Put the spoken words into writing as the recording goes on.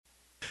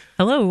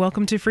Hello,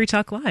 welcome to Free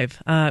Talk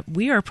Live.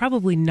 We are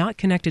probably not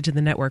connected to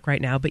the network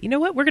right now, but you know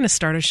what? We're going to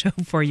start a show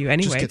for you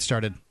anyway. Just get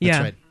started. Yeah.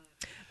 That's right.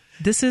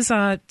 This is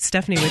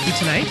Stephanie with you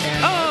tonight.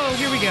 Oh,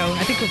 here we go.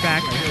 I think we're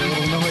back. I hear a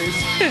little noise.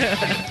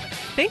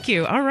 Thank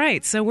you. All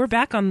right, so we're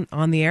back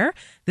on the air.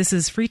 This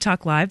is Free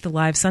Talk Live, the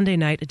live Sunday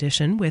night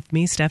edition with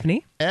me,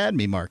 Stephanie. And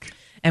me, Mark.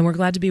 And we're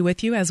glad to be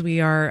with you as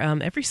we are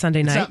every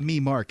Sunday night. It's not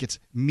me, Mark. It's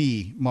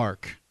me,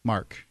 Mark.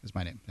 Mark is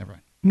my name. Never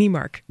mind. Me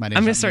Mark. My name's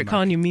I'm going not to start Me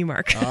calling you Me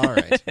Mark. All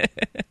right.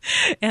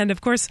 And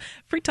of course,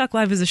 Free Talk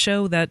Live is a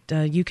show that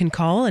you can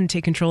call and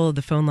take control of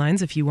the phone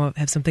lines if you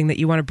have something that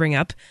you want to bring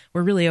up.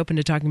 We're really open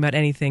to talking about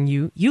anything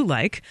you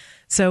like.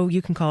 So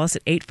you can call us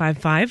at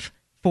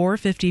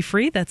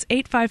 855-450-FREE. That's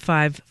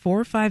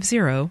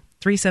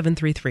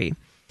 855-450-3733.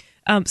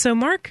 So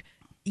Mark,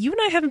 you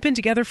and I haven't been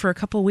together for a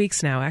couple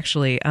weeks now,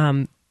 actually.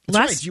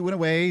 That's right. You went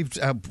away.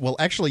 Well,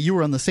 actually, you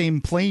were on the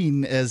same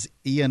plane as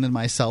Ian and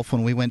myself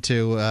when we went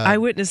to... I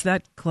witnessed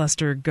that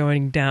cluster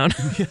going down.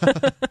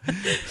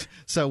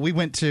 So we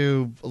went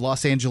to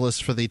Los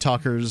Angeles for the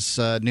Talkers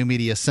New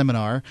Media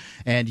Seminar,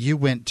 and you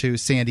went to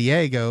San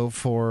Diego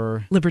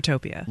for...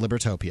 Libertopia.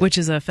 Which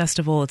is a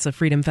festival. It's a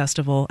freedom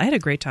festival. I had a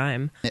great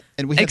time.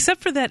 And we had...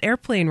 Except for that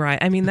airplane ride.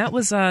 I mean, that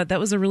was a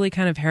really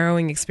kind of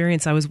harrowing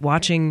experience. I was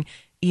watching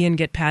Ian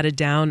get patted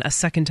down a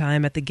second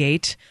time at the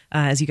gate,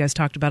 as you guys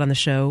talked about on the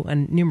show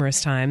and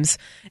numerous times.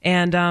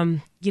 And,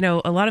 a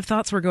lot of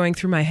thoughts were going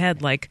through my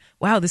head like,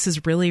 wow, this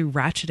is really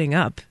ratcheting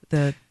up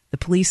the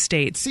police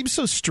state. It seems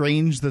so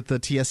strange that the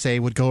TSA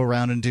would go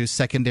around and do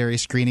secondary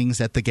screenings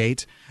at the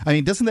gate. I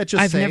mean, doesn't that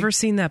just I've say... never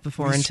seen that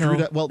before until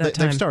that time.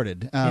 They've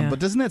started. But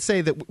doesn't that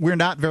say that we're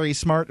not very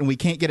smart and we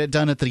can't get it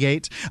done at the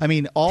gate? I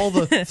mean, all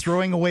the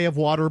throwing away of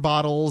water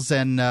bottles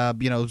and,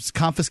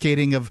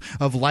 confiscating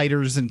of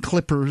lighters and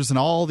clippers and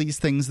all these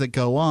things that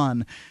go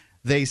on,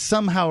 they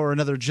somehow or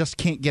another just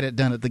can't get it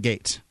done at the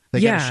gate.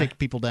 They got to shake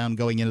people down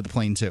going into the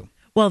plane, too.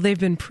 Well, they've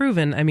been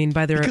proven, I mean,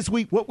 by their... Because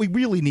what we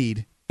really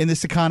need in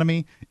this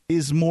economy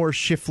is more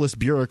shiftless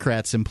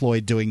bureaucrats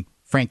employed doing,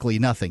 frankly,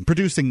 nothing,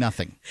 producing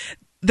nothing.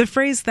 The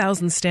phrase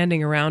thousands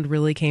standing around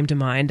really came to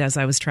mind as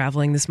I was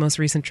traveling this most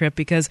recent trip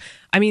because,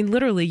 I mean,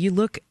 literally, you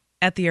look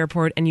at the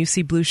airport and you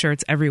see blue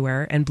shirts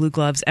everywhere and blue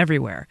gloves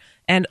everywhere.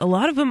 And a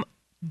lot of them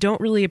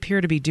don't really appear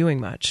to be doing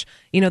much.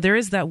 There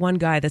is that one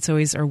guy that's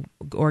always,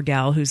 or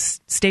gal, who's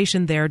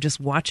stationed there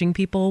just watching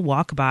people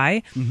walk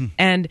by. Mm-hmm.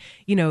 And,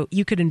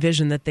 you could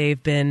envision that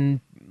they've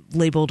been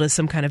labeled as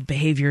some kind of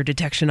behavior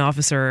detection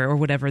officer or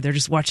whatever. They're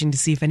just watching to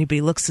see if anybody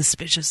looks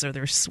suspicious or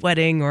they're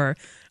sweating or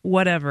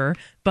whatever.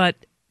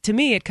 But to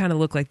me, it kind of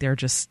looked like they're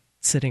just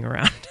sitting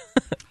around.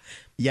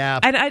 Yeah.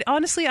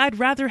 I'd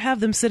rather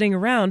have them sitting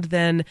around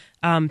than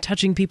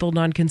touching people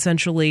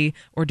non-consensually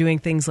or doing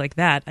things like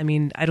that. I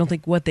mean, I don't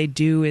think what they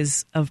do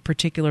is of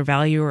particular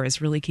value or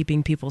is really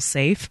keeping people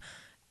safe.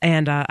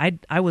 And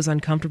I was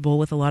uncomfortable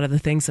with a lot of the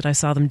things that I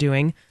saw them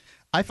doing.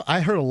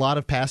 I heard a lot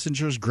of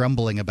passengers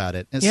grumbling about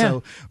it. And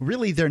so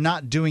really they're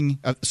not doing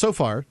so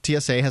far,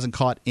 TSA hasn't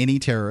caught any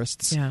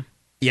terrorists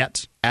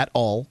yet at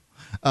all.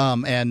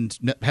 And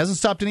hasn't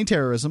stopped any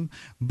terrorism.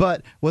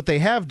 But what they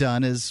have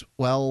done is,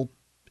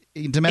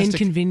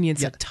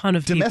 inconvenience a ton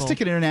of people. Domestic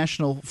and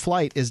international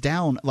flight is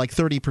down like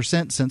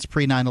 30% since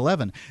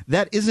pre-9/11.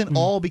 That isn't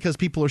all because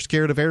people are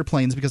scared of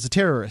airplanes because of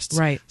terrorists.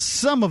 Right.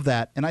 Some of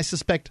that, and I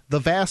suspect the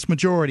vast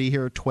majority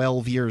here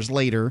 12 years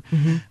later,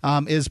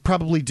 is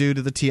probably due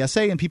to the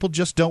TSA, and people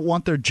just don't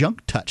want their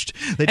junk touched.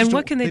 And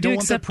what can they do don't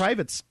want except... their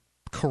privates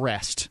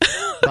caressed.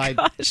 Oh,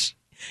 gosh.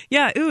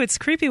 Yeah, it's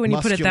creepy when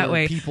you put it that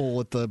way. People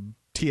at the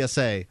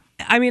TSA.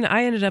 I mean,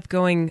 I ended up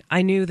going,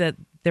 I knew that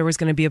there was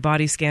going to be a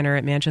body scanner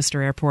at Manchester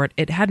Airport.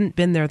 It hadn't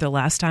been there the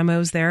last time I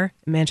was there,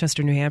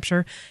 Manchester, New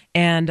Hampshire,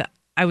 and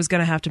I was going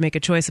to have to make a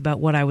choice about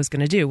what I was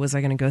going to do. Was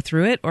I going to go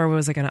through it, or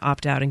was I going to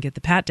opt out and get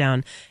the pat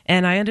down?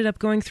 And I ended up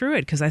going through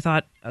it because I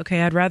thought,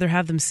 okay, I'd rather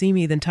have them see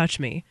me than touch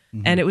me.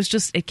 Mm-hmm. And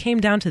it came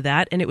down to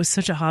that, and it was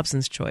such a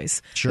Hobson's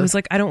choice. Sure. It was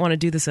like, I don't want to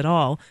do this at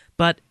all,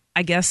 but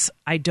I guess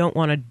I don't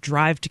want to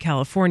drive to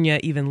California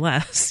even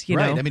less. You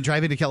know? I mean,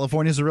 driving to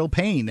California is a real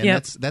pain,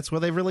 and that's where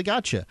they really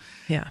got you.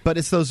 Yeah. But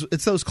it's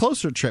those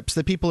closer trips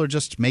that people are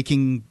just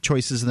making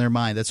choices in their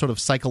mind. That sort of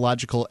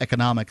psychological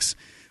economics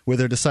where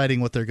they're deciding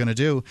what they're going to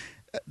do.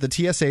 The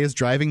TSA is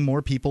driving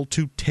more people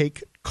to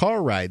take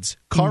car rides.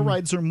 Car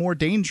rides are more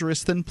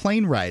dangerous than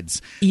plane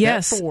rides.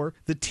 Yes. Therefore,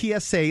 the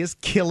TSA is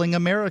killing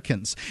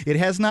Americans. It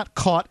has not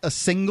caught a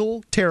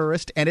single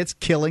terrorist, and it's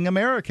killing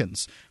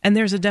Americans. And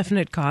there's a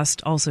definite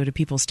cost also to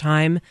people's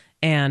time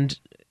and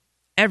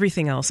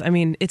everything else. I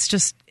mean,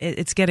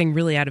 it's getting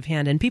really out of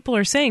hand. And people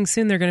are saying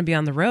soon they're going to be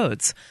on the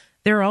roads.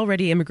 There are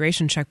already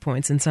immigration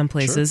checkpoints in some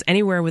places, sure.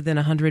 Anywhere within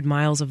 100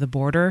 miles of the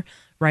border,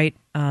 right?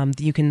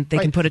 They can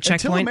put a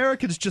checkpoint. Until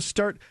Americans just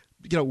start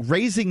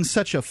raising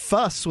such a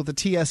fuss with the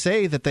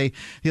TSA that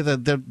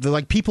they're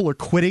like people are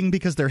quitting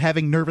because they're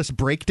having nervous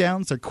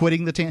breakdowns. They're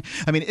quitting the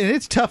I mean, and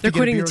it's tough. They're to get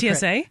quitting a the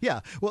TSA.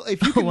 Yeah. Well,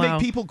 if you can wow.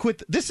 make people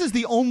quit, this is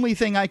the only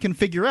thing I can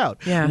figure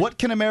out. Yeah. What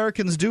can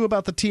Americans do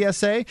about the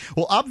TSA?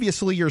 Well,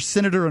 obviously, your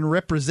senator and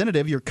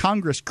representative, your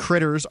Congress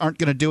critters aren't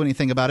going to do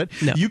anything about it.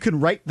 No. You can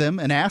write them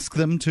and ask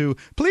them to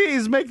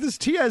please make this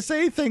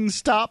TSA thing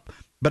stop.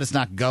 But it's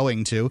not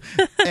going to.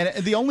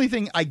 And the only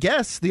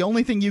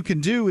thing you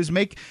can do is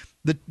make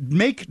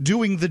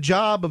doing the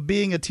job of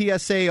being a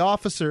TSA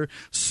officer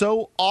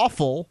so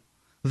awful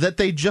that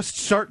they just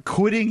start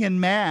quitting en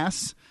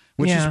masse,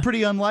 which is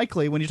pretty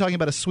unlikely when you're talking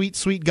about a sweet,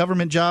 sweet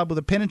government job with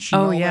a pension.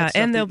 Oh, yeah.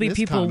 And there'll be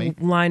people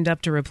lined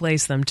up to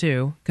replace them,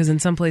 too, because in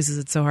some places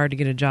it's so hard to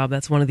get a job.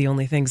 That's one of the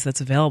only things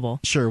that's available.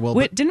 Sure.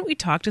 Well, didn't we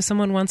talk to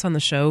someone once on the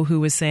show who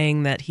was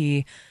saying that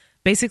he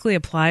basically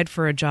applied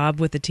for a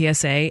job with the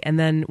TSA, and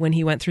then when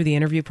he went through the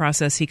interview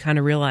process, he kind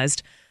of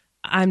realized,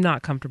 I'm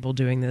not comfortable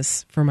doing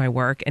this for my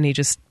work, and he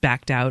just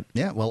backed out.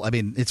 Yeah, well, I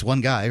mean, it's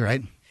one guy,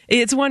 right?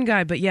 It's one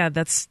guy, but yeah,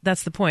 that's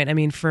the point. I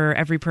mean, for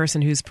every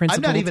person who's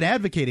principled... I'm not even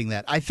advocating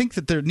that. I think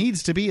that there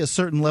needs to be a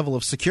certain level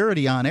of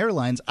security on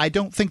airlines. I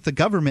don't think the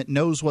government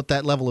knows what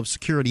that level of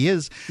security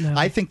is. No.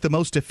 I think the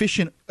most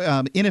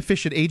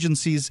inefficient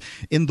agencies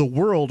in the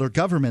world are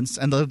governments,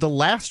 and the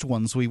last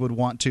ones we would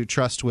want to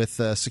trust with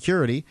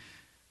security.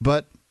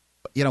 But,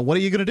 what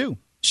are you going to do?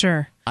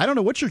 Sure. I don't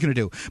know what you're going to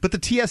do. But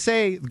the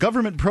TSA,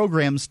 government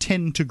programs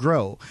tend to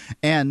grow.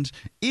 And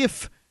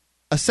if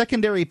a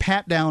secondary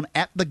pat-down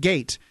at the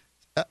gate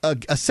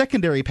a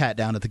secondary pat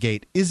down at the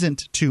gate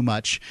isn't too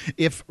much.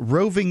 If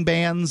roving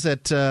bands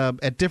at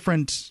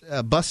different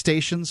bus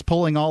stations,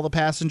 pulling all the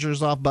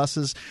passengers off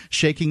buses,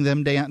 shaking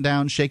them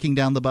down, shaking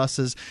down the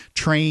buses,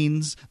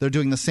 trains, they're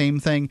doing the same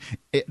thing.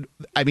 It's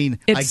I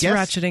guess,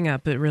 ratcheting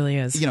up. It really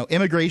is.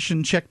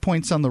 Immigration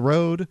checkpoints on the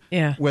road,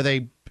 where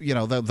they.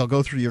 They'll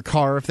go through your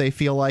car if they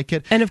feel like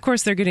it. And, of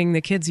course, they're getting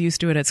the kids used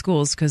to it at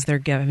schools because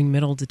they're having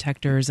metal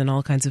detectors and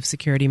all kinds of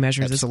security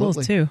measures at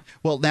schools, too.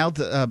 Well, now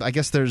I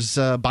guess there's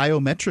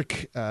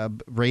biometric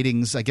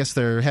ratings. I guess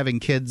they're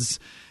having kids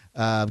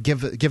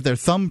give their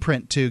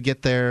thumbprint to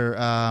get their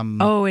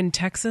in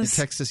Texas?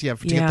 In Texas, to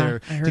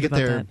get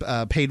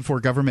their paid for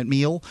government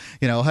meal.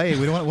 Hey,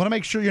 we want to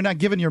make sure you're not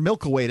giving your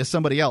milk away to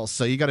somebody else,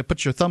 so you got to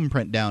put your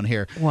thumbprint down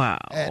here. Wow.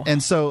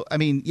 And so,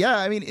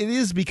 it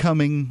is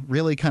becoming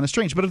really kind of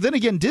strange. But then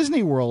again,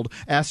 Disney World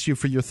asks you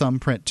for your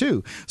thumbprint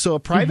too. So a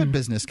private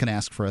business can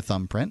ask for a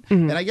thumbprint,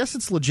 and I guess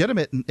it's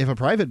legitimate if a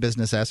private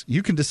business asks.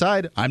 You can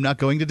decide, I'm not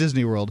going to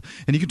Disney World,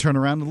 and you can turn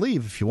around and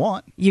leave if you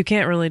want. You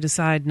can't really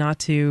decide not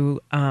to.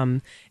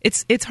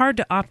 It's hard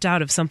to opt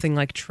out of something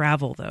like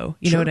travel, though.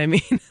 You know what I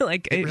mean?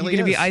 Like, are you going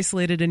to be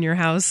isolated in your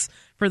house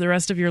for the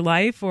rest of your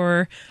life,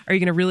 or are you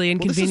going to really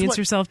inconvenience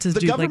yourself to do?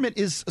 The government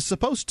is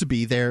supposed to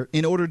be there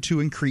in order to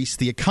increase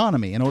the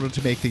economy, in order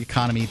to make the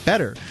economy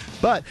better.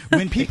 But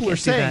when people are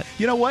saying,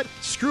 you know what,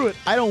 screw it,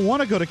 I don't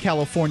want to go to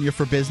California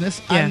for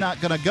business, I'm not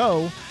going to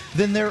go,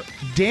 then they're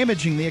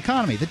damaging the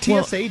economy. The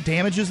TSA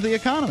damages the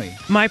economy.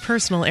 My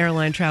personal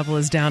airline travel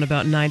is down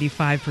about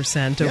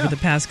 95% over the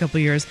past couple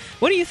of years.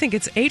 What do you think?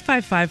 It's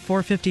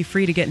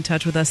 855-450-FREE to get in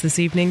touch with us this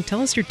evening.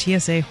 Tell us your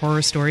TSA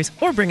horror stories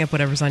or bring up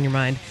whatever's on your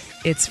mind.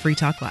 It's Free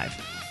Talk Live.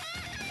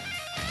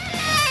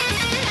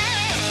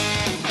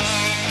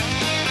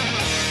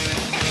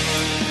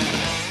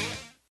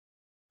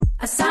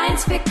 A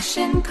science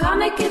fiction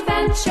comic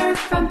adventure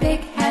from Big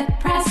Head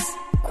Press.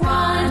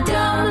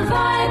 Quantum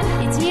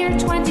Vibe. It's year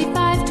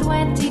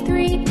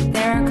 2523.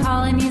 There are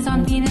colonies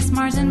on Venus,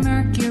 Mars, and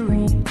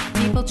Mercury.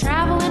 People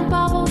travel in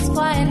bubbles,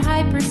 fly at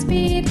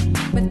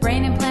hyperspeed, with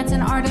brain implants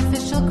and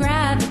artificial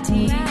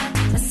gravity.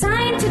 A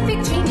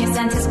scientific genius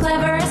and his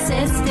clever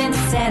assistant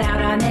set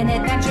out on an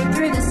adventure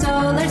through the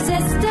solar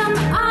system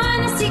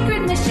on a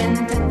secret mission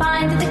to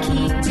find the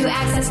key to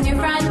access new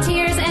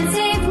frontiers and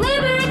save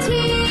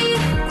liberty.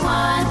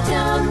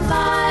 Quantum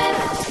Vibe.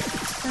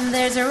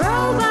 There's a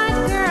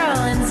robot girl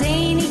and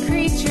zany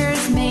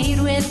creatures made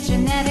with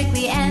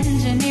genetically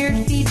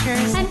engineered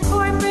features, and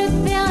corporate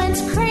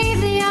villains crave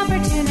the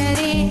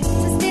opportunity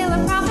to steal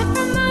a profit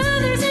from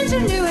others'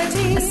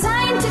 ingenuity. A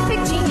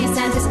scientific genius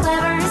and his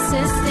clever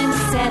assistant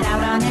set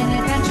out on an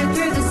adventure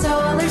through the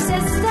solar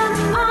system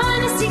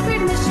on a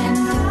secret mission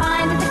to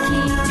find the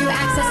key to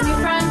access new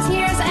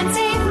frontiers and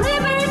save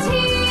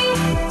liberty.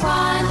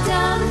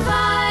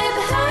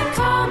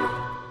 QuantumVibe.com.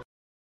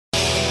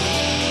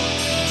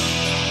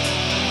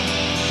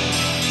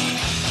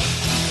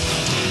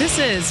 This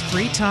is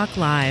Free Talk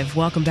Live.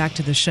 Welcome back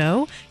to the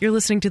show. You're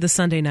listening to the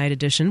Sunday night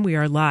edition. We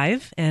are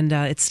live, and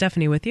it's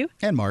Stephanie with you.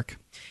 And Mark.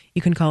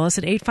 You can call us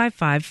at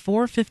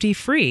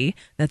 855-450-FREE.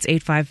 That's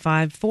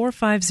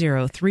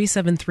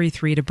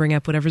 855-450-3733 to bring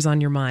up whatever's on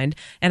your mind.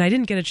 And I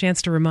didn't get a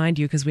chance to remind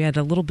you because we had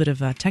a little bit of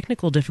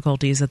technical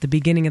difficulties at the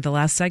beginning of the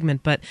last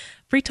segment, but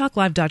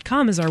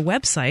freetalklive.com is our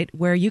website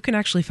where you can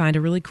actually find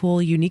a really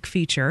cool, unique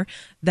feature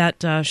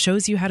that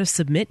shows you how to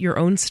submit your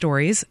own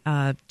stories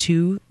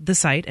to the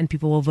site, and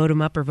people will vote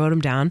them up or vote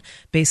them down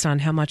based on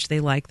how much they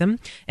like them.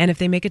 And if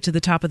they make it to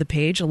the top of the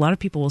page, a lot of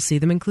people will see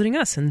them, including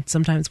us, and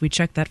sometimes we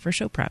check that for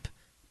show prep.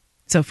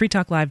 So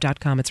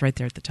freetalklive.com, it's right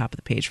there at the top of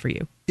the page for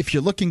you. If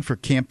you're looking for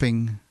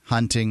camping,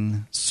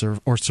 hunting,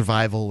 or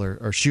survival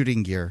or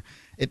shooting gear,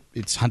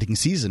 it's hunting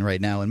season right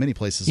now in many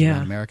places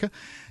around America.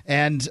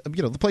 And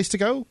the place to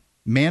go,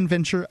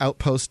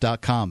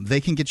 manventureoutpost.com.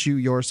 They can get you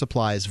your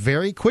supplies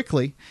very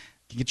quickly,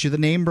 get you the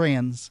name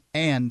brands,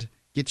 and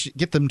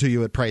get them to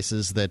you at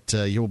prices that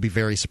you will be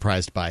very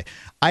surprised by.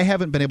 I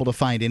haven't been able to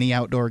find any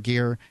outdoor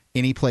gear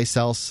anyplace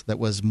else that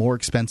was more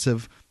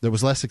expensive. That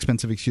was less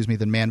expensive,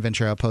 than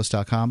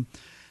manventureoutpost.com.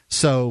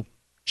 So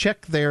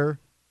check there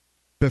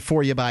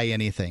before you buy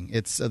anything.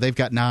 They've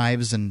got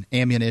knives and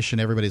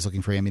ammunition. Everybody's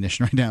looking for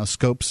ammunition right now.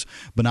 Scopes,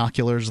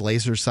 binoculars,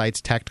 laser sights,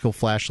 tactical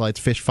flashlights,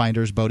 fish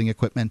finders, boating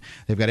equipment.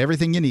 They've got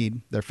everything you need.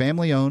 They're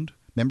family-owned,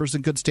 members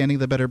in good standing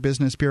of the Better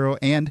Business Bureau,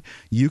 and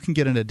you can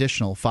get an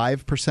additional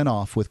 5%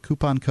 off with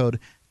coupon code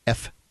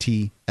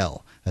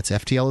FTL. That's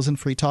FTL as in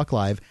Free Talk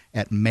Live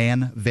at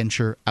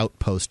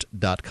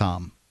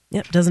manventureoutpost.com.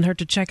 Yep, doesn't hurt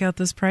to check out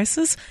those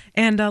prices.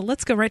 And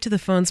let's go right to the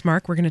phones,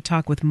 Mark. We're going to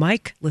talk with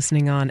Mike,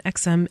 listening on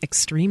XM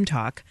Extreme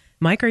Talk.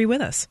 Mike, are you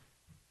with us?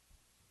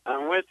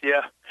 I'm with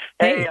you.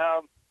 Hey,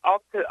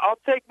 I'll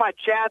take my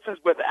chances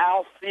with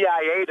Al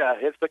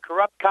Qaeda. It's the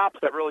corrupt cops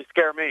that really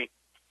scare me.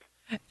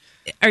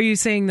 Are you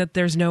saying that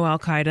there's no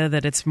Al-Qaeda,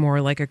 that it's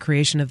more like a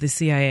creation of the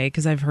CIA?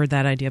 Because I've heard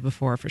that idea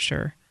before, for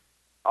sure.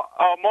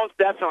 Oh, most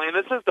definitely. And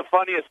this is the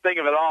funniest thing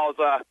of it all.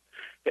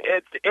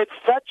 It's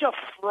such a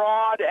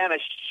fraud and a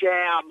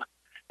sham,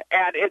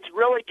 and it's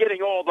really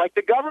getting old. Like,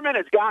 the government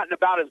has gotten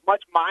about as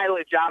much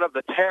mileage out of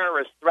the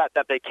terrorist threat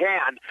that they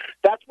can.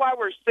 That's why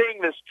we're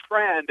seeing this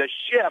trend, a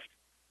shift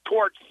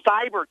towards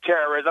cyber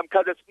terrorism,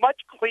 because it's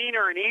much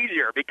cleaner and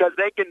easier, because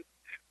they can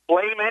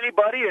blame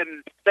anybody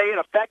and say it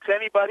affects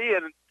anybody,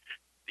 and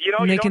you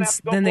don't have to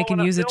go then they can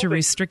use it to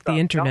restrict the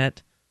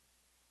internet.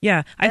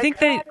 Yeah, I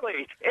think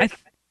exactly.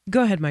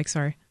 Go ahead, Mike.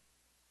 Sorry.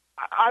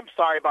 I'm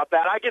sorry about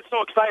that. I get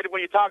so excited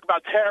when you talk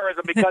about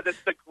terrorism because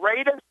it's the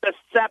greatest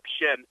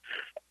deception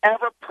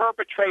ever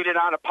perpetrated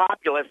on a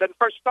populace. And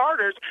for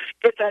starters,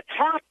 it's a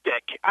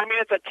tactic. I mean,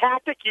 it's a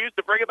tactic used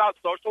to bring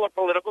about social or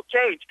political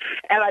change.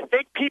 And I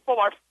think people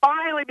are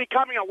finally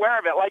becoming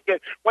aware of it. Like,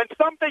 when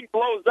something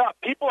blows up,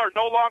 people are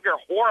no longer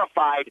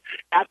horrified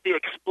at the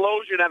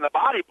explosion and the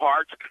body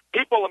parts.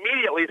 People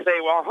immediately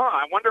say, well,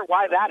 I wonder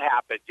why that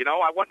happened.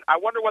 I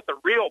wonder what the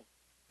real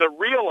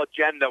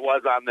agenda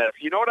was on this.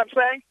 You know what I'm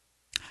saying?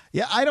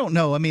 Yeah, I don't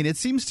know. I mean, it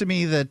seems to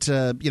me that,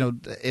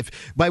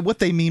 if by what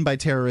they mean by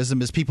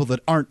terrorism is people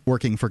that aren't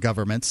working for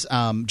governments,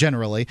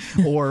 generally,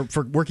 or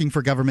for working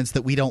for governments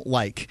that we don't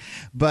like.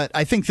 But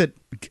I think that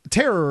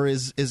terror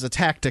is a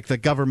tactic that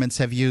governments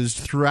have used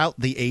throughout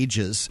the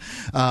ages.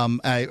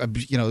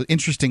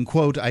 Interesting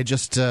quote I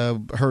just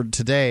heard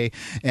today,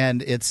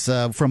 and it's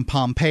from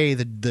Pompey,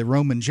 the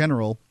Roman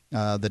general.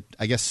 That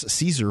I guess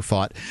Caesar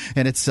fought,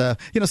 and it's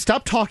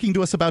stop talking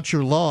to us about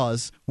your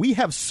laws. We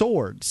have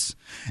swords,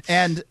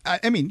 and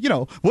I mean,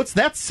 what's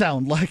that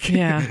sound like?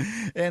 Yeah,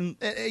 and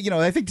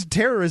I think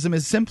terrorism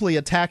is simply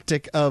a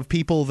tactic of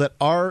people that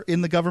are in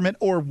the government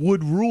or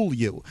would rule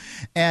you,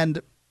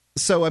 and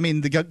so I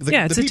mean, it's the a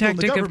people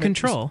tactic in the of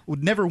control.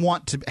 would never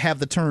want to have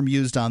the term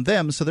used on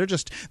them, so they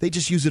just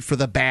use it for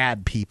the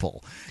bad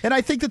people, and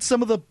I think that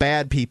some of the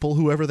bad people,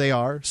 whoever they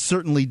are,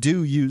 certainly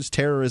do use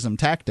terrorism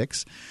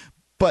tactics.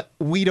 But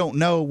we don't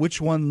know which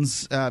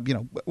ones,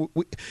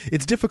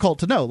 it's difficult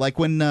to know. Like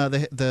when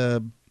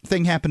the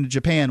thing happened in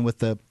Japan with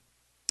the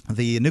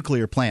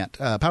nuclear plant,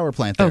 power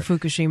plant there. Oh,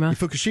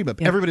 Fukushima.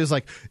 Yep. Everybody was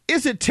like,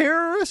 is it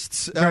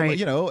terrorists?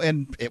 Right.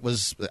 And it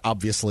was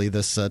obviously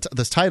this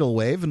tidal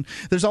wave. And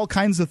there's all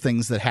kinds of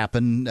things that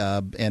happen,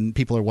 and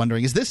people are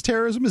wondering, is this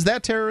terrorism? Is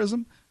that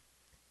terrorism?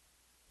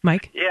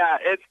 Mike? Yeah,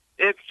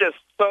 it's just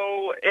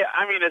so,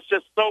 it's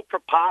just so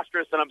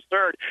preposterous and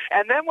absurd.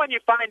 And then when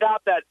you find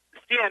out that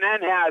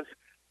CNN has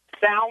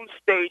sound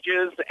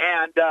stages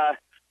and,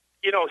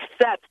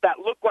 sets that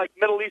look like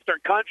Middle Eastern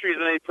countries,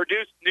 and they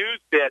produce news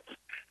bits,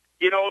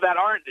 that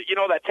aren't,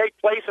 that take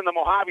place in the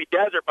Mojave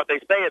Desert, but they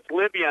say it's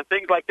Libya and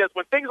things like this.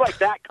 When things like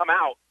that come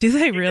out. Do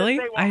they really?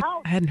 Say,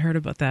 well, I hadn't heard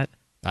about that.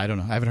 I don't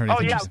know. I haven't heard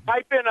anything. Oh, yeah.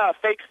 Type in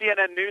fake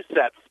CNN news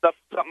sets,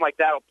 something like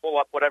that will pull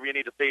up whatever you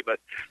need to see.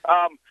 But,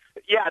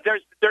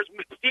 there's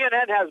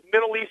CNN has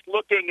Middle East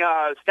looking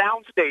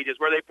sound stages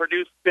where they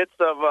produce bits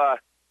of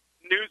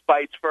news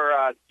bites for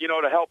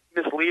to help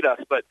mislead us,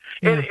 but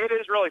it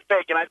is really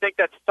fake, and I think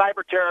that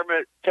cyber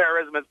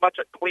terrorism is much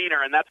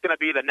cleaner, and that's going to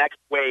be the next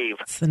wave.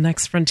 It's the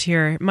next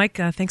frontier. Mike,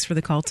 thanks for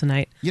the call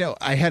tonight.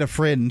 I had a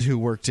friend who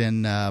worked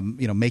in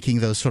making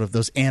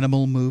those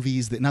animal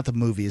movies, not the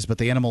movies, but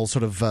the animal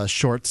sort of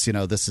shorts.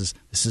 This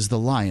is the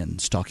lion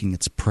stalking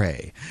its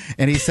prey,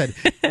 and he said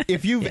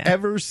if you've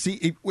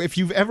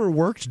ever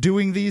worked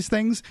doing these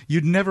things,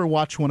 you'd never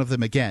watch one of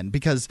them again,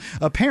 because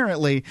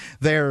apparently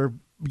they're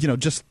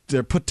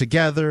put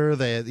together.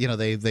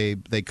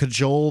 They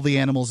cajole the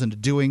animals into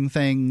doing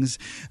things.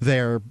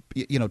 They're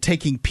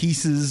taking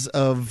pieces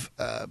of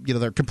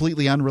they're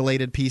completely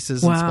unrelated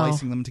pieces and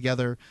splicing them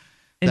together.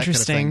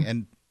 Interesting. Kind of thing.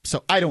 And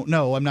so I don't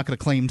know. I'm not going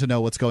to claim to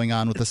know what's going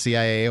on with the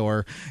CIA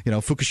or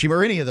Fukushima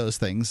or any of those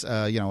things.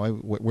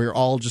 We're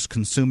all just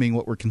consuming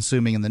what we're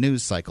consuming in the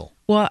news cycle.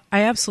 Well,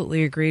 I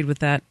absolutely agreed with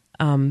that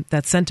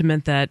that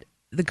sentiment that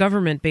the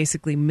government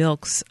basically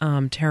milks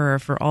terror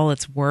for all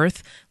it's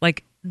worth.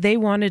 Like, they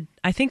wanted,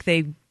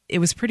 it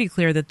was pretty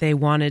clear that they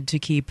wanted to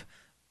keep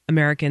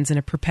Americans in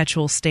a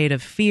perpetual state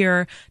of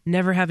fear,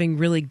 never having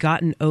really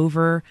gotten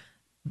over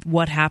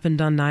what happened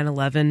on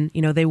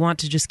 9/11. They want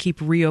to just keep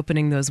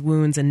reopening those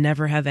wounds and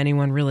never have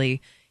anyone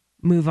really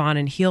move on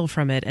and heal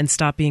from it and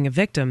stop being a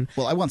victim.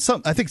 Well,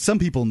 I think some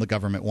people in the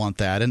government want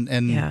that, and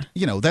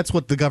that's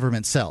what the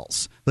government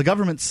sells. The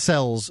government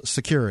sells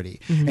security,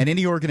 and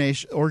any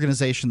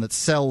organization that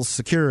sells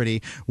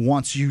security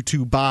wants you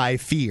to buy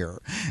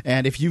fear.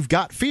 And if you've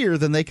got fear,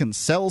 then they can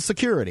sell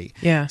security.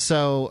 Yeah.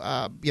 So,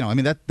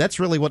 that's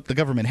really what the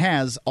government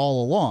has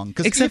all along.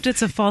 Except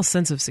it's a false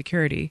sense of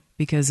security,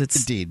 because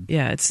it's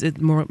it's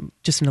more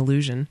just an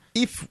illusion.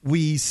 If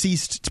we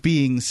ceased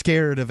being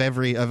scared of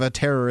a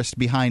terrorist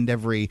behind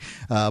every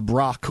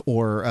rock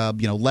or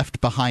left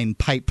behind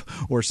pipe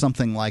or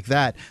something like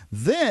that,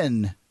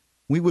 then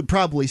we would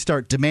probably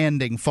start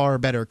demanding far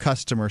better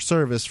customer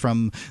service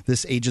from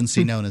this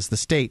agency known as the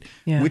state,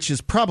 which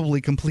is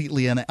probably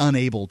completely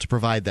unable to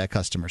provide that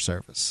customer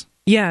service.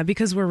 Yeah,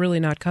 because we're really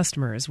not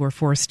customers. We're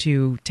forced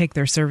to take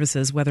their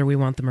services whether we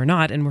want them or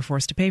not, and we're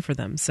forced to pay for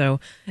them. So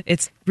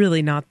it's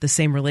really not the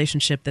same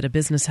relationship that a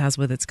business has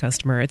with its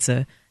customer. It's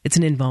an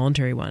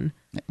involuntary one.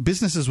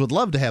 Businesses would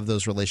love to have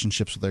those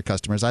relationships with their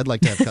customers. I'd like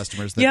to have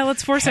customers that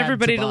let's force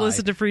everybody to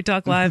listen to Free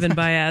Talk Live and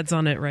buy ads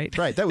on it, right?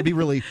 Right. That would be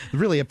really,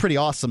 really a pretty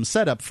awesome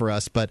setup for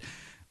us, but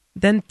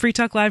then Free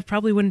Talk Live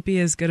probably wouldn't be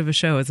as good of a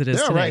show as it is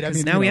today. Right.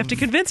 Because now we have to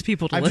convince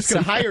people to listen. I'm just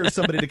going to hire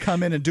somebody to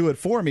come in and do it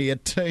for me.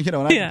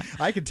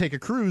 I could take a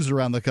cruise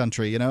around the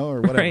country,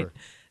 or whatever. Right.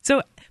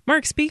 So,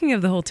 Mark, speaking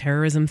of the whole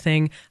terrorism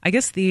thing, I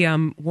guess the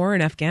war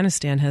in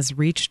Afghanistan has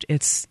entered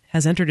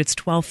its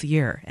 12th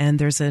year, and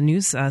there's a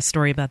news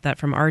story about that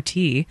from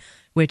RT,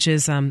 which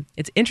is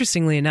it's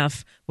interestingly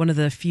enough one of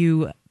the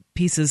few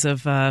pieces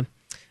of or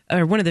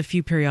one of the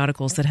few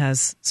periodicals that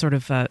has sort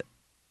of a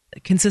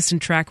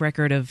consistent track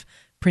record of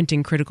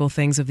printing critical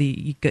things of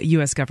the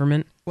U.S.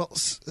 government. Well,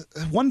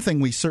 one thing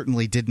we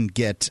certainly didn't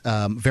get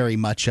very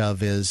much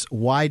of is,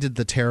 why did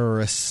the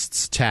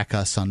terrorists attack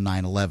us on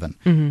 9/11?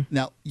 Mm-hmm.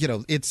 Now,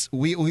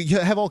 we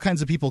have all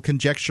kinds of people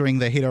conjecturing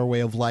they hate our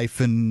way of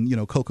life, and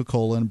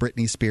Coca-Cola and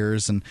Britney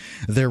Spears and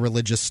their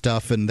religious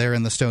stuff, and they're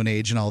in the Stone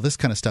Age and all this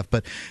kind of stuff.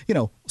 But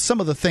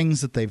some of the things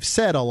that they've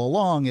said all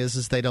along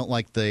is they don't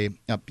like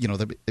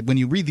when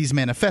you read these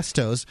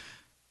manifestos,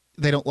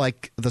 they don't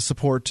like the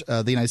support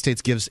the United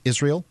States gives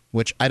Israel,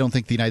 which I don't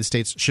think the United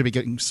States should be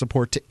giving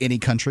support to any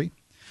country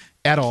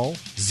at all.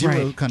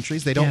 Zero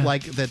countries. They don't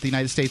like that the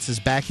United States is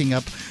backing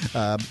up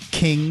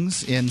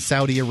kings in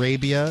Saudi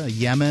Arabia,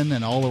 Yemen,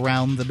 and all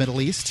around the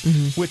Middle East,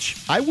 which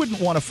I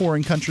wouldn't want a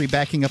foreign country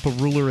backing up a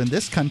ruler in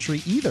this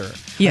country either.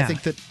 Yeah. I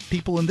think that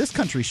people in this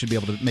country should be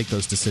able to make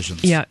those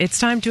decisions. Yeah, it's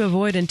time to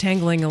avoid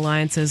entangling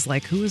alliances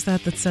like, who was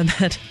that said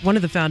that? One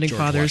of the founding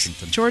fathers,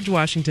 George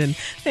Washington.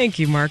 Thank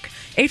you, Mark.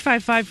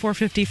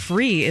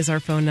 855-450-FREE is our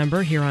phone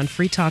number here on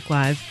Free Talk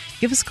Live.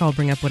 Give us a call,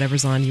 bring up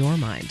whatever's on your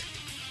mind.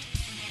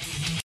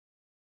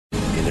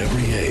 In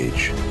every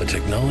age, a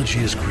technology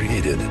is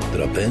created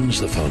that upends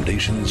the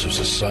foundations of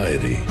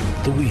society.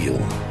 The wheel,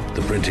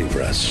 the printing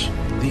press,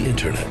 the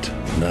internet.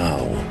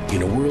 Now,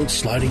 in a world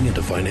sliding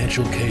into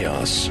financial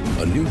chaos,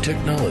 a new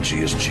technology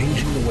is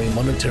changing the way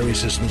monetary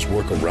systems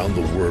work around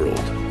the world.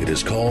 It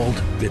is called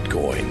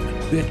Bitcoin.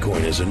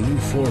 Bitcoin is a new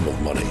form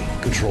of money,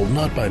 controlled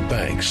not by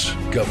banks,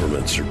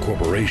 governments, or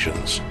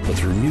corporations, but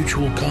through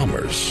mutual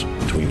commerce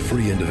between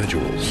free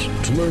individuals.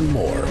 To learn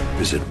more,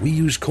 visit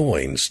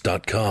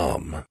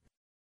weusecoins.com.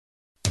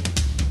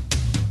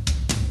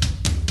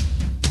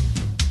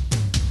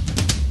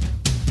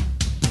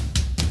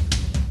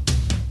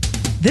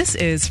 This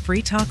is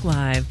Free Talk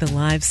Live, the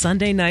live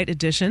Sunday night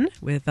edition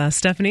with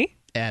Stephanie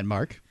and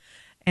Mark.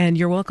 And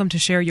you're welcome to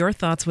share your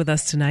thoughts with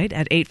us tonight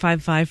at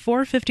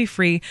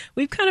 855-450-FREE.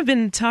 We've kind of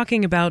been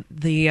talking about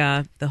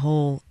the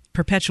whole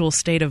perpetual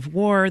state of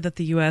war that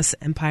the U.S.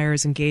 empire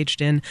is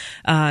engaged in,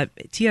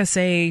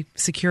 TSA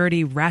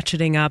security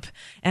ratcheting up,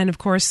 and of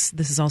course,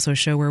 this is also a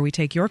show where we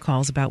take your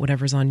calls about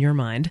whatever's on your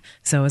mind.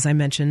 So as I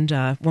mentioned,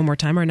 one more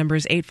time, our number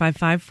is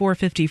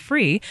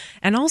 855-450-FREE.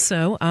 And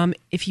also,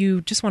 if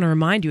you just want to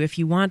remind you, if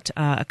you want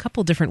a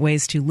couple different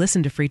ways to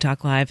listen to Free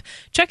Talk Live,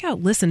 check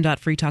out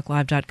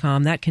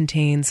listen.freetalklive.com. That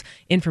contains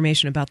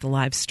information about the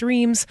live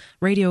streams,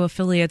 radio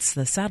affiliates,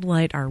 the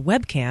satellite, our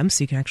webcam,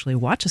 so you can actually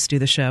watch us do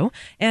the show,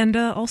 and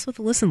also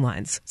the listen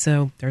lines.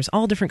 So there's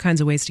all different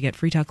kinds of ways to get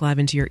Free Talk Live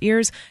into your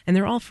ears, and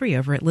they're all free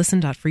over at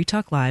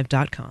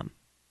listen.freetalklive.com.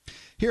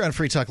 Here on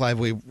Free Talk Live,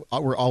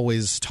 we're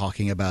always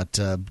talking about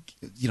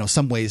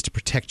some ways to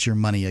protect your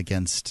money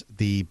against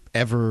the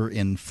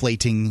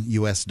ever-inflating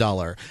U.S.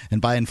 dollar.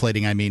 And by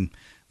inflating, I mean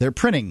they're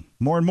printing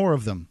more and more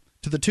of them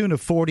to the tune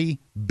of $40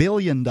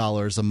 billion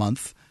a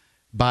month,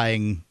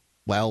 buying,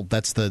 well,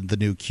 that's the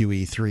new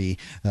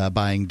QE3,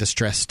 buying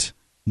distressed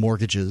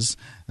mortgages,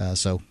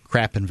 so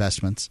crap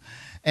investments.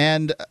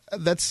 And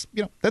that's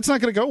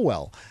not going to go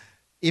well.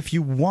 If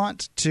you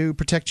want to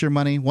protect your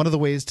money, one of the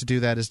ways to do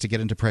that is to get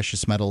into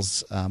precious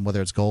metals,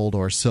 whether it's gold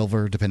or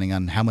silver, depending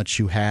on how much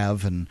you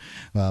have and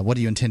what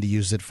do you intend to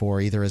use it for,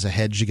 either as a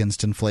hedge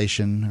against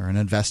inflation or an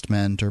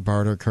investment or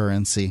barter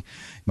currency. You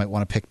might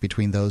want to pick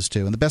between those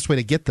two. And the best way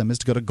to get them is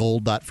to go to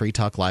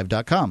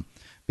gold.freetalklive.com,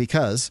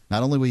 because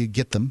not only will you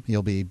get them,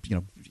 you'll be,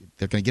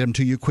 they're going to get them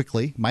to you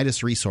quickly.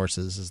 Midas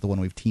Resources is the one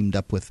we've teamed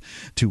up with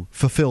to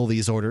fulfill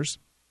these orders.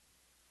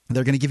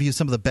 They're going to give you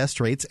some of the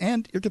best rates,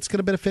 and it's going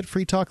to benefit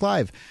Free Talk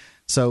Live.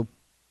 So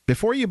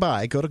before you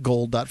buy, go to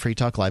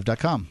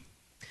gold.freetalklive.com.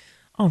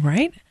 All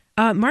right.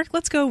 Mark,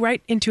 let's go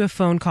right into a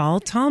phone call.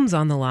 Tom's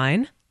on the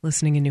line,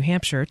 listening in New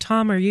Hampshire.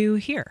 Tom, are you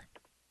here?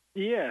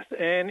 Yes,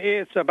 and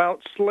it's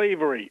about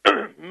slavery.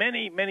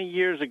 Many, many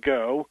years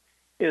ago,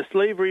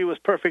 slavery was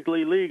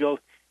perfectly legal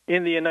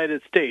in the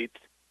United States.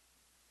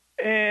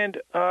 And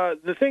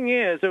the thing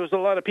is, there was a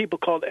lot of people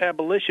called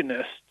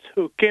abolitionists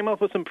who came up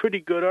with some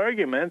pretty good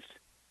arguments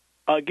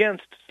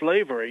against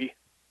slavery.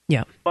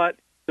 Yeah. But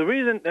the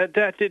reason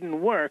that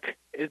didn't work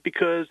is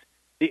because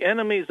the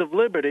enemies of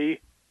liberty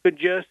could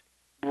just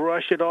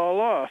brush it all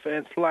off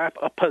and slap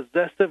a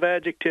possessive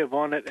adjective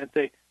on it and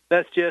say,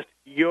 that's just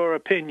your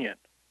opinion.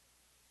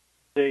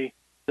 See?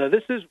 So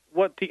this is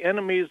what the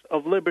enemies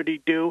of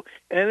liberty do,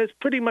 and it's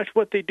pretty much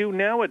what they do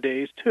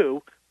nowadays,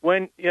 too,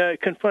 when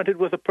confronted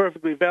with a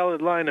perfectly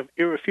valid line of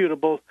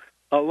irrefutable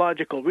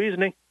logical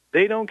reasoning.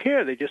 They don't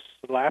care. They just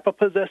slap a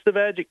possessive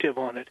adjective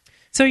on it.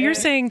 So you're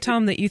saying,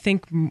 Tom, that you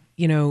think,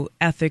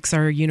 ethics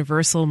are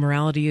universal,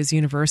 morality is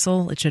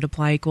universal, it should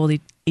apply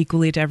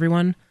equally to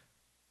everyone?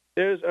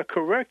 There's a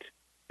correct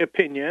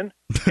opinion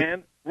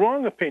and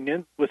wrong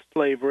opinion with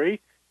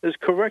slavery. There's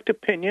correct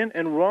opinion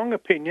and wrong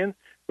opinion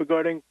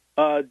regarding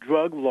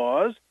drug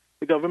laws.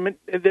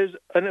 There's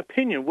an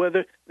opinion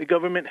whether the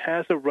government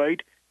has a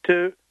right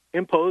to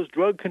impose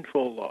drug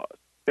control laws.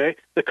 Okay?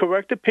 The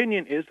correct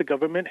opinion is the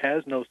government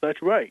has no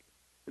such right.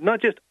 It's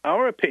not just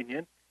our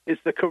opinion,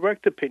 it's the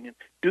correct opinion.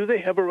 Do they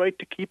have a right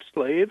to keep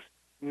slaves?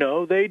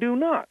 No, they do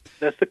not.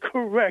 That's the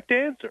correct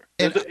answer.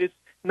 It's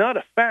not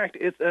a fact,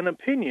 it's an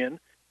opinion,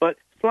 but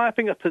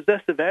slapping a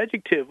possessive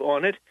adjective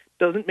on it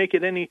doesn't make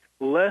it any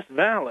less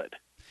valid.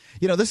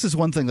 This is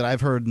one thing that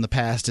I've heard in the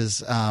past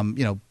is, when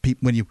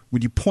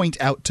you point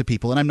out to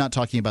people, and I'm not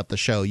talking about the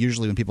show.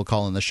 Usually when people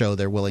call in the show,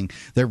 they're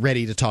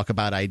ready to talk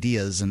about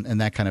ideas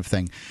and that kind of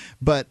thing.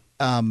 But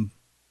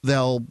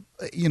they'll,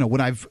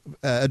 when I've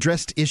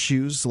addressed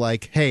issues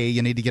like, hey,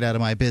 you need to get out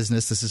of my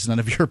business, this is none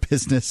of your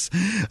business,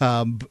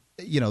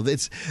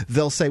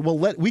 they'll say, well,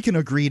 we can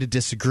agree to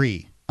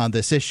disagree on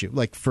this issue.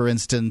 Like, for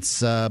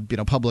instance,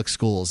 public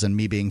schools and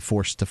me being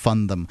forced to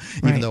fund them,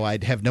 even though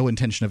I'd have no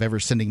intention of ever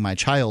sending my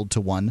child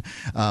to one,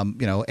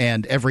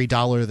 and every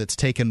dollar that's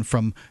taken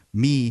from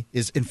me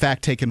is in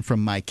fact taken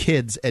from my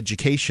kids'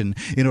 education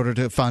in order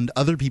to fund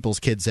other people's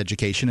kids'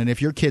 education. And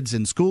if your kid's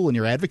in school and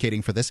you're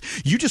advocating for this,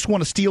 you just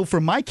want to steal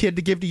from my kid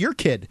to give to your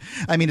kid.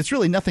 I mean, it's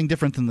really nothing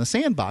different than the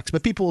sandbox.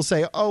 But people will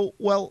say, oh,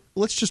 well,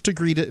 we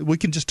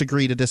can just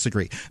agree to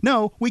disagree.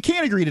 No, we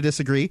can't agree to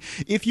disagree.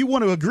 If you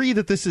want to agree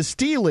that this is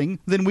stealing,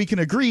 then we can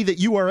agree that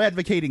you are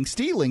advocating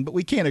stealing, but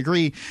we can't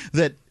agree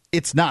that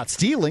it's not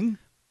stealing.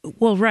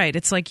 Well, right.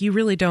 It's like you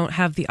really don't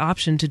have the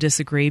option to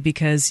disagree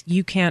because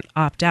you can't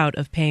opt out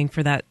of paying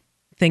for that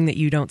thing that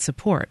you don't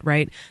support,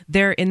 right?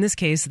 In this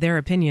case, their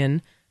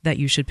opinion that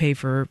you should pay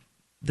for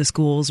the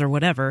schools or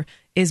whatever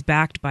is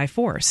backed by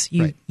force.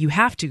 You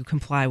have to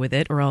comply with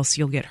it or else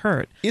you'll get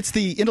hurt. It's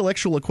the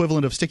intellectual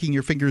equivalent of sticking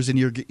your fingers in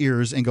your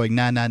ears and going,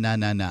 nah, nah, nah,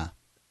 nah, nah.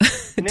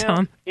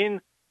 Tom?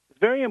 It's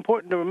very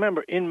important to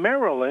remember, in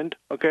Maryland,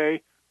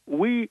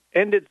 we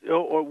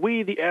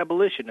the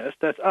abolitionists,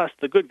 that's us,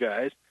 the good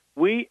guys,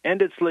 we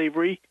ended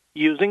slavery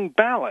using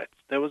ballots.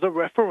 There was a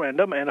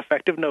referendum, and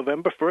effective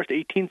November 1st,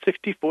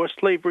 1864,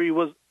 slavery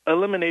was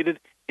eliminated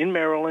in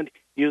Maryland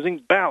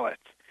using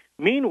ballots.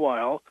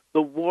 Meanwhile,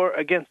 the war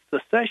against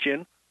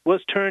secession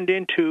was turned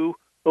into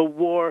a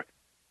war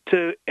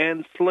to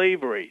end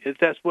slavery.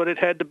 That's what it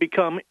had to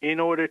become in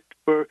order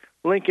for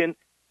Lincoln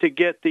to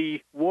get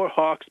the war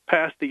hawks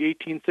past the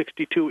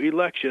 1862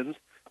 elections.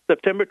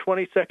 September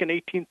 22nd,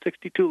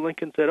 1862,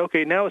 Lincoln said,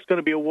 okay, now it's going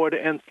to be a war to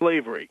end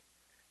slavery.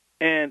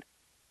 And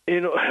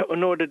in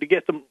order to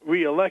get them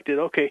reelected,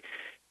 okay.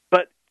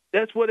 But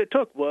that's what it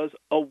took, was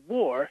a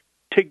war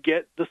to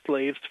get the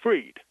slaves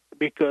freed,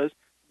 because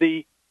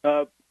the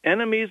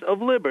enemies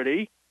of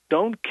liberty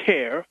don't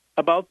care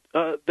about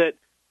that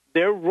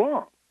they're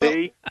wrong.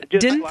 They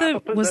just didn't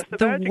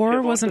the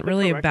war wasn't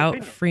really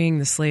about freeing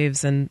the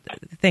slaves? And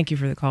thank you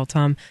for the call,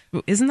 Tom.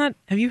 Isn't that?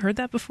 Have you heard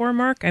that before,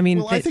 Mark? I mean,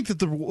 well, I think that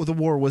the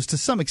war was to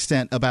some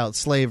extent about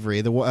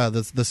slavery,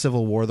 the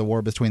Civil War, the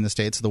war between the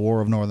states, the War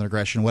of Northern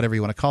Aggression, whatever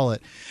you want to call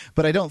it.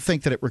 But I don't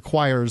think that it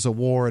requires a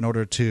war in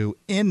order to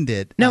end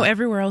it. No,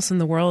 everywhere else in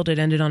the world, it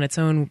ended on its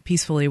own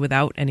peacefully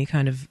without any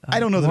kind of.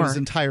 I don't know war. that it was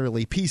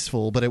entirely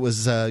peaceful, but it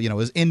was it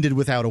was ended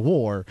without a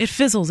war. It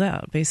fizzles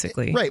out,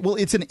 basically. Right. Well,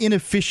 it's an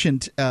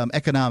inefficient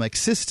economic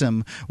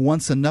system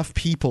once enough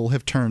people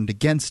have turned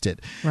against it.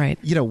 Right.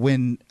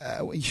 When,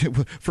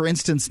 for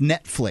instance,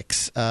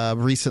 Netflix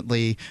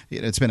recently,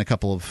 it's been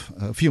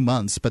a few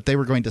months, but they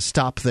were going to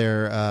stop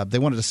they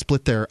wanted to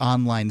split their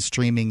online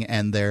streaming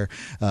and their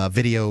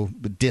video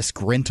disc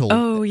rental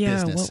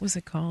business. What was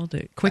it called?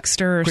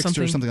 Quickster or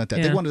something like that.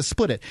 Yeah. They wanted to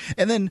split it.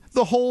 And then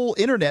the whole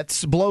internet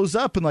blows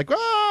up and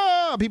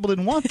people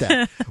didn't want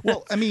that.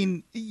 Well, I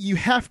mean, you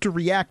have to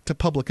react to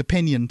public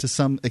opinion to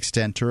some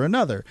extent or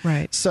another.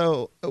 Right.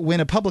 So when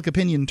a public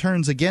opinion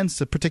turns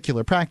against a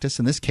particular practice,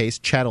 in this case,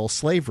 chattel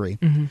slavery,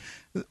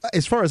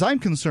 as far as I'm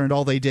concerned,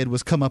 all they did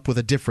was come up with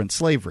a different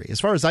slavery. As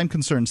far as I'm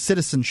concerned,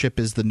 citizenship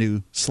is the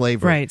new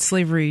slavery. Right,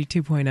 slavery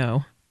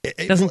 2.0.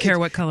 Doesn't care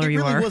what color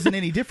you are. It really wasn't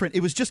any different.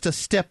 It was just a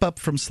step up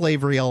from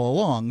slavery all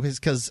along,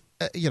 because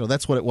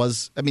that's what it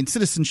was. I mean,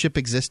 citizenship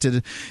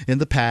existed in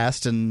the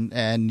past,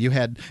 and you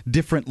had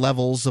different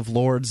levels of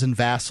lords and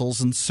vassals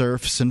and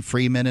serfs and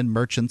freemen and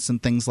merchants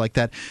and things like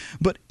that.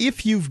 But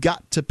if you've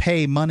got to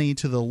pay money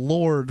to the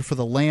lord for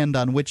the land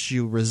on which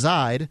you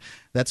reside,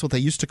 that's what they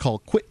used to call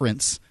quit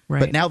rents. Right.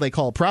 But now they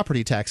call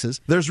property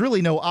taxes. There's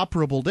really no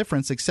operable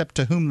difference except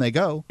to whom they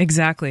go.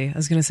 Exactly. I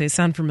was going to say,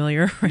 sound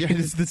familiar? Right? Yeah,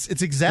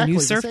 it's exactly the new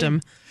the serfdom.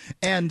 same.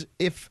 And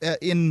if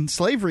in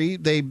slavery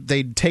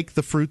they'd take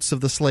the fruits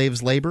of the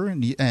slave's labor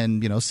and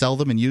sell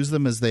them and use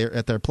them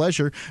at their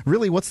pleasure,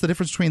 really, what's the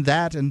difference between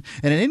that and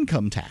an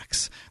income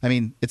tax? I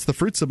mean, it's the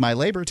fruits of my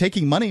labor.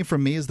 Taking money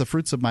from me is the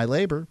fruits of my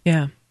labor.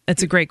 Yeah,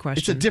 it's a great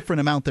question. It's a different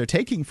amount they're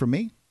taking from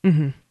me.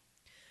 Mm-hmm.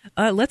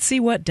 Let's see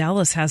what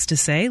Dallas has to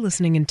say,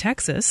 listening in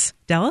Texas.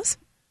 Dallas?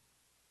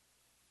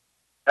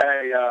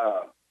 Hey,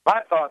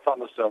 my thoughts on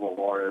the Civil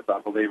War is I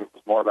believe it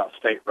was more about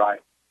state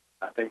rights.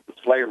 I think the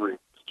slavery was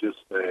just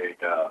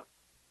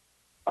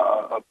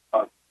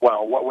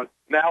what would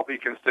now be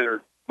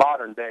considered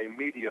modern-day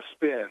media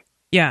spin.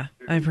 Yeah,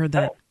 I've heard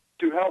that.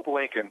 To help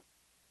Lincoln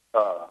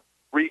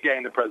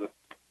regain the presidency.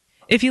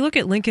 If you look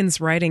at Lincoln's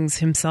writings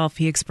himself,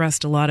 he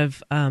expressed a lot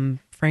of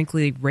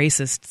frankly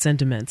racist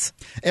sentiments.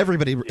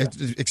 Everybody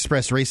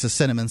expressed racist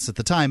sentiments at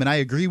the time, and I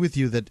agree with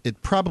you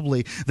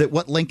that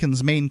what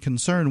Lincoln's main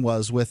concern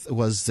was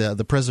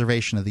the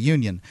preservation of the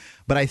Union.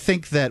 But I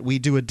think that we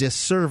do a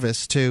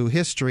disservice to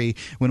history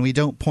when we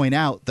don't point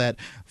out that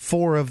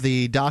 4 of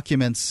the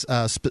documents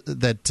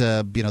that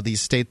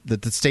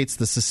the states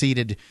that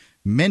seceded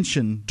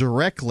mention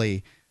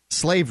directly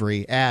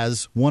slavery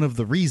as one of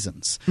the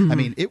reasons. Mm-hmm. I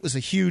mean, it was a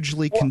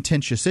hugely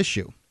contentious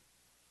issue.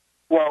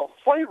 Well,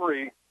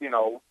 slavery,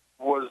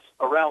 was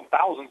around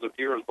thousands of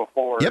years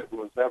before it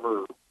was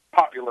ever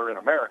popular in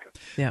America.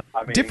 Yeah,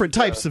 I mean, different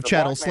types of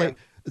chattel slave.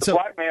 The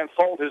black man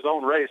sold his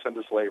own race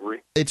into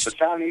slavery. The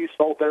Chinese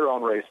sold their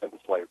own race into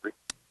slavery.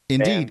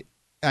 Indeed.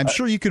 I'm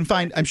sure you can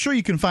find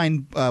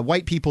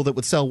white people that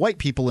would sell white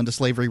people into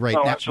slavery right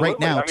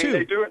now too.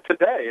 They do it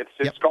today.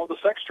 It's called the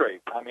sex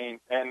trade. I mean,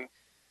 and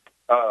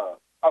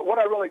what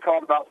I really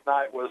called about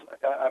tonight was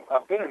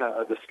I've been in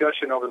a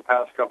discussion over the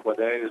past couple of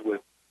days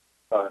with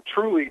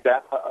truly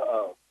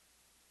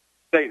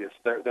statists.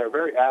 They're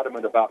very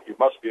adamant about you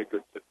must be a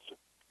good citizen.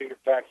 In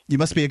fact, you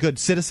must be a good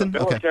citizen. The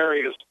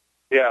military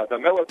the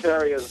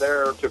military is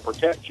there to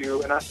protect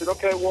you. And I said,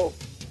 okay, well,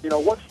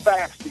 what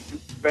facts do you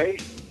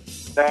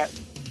base that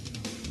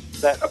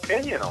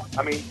opinion on?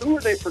 I mean, who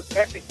are they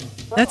protecting from?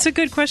 That's a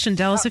good question,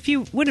 Dallas. If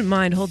you wouldn't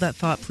mind, hold that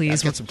thought, please.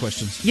 Let's get some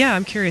questions. Yeah,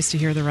 I'm curious to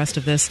hear the rest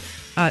of this.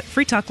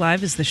 Free Talk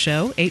Live is the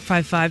show.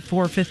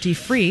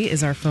 855-450-FREE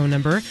is our phone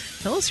number.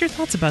 Tell us your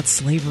thoughts about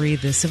slavery,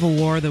 the Civil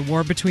War, the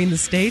war between the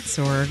states,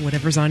 or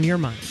whatever's on your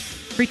mind.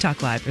 Free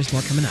Talk Live. There's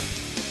more coming up.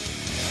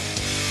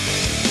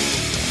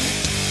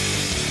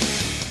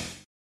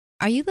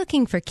 Are you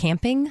looking for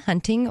camping,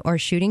 hunting, or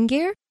shooting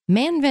gear?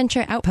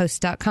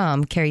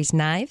 ManVentureOutpost.com carries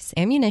knives,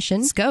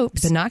 ammunition,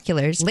 scopes,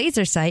 binoculars,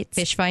 laser sights,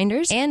 fish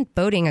finders, and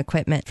boating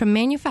equipment from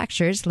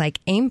manufacturers like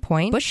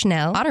Aimpoint,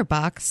 Bushnell,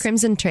 Otterbox,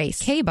 Crimson Trace,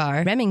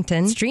 K-Bar,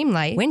 Remington,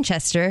 Streamlight,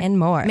 Winchester, and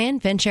more.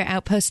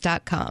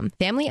 ManVentureOutpost.com.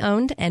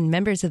 Family-owned and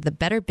members of the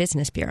Better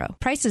Business Bureau.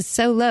 Prices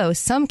so low,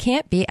 some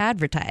can't be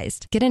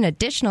advertised. Get an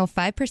additional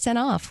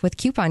 5% off with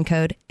coupon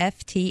code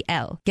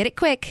FTL. Get it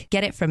quick.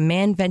 Get it from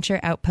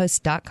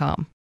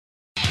ManVentureOutpost.com.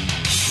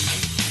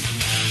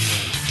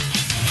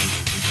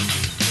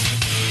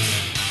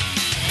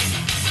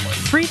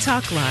 Free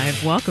Talk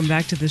Live. Welcome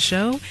back to the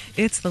show.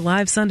 It's the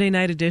live Sunday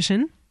night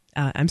edition.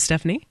 I'm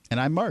Stephanie. And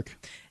I'm Mark.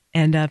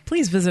 And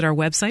please visit our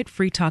website,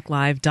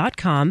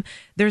 freetalklive.com.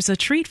 There's a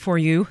treat for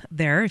you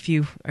there if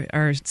you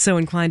are so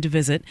inclined to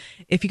visit.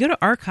 If you go to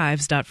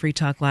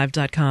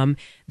archives.freetalklive.com,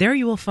 there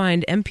you will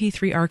find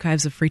MP3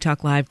 archives of Free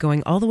Talk Live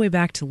going all the way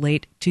back to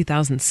late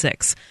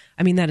 2006.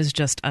 I mean, that is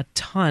just a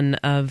ton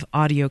of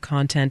audio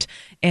content,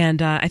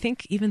 and I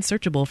think even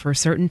searchable for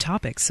certain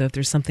topics. So if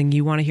there's something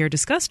you want to hear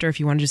discussed, or if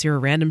you want to just hear a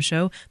random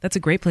show, that's a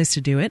great place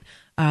to do it.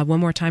 One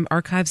more time,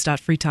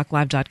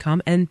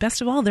 archives.freetalklive.com. And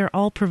best of all, they're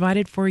all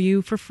provided for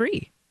you for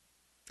free.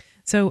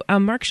 So,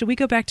 Mark, should we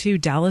go back to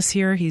Dallas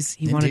here? He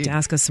wanted to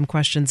ask us some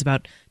questions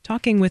about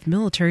talking with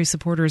military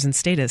supporters and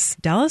status.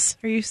 Dallas,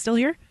 are you still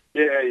here?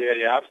 Yeah.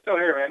 I'm still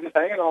here, man. Just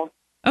hanging on.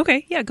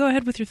 Okay, yeah, go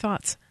ahead with your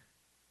thoughts.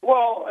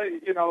 Well,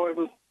 it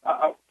was.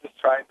 I was just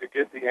trying to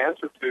get the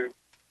answer to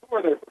who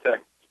are they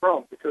protecting us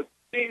from, because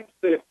it seems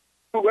that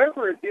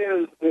whoever it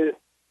is that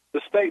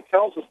the state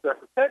tells us they're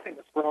protecting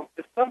us from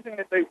is something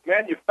that they've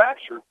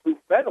manufactured through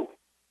meddling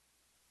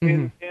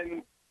in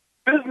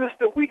business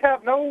that we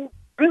have no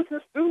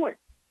business doing.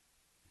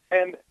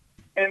 And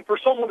for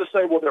someone to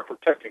say, well, they're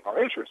protecting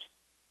our interests,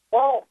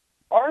 well,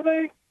 are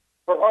they?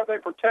 Or are they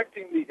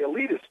protecting the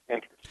elitist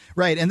interests?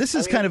 Right, and this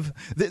is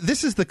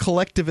this is the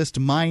collectivist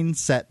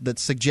mindset that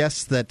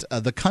suggests that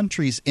the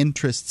country's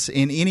interests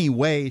in any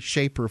way,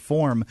 shape, or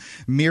form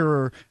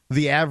mirror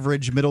the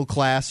average middle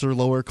class or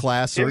lower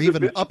class or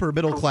even upper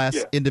middle class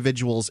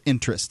individuals'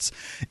 interests.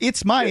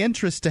 It's my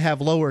interest to have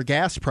lower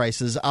gas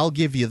prices, I'll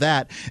give you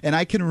that. And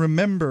I can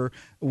remember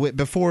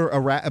before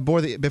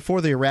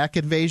the Iraq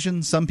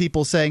invasion, some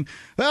people saying,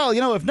 well,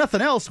 if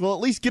nothing else, we'll at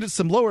least get us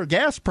some lower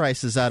gas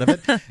prices out of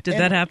it. Did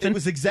that happen? It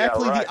was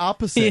exactly the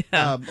opposite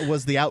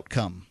was the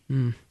outcome.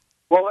 Mm.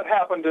 Well, it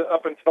happened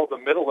up until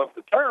the middle of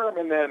the term,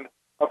 and then,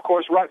 of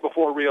course, right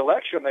before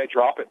re-election, they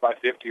drop it by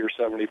 50 or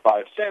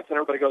 75 cents, and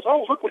everybody goes,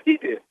 oh, look what he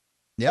did.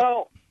 Yep.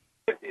 Well,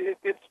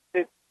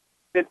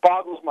 it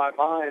boggles my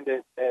mind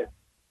that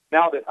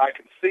now that I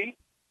can see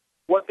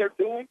what they're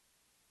doing,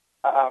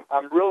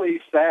 I'm really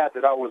sad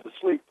that I was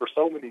asleep for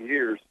so many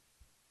years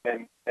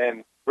and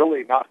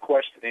really not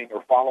questioning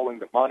or following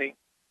the money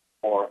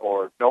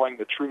or knowing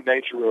the true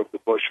nature of the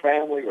Bush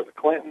family or the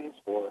Clintons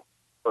or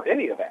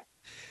any of that.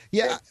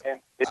 Yeah. And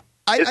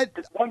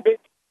it's one big...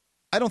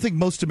 I don't think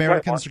most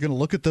Americans are going to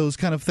look at those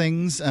kind of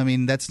things. I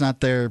mean, that's not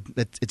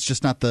it's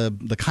just not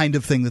the kind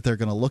of thing that they're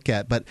going to look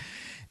at. But,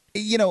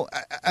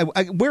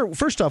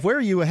 first off, where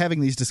are you having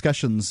these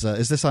discussions?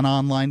 Is this an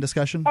online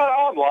discussion?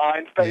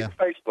 Online,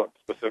 Facebook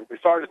specifically.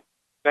 Sorry to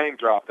name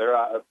drop there.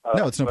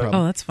 No, it's no problem.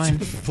 Oh, that's fine.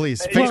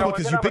 Please. Facebook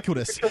is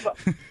ubiquitous.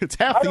 It's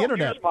half the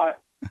internet.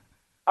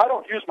 I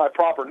don't use my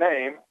proper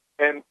name,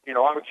 and,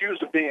 I'm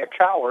accused of being a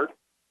coward.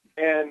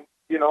 And,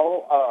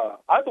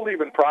 I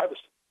believe in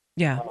privacy.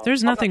 Yeah,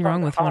 there's nothing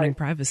wrong with wanting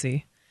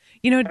privacy.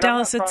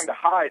 Dallas, I'm not trying to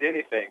hide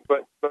anything,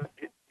 but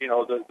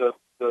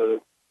the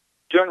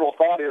general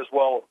thought is,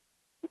 well,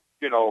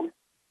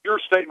 your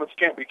statements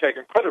can't be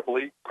taken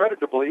credibly. Your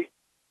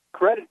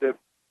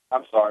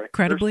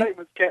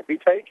statements can't be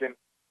taken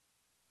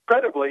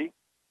credibly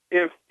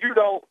if you're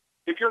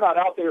not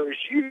out there as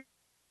you.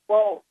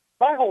 Well,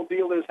 my whole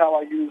deal is how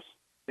I use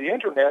the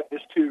internet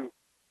is to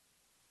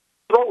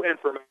throw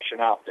information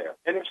out there.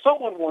 And if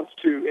someone wants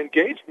to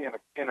engage me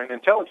in an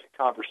intelligent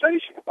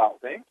conversation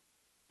about things,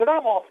 then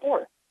I'm all for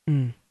it.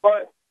 Mm.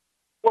 But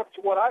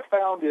what I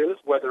found is,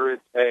 whether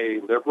it's a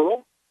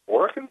liberal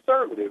or a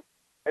conservative,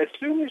 as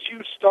soon as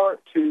you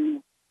start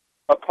to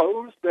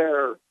oppose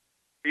their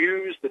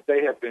views that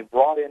they have been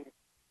brought in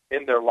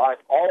their life,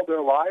 all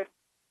their life,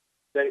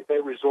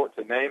 they resort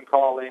to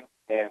name-calling,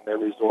 and they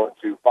resort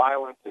to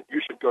violence, and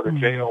you should go to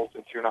jail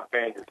since you're not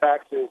paying your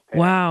taxes. And,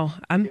 wow.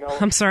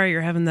 I'm sorry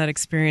you're having that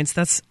experience.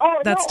 That's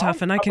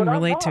tough, and I can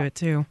relate to it,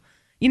 too.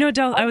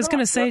 Del, I was going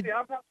to say...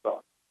 I'm not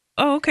sorry.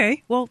 Oh,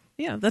 okay. Well,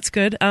 yeah, that's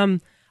good. I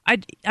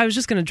was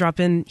just going to drop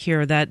in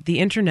here that the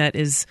internet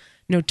is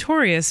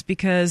notorious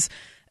because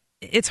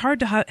it's hard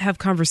to have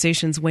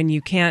conversations when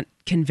you can't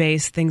convey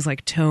things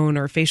like tone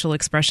or facial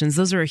expressions.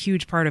 Those are a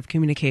huge part of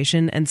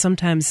communication. And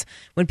sometimes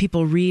when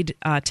people read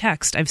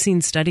text, I've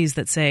seen studies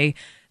that say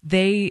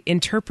they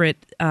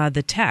interpret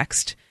the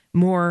text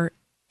more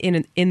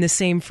in the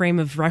same frame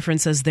of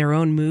reference as their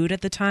own mood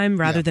at the time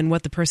rather than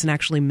what the person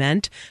actually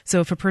meant.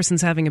 So if a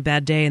person's having a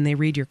bad day and they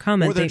read your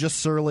comment... Or they're just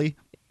surly.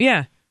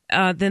 Yeah.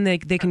 Then they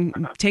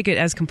can take it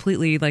as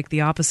completely like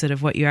the opposite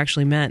of what you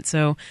actually meant.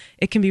 So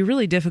it can be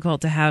really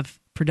difficult to have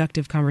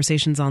productive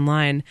conversations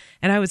online.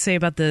 And I would say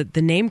about the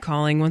name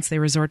calling, once they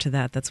resort to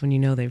that, that's when you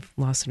know they've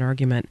lost an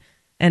argument.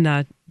 And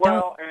and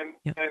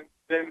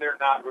then they're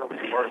not really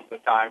worth the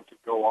time to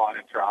go on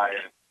and try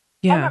and...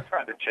 Yeah. I'm not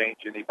trying to change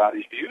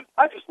anybody's views.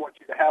 I just want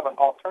you to have an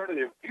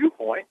alternative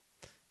viewpoint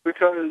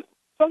because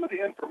some of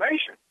the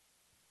information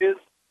is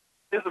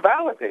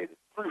validated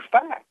through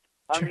fact.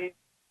 Sure. I mean,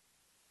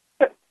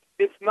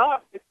 it's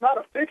not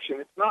a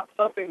fiction. It's not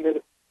something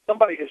that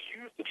somebody has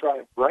used to try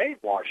and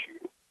brainwash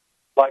you,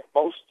 like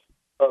most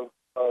of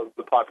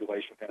the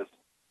population has.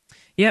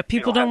 Yeah,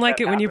 people don't like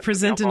it when you happen to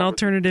present them an over-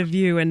 alternative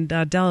view. And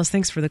Dallas,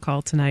 thanks for the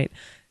call tonight.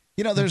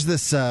 There's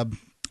this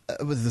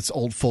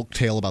old folk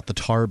tale about the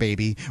tar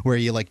baby, where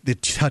you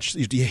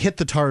you hit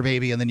the tar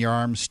baby and then your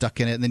arm's stuck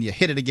in it, and then you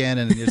hit it again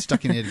and you're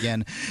stuck in it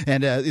again,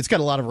 and it's got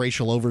a lot of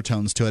racial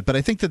overtones to it. But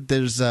I think that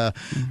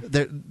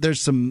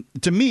there's some,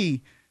 to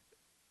me,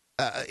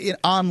 in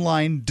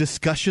online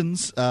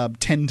discussions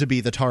tend to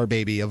be the tar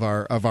baby of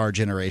our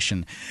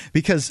generation,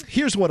 because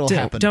here's what'll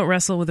happen. Don't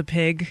wrestle with a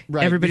pig.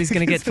 Right. Everybody's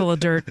going to get full of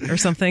dirt or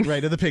something.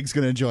 Right, and the pig's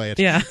going to enjoy it.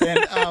 Yeah.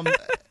 And,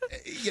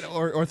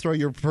 or throw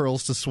your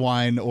pearls to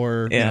swine,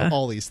 or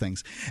all these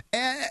things.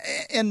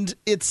 And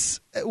it's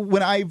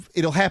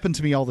it'll happen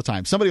to me all the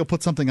time. Somebody will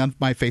put something on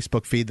my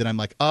Facebook feed that I'm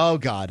like, oh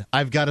God,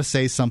 I've got to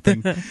say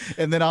something,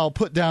 and then I'll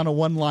put down a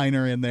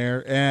one-liner in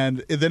there,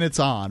 and then it's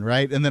on,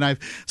 right? And then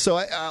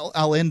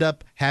I'll end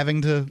up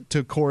having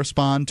to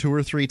correspond 2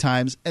 or 3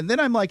 times, and then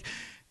I'm like,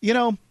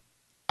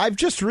 I've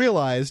just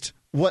realized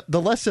what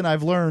the lesson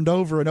I've learned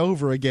over and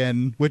over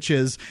again, which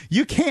is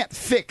you can't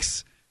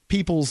fix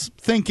people's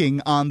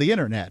thinking on the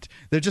internet.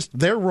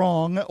 They're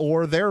wrong,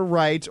 or they're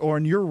right, or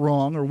you're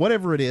wrong, or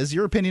whatever it is.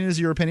 Your opinion is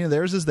your opinion,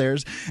 theirs is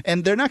theirs,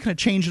 and they're not going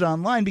to change it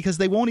online, because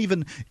they won't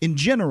even,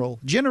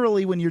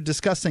 generally when you're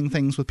discussing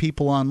things with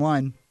people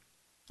online,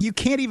 you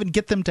can't even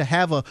get them to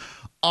have a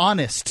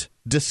honest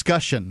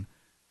discussion,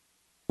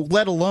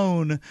 let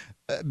alone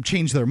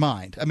change their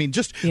mind. I mean,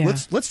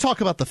 let's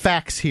talk about the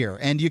facts here,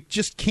 and you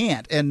just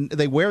can't. And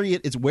it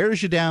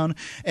wears you down,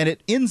 and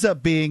it ends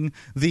up being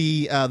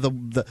the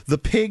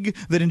pig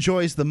that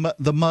enjoys the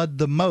mud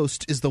the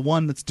most is the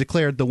one that's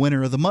declared the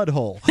winner of the mud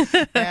hole.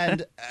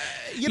 And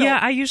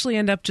I usually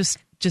end up just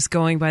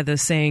going by the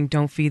saying,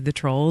 "Don't feed the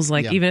trolls."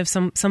 Like, even if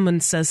someone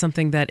says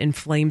something that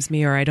inflames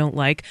me or I don't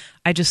like,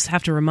 I just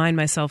have to remind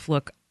myself,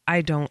 look,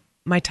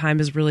 my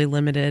time is really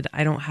limited.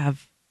 I don't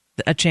have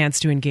a chance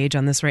to engage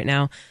on this right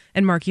now.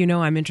 And Mark,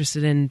 I'm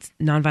interested in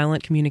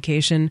nonviolent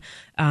communication,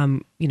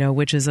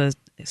 which is a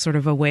sort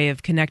of a way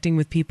of connecting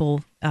with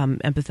people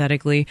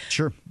empathetically.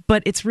 Sure.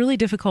 But it's really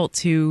difficult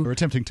to... We're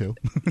attempting to.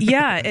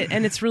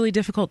 And it's really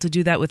difficult to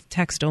do that with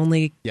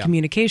text-only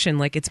communication.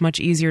 Like, it's much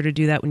easier to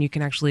do that when you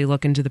can actually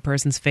look into the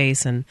person's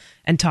face and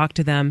talk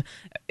to them.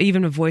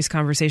 Even a voice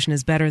conversation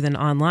is better than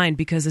online,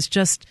 because it's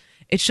just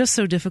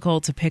so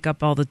difficult to pick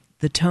up all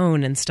the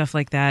tone and stuff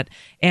like that.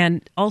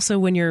 And also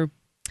when you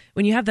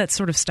have that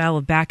sort of style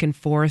of back and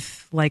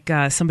forth, like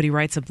somebody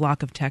writes a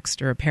block of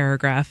text or a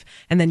paragraph,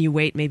 and then you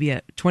wait maybe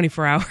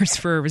 24 hours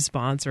for a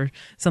response or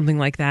something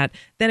like that,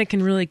 then it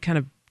can really kind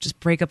of just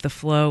break up the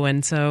flow.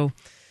 And so,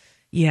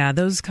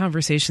 those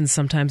conversations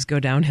sometimes go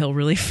downhill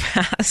really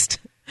fast.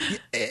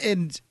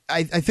 And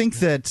I think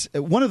that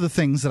one of the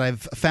things that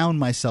I've found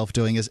myself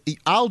doing is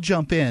I'll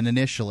jump in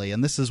initially,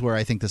 and this is where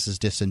I think this is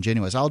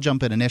disingenuous. I'll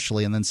jump in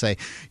initially and then say,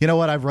 you know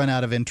what, I've run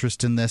out of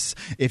interest in this.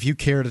 If you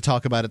care to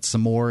talk about it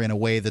some more in a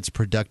way that's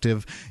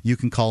productive, you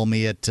can call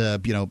me at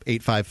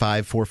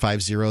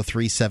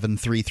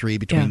 855-450-3733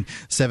 between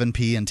 7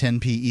 p and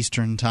 10 p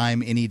Eastern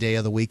time any day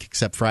of the week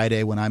except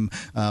Friday when I'm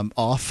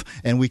off,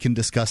 and we can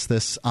discuss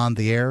this on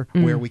the air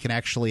where we can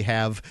actually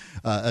have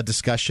a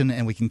discussion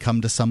and we can come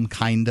to some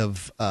kind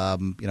of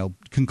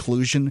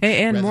conclusion.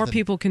 And more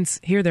people can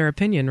hear their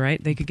opinion,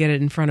 right? They could get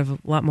it in front of a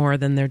lot more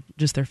than their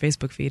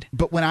Facebook feed.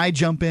 But when I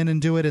jump in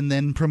and do it and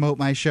then promote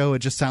my show, it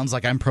just sounds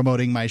like I'm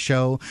promoting my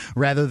show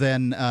rather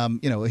than,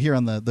 here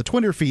on the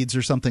Twitter feeds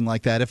or something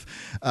like that,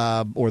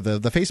 or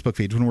the Facebook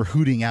feeds when we're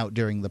hooting out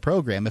during the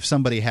program. If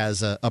somebody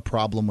has a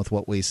problem with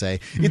what we say,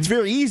 it's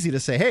very easy to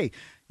say, hey,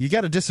 you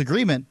got a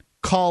disagreement,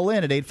 call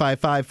in at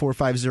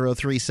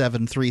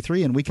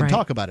 855-450-3733 and we can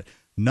talk about it.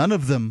 None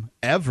of them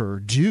ever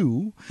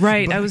do.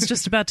 Right. I was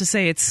just about to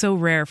say it's so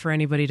rare for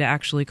anybody to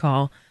actually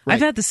call. Right.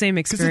 I've had the same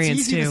experience,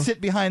 it's easy too. To sit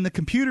behind the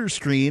computer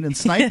screen and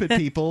snipe at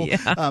people.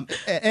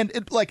 And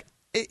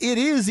it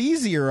is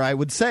easier, I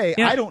would say.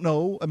 Yeah. I don't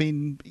know. I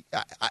mean,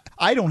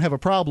 I don't have a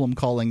problem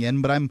calling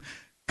in, but I'm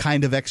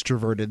kind of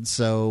extroverted,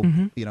 so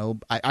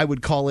I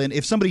would call in.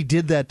 If somebody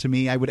did that to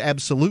me, I would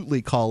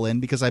absolutely call in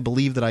because I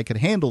believe that I could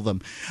handle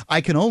them. I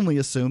can only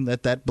assume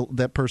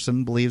that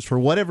person believes, for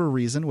whatever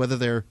reason, whether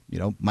they're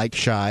mic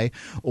shy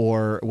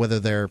or whether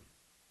they're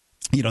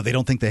they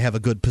don't think they have a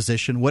good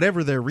position,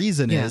 whatever their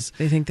reason is.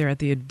 They think they're at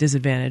the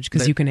disadvantage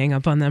because you can hang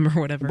up on them or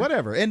whatever.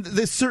 Whatever. And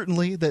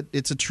certainly that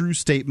it's a true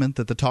statement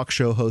that the talk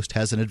show host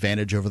has an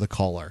advantage over the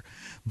caller.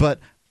 But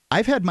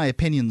I've had my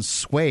opinions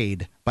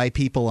swayed by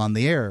people on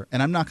the air,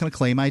 and I'm not going to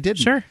claim I didn't.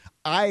 Sure.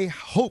 I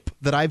hope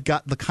that I've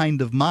got the kind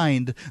of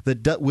mind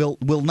that will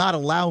not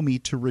allow me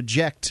to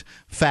reject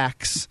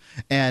facts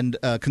and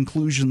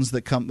conclusions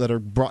that are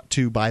brought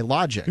to by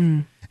logic.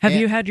 Have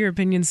you had your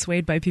opinions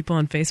swayed by people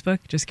on Facebook?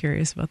 Just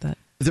curious about that.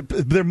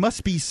 There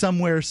must be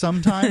somewhere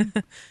sometime,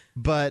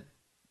 but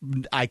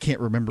I can't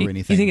remember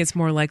anything. You think it's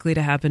more likely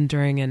to happen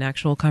during an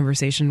actual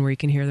conversation where you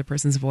can hear the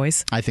person's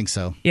voice? I think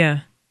so.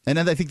 Yeah. And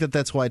I think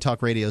that's why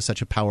talk radio is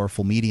such a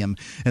powerful medium,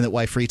 and that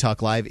why Free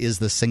Talk Live is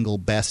the single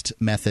best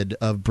method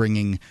of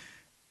bringing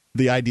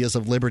the ideas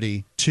of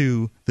liberty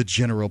to the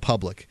general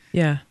public.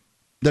 Yeah.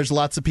 there's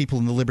lots of people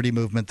in the liberty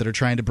movement that are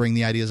trying to bring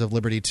the ideas of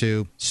liberty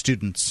to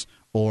students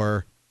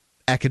or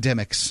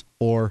academics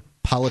or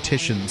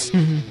politicians,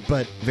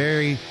 but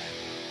very...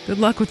 Good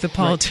luck with the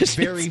politicians.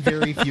 Right, very,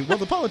 very few. Well,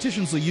 the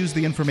politicians will use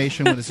the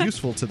information when it's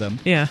useful to them.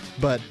 Yeah.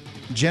 But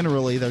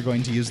generally, they're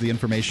going to use the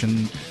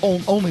information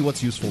only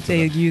what's useful to them.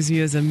 They use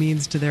you as a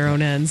means to their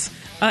own ends.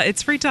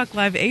 It's Free Talk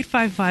Live.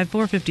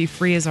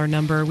 855-450-FREE is our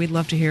number. We'd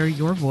love to hear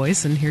your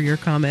voice and hear your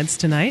comments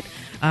tonight.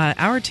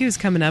 Hour 2 is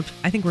coming up.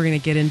 I think we're going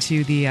to get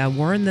into the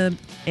war in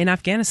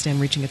Afghanistan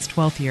reaching its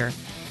 12th year.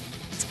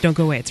 So don't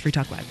go away. It's Free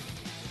Talk Live.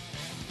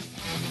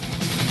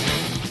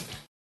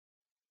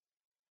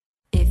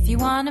 If you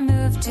want to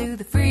move to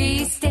the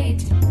Free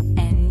State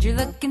and you're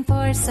looking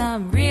for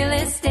some real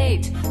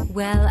estate,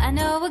 well, I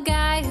know a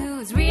guy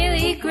who's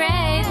really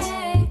great.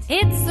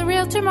 It's the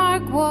realtor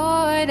Mark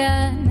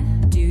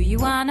Warden. Do you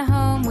want a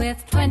home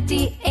with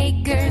 20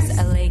 acres,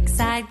 a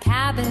lakeside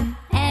cabin,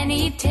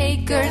 any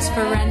takers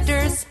for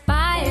renters,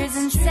 buyers,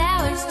 and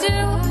sellers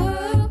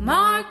too?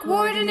 Mark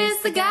Warden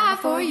is the guy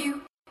for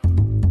you.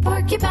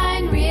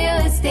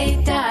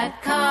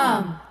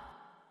 PorcupineRealEstate.com.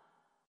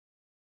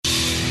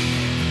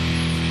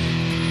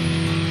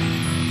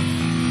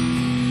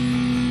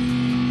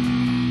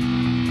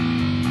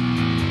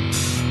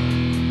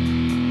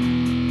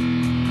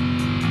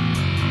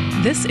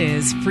 This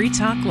is Free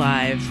Talk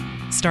Live.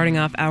 Starting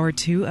off hour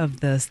 2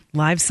 of the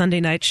live Sunday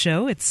night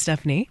show, it's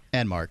Stephanie.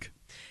 And Mark.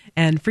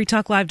 And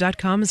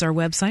freetalklive.com is our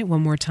website.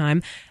 One more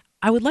time.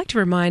 I would like to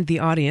remind the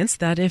audience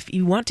that if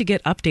you want to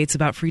get updates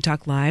about Free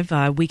Talk Live,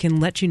 we can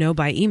let you know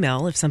by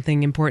email if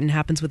something important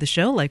happens with the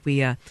show, like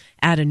we add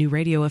a new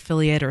radio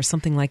affiliate or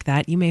something like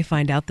that. You may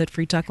find out that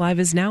Free Talk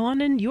Live is now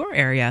on in your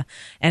area.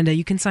 And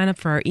you can sign up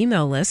for our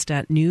email list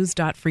at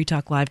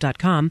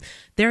news.freetalklive.com.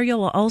 There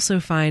you'll also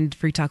find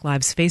Free Talk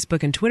Live's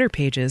Facebook and Twitter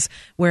pages,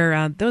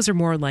 where those are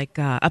more like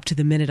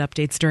up-to-the-minute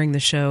updates during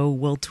the show.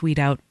 We'll tweet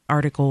out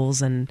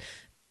articles and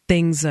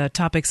things,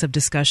 topics of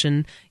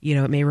discussion. You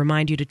know, it may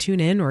remind you to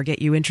tune in or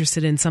get you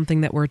interested in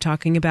something that we're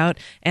talking about.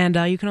 And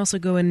you can also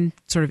go and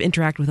sort of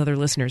interact with other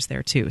listeners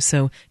there, too.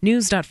 So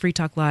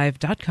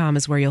news.freetalklive.com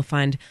is where you'll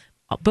find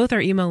both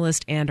our email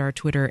list and our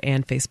Twitter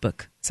and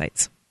Facebook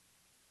sites.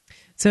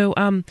 So,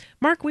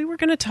 Mark, we were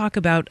going to talk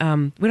about,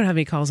 we don't have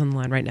any calls on the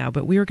line right now,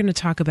 but we were going to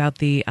talk about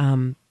the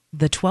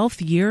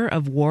 12th year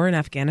of war in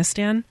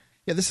Afghanistan.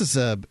 Yeah, this is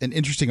an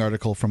interesting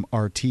article from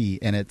RT,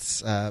 and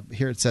it's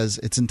here it says,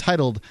 it's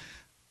entitled,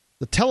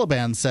 "The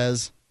Taliban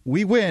says,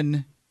 we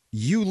win,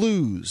 you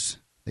lose."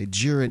 They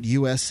jeer at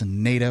U.S.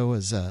 and NATO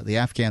as the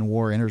Afghan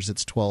war enters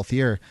its 12th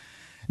year.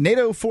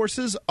 NATO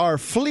forces are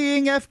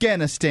fleeing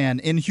Afghanistan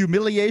in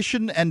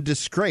humiliation and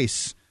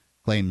disgrace,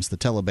 claims the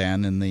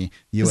Taliban in the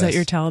U.S. Is that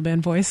your Taliban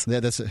voice? Yeah,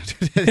 that's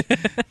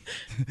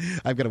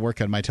I've got to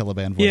work on my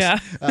Taliban voice. Yeah.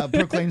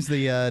 Proclaims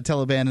the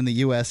Taliban in the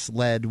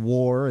U.S.-led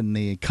war in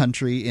the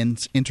country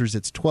enters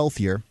its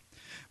 12th year.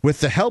 With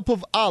the help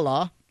of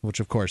Allah, which,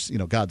 of course, you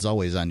know, God's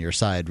always on your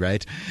side,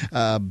 right?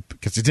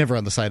 Because he's never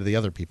on the side of the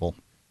other people.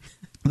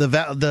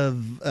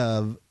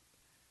 The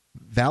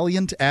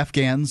valiant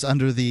Afghans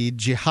under the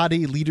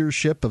jihadi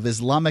leadership of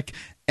Islamic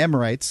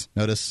Emirates,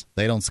 notice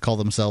they don't call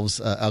themselves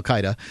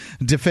Al-Qaeda,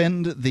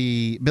 defend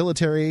the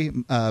military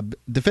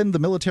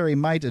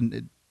might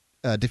and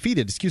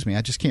defeated,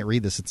 I just can't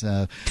read this. It's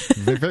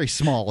very, very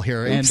small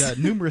here. And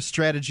numerous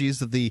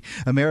strategies of the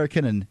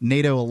American and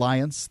NATO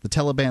alliance, the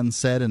Taliban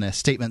said in a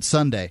statement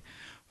Sunday.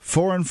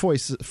 Foreign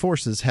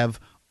forces have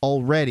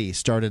already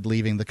started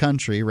leaving the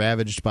country,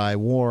 ravaged by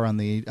war on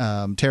the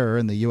terror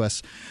in the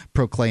U.S.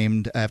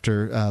 proclaimed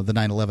after the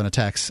 9/11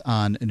 attacks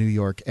on New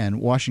York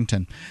and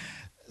Washington.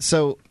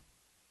 So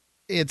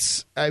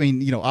it's, I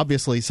mean, you know,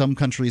 obviously some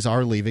countries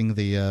are leaving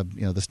the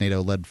this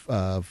NATO-led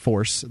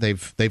force.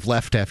 They've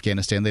left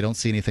Afghanistan. They don't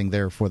see anything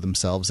there for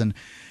themselves. And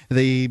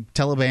the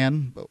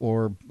Taliban,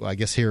 or I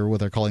guess here what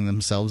they're calling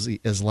themselves,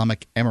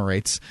 Islamic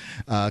Emirates,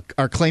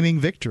 are claiming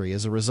victory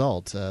as a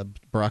result.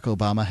 Barack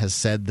Obama has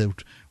said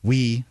that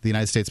we, the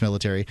United States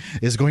military,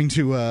 are going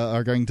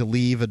to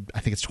leave. I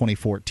think it's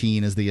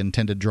 2014 is the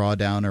intended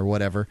drawdown or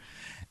whatever.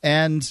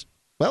 And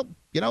well,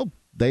 you know,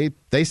 they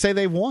say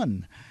they've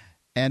won.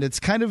 And it's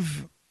kind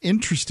of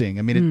interesting.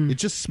 I mean, it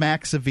just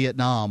smacks of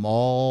Vietnam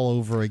all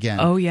over again.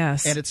 Oh,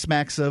 yes. And it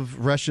smacks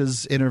of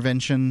Russia's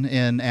intervention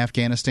in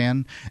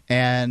Afghanistan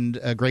and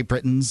Great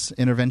Britain's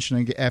intervention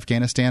in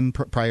Afghanistan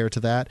prior to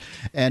that.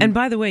 And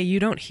by the way, you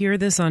don't hear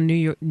this on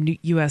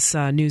U.S.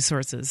 news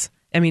sources.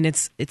 I mean,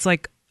 it's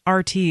like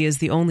RT is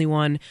the only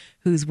one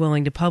who's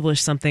willing to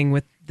publish something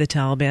with the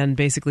Taliban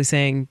basically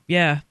saying,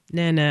 yeah,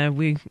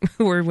 we're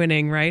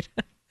winning, right?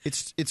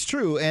 It's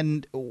true,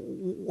 and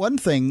one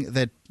thing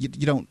that you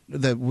don't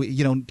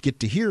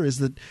get to hear is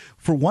that,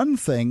 for one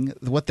thing,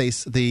 what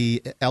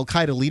the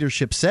Al-Qaeda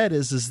leadership said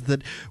is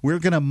that we're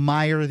going to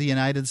mire the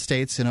United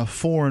States in a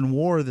foreign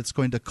war that's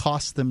going to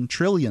cost them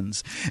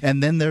trillions,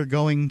 and then they're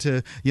going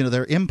to,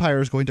 their empire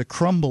is going to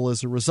crumble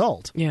as a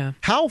result. Yeah.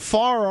 How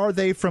far are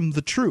they from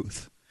the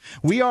truth?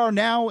 We are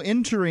now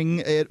entering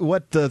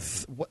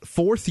the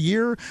fourth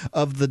year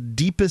of the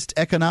deepest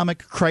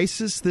economic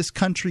crisis this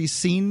country's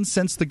seen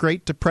since the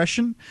Great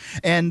Depression.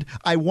 And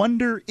I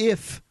wonder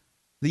if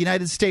the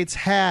United States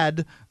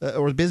had,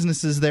 or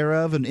businesses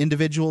thereof and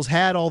individuals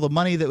had, all the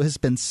money that has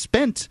been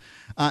spent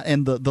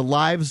and the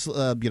lives,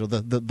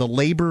 the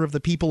labor of the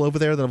people over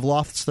there that have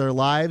lost their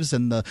lives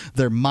and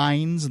their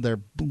minds and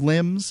their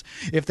limbs.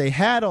 If they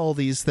had all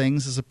these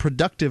things as a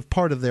productive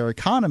part of their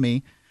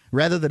economy,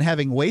 rather than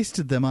having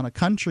wasted them on a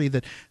country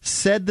that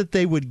said that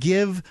they would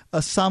give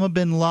Osama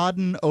bin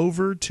Laden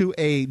over to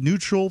a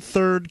neutral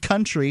third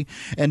country,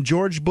 and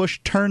George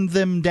Bush turned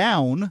them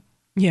down.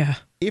 Yeah.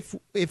 If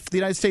the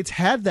United States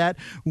had that,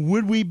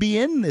 would we be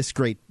in this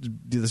great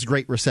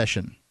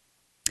recession?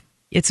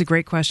 It's a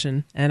great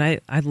question, and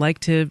I'd like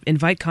to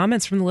invite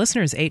comments from the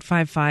listeners.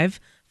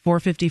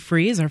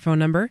 855-450-FREE is our phone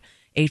number,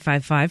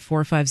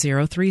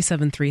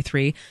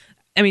 855-450-3733.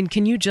 I mean,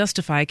 can you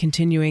justify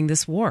continuing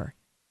this war?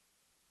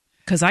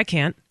 Because I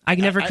can't. I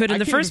never could in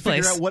the first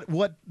place. I can't figure out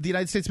what the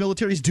United States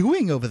military is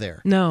doing over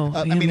there. No,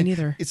 I mean,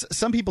 neither.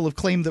 Some people have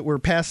claimed that we're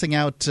passing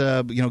out,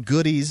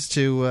 goodies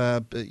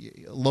to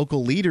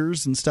local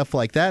leaders and stuff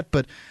like that.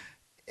 But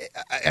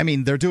I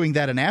mean, they're doing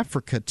that in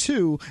Africa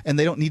too, and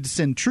they don't need to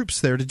send troops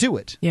there to do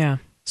it. Yeah.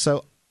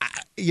 So,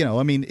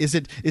 I mean, is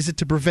it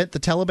to prevent the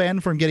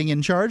Taliban from getting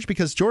in charge?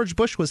 Because George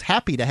Bush was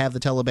happy to have the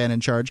Taliban in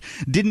charge.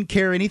 Didn't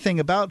care anything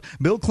about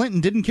Bill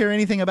Clinton. Didn't care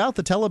anything about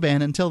the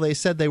Taliban until they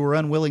said they were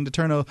unwilling to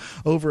turn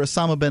over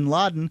Osama bin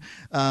Laden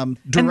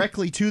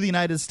directly to the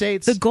United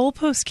States. The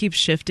goalpost keeps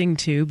shifting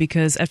too,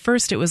 because at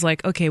first it was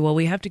like, okay, well,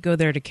 we have to go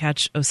there to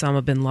catch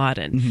Osama bin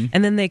Laden,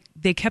 and then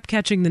they kept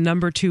catching the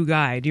number 2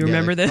 guy. Do you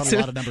remember this? A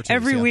lot of number 2s,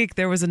 Every week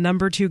there was a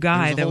number 2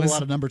 guy. There was a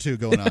lot of number 2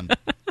 going on.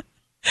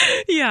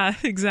 Yeah,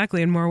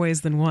 exactly, in more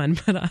ways than one.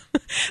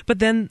 But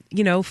then,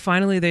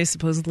 finally they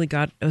supposedly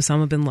got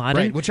Osama bin Laden.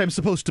 Right, which I'm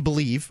supposed to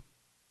believe.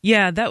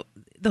 Yeah, the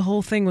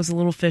whole thing was a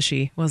little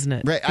fishy, wasn't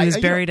it? Right. He was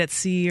buried at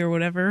sea or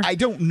whatever. I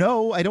don't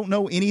know. I don't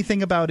know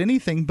anything about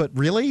anything, but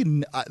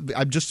really,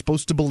 I'm just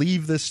supposed to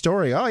believe this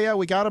story. Oh yeah,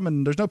 we got him,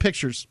 and there's no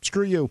pictures.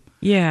 Screw you.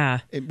 Yeah,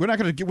 we're not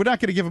going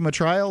to give him a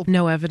trial.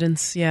 No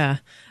evidence. Yeah.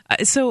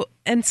 So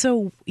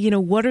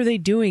what are they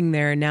doing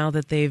there now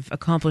that they've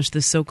accomplished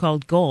this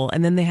so-called goal?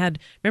 And then they had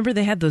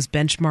those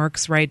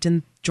benchmarks, right?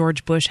 Didn't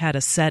George Bush had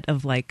a set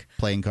of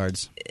playing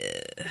cards?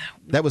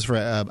 That was for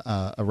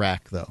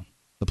Iraq, though.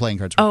 The playing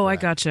cards. Oh, I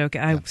gotcha. Okay.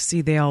 I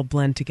see. They all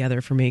blend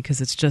together for me because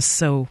it's just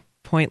so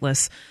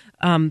pointless.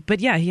 But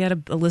yeah, he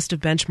had a list of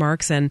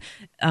benchmarks, and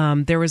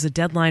there was a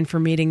deadline for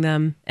meeting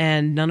them,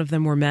 and none of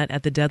them were met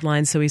at the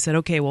deadline. So he said,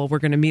 okay, well, we're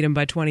going to meet them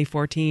by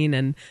 2014,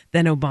 and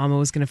then Obama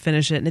was going to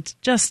finish it. And it's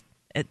just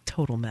a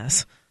total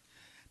mess.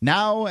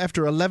 Now,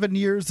 after 11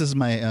 years, this is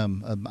my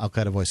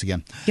Al-Qaeda voice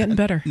again. Getting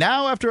better.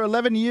 Now, after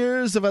 11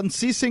 years of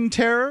unceasing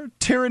terror,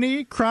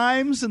 tyranny,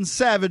 crimes, and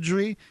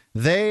savagery,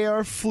 they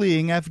are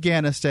fleeing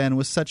Afghanistan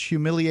with such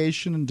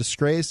humiliation and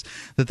disgrace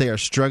that they are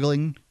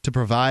struggling to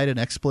provide an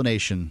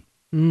explanation.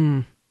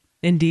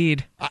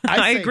 Indeed.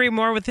 I agree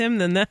more with him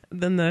than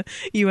the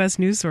U.S.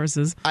 news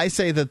sources. I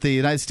say that the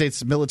United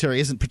States military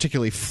isn't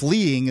particularly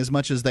fleeing as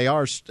much as they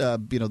are,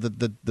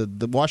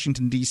 the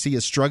Washington, D.C.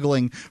 is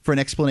struggling for an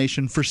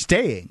explanation for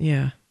staying.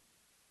 Yeah.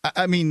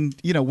 I mean,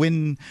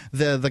 when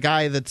the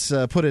guy that's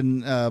put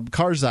in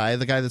Karzai,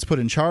 the guy that's put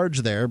in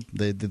charge there,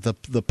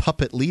 the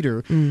puppet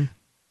leader,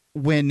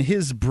 when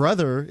his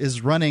brother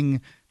is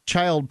running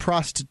child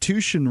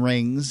prostitution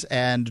rings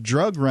and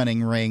drug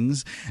running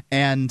rings,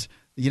 and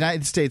the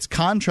United States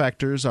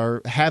contractors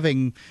are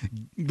having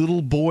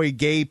little boy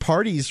gay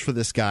parties for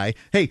this guy.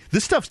 Hey,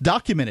 this stuff's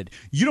documented.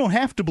 You don't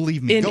have to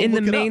believe me. In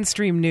the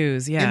mainstream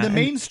news, yeah. In the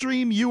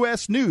mainstream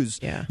U.S. news.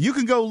 Yeah. You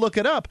can go look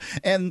it up.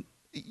 And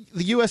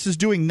the U.S. is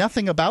doing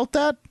nothing about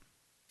that,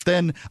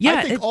 then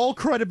I think all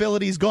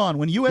credibility is gone.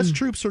 When U.S.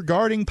 troops are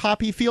guarding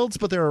poppy fields,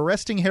 but they're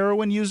arresting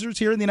heroin users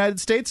here in the United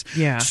States,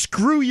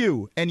 screw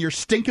you and your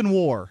stinking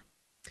war.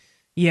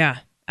 Yeah,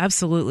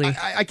 absolutely.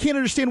 I can't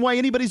understand why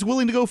anybody's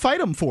willing to go fight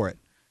them for it.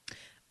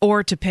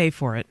 Or to pay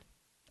for it.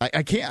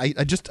 I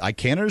can't. I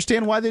can't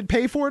understand why they'd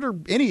pay for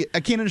it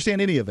I can't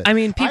understand any of it. I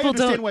mean, I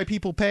understand why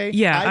people pay.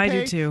 Yeah, I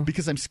pay do too.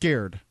 Because I'm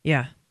scared.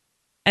 Yeah,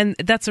 and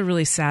that's a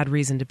really sad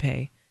reason to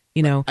pay.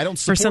 I don't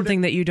for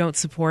something that you don't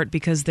support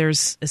because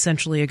there's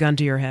essentially a gun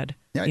to your head.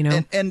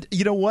 Yeah, and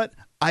you know what?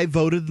 I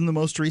voted in the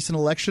most recent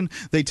election.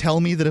 They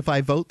tell me that if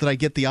I vote that I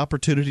get the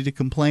opportunity to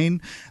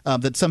complain,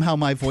 that somehow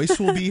my voice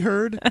will be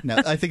heard. Now,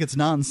 I think it's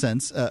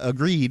nonsense.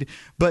 Agreed.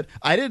 But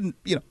I didn't,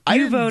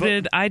 You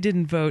voted, I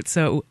didn't vote,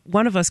 so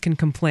one of us can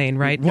complain,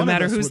 right? No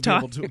matter who's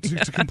talking.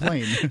 To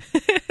complain.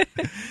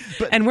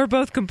 But and we're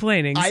both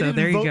complaining, so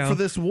there you go. I didn't vote for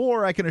this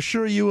war, I can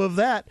assure you of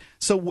that.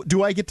 So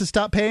do I get to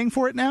stop paying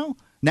for it now?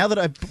 Now that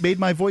I've made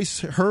my voice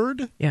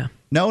heard? Yeah.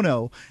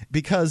 No,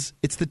 because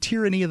it's the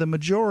tyranny of the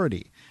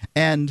majority.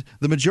 And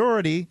the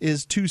majority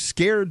is too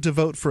scared to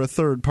vote for a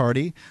third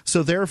party,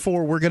 so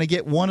therefore we're going to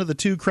get one of the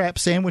two crap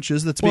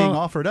sandwiches that's being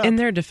offered up. In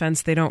their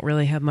defense, they don't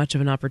really have much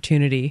of an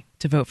opportunity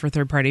to vote for a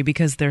third party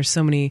because there's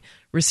so many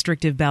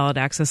restrictive ballot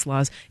access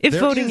laws. If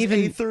there voting is even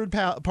a third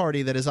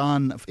party that is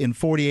on in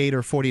 48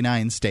 or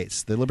 49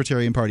 states. The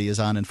Libertarian Party is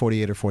on in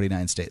 48 or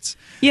 49 states.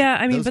 Yeah,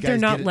 I mean, Those but they're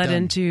guys not get it let done.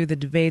 into the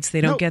debates.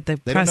 They don't get the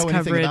they press don't know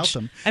anything coverage. about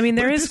them. I mean,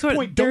 But there at is this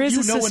point, there don't is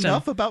you a know system.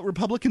 enough about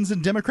Republicans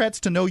and Democrats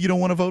to know you don't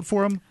want to vote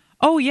for them?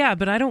 Oh yeah,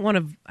 but I don't want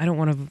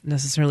to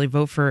necessarily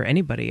vote for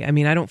anybody. I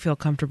mean, I don't feel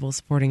comfortable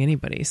supporting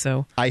anybody.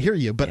 So I hear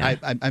you, but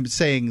yeah. I'm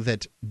saying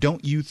that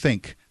don't you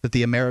think that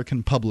the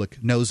American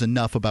public knows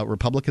enough about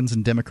Republicans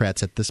and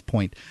Democrats at this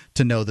point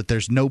to know that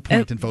there's no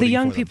point in voting the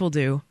young for them? people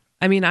do.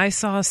 I mean, I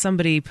saw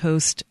somebody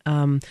post.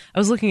 I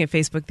was looking at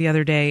Facebook the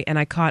other day, and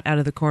I caught out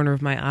of the corner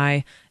of my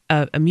eye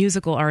a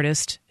musical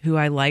artist who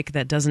I like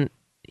that doesn't.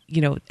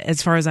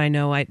 As far as I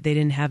know, they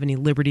didn't have any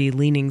liberty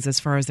leanings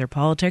as far as their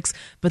politics,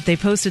 but they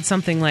posted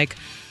something like,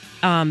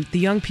 the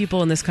young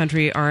people in this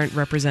country aren't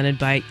represented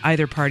by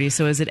either party,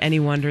 so is it any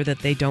wonder that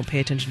they don't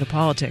pay attention to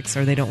politics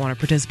or they don't want to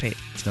participate?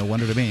 It's no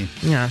wonder to me.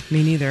 Yeah,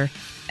 me neither.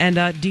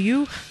 And do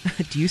you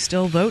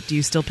still vote? Do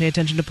you still pay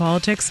attention to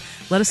politics?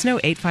 Let us know,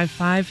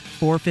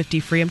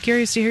 855-450-FREE. I'm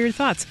curious to hear your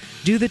thoughts.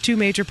 Do the two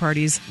major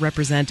parties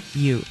represent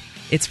you?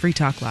 It's Free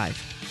Talk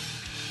Live.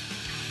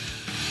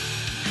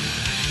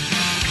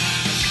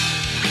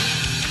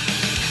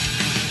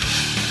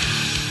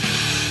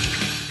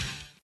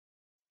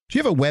 Do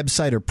you have a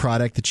website or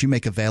product that you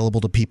make available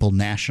to people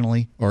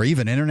nationally or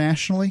even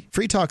internationally?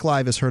 Free Talk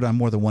Live is heard on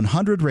more than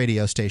 100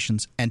 radio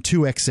stations and 2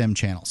 XM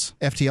channels.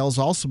 FTL has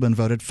also been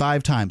voted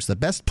 5 times the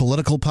best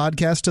political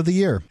podcast of the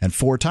year and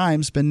 4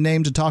 times been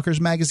named to Talkers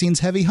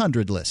Magazine's Heavy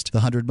 100 list, the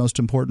 100 most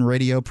important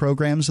radio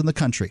programs in the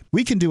country.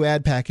 We can do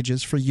ad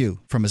packages for you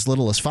from as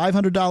little as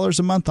 $500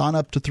 a month on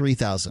up to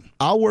 $3,000.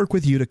 I'll work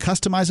with you to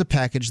customize a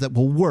package that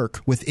will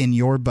work within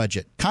your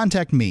budget.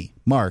 Contact me,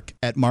 Mark,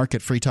 at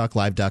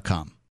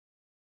mark@freetalklive.com.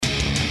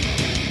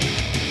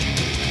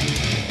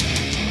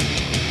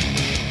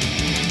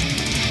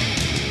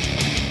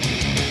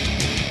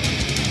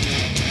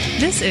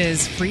 This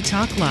is Free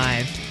Talk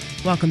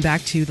Live. Welcome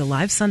back to the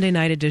live Sunday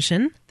night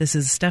edition. This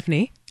is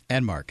Stephanie.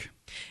 And Mark.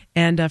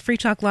 And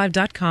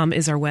freetalklive.com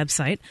is our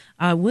website.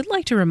 I would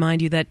like to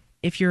remind you that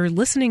if you're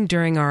listening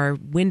during our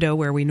window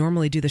where we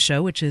normally do the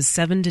show, which is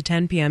 7 to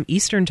 10 p.m.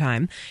 Eastern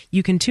Time,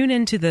 you can tune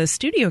into the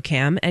studio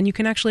cam and you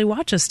can actually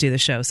watch us do the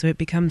show. So it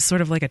becomes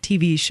sort of like a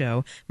TV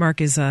show.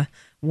 Mark is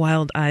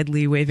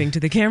wild-eyedly waving to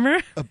the camera.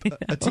 A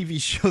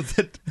TV show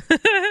that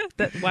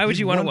why would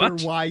you want to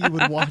watch? Why you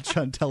would watch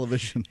on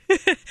television?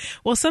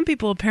 Well, some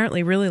people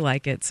apparently really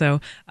like it. So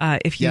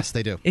yes,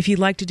 they do. If you'd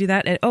like to do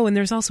that, and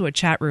there's also a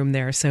chat room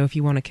there. So if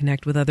you want to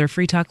connect with other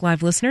Free Talk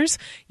Live listeners,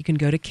 you can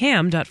go to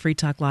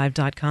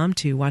cam.freetalklive.com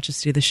to watch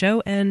us do the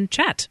show and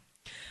chat.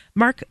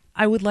 Mark,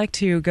 I would like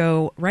to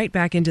go right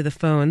back into the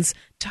phones.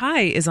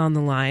 Ty is on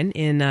the line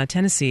in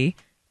Tennessee,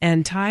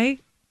 and Ty,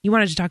 you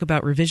wanted to talk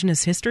about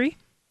revisionist history?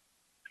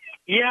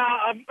 Yeah,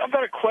 I've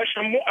got a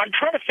question. I'm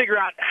trying to figure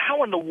out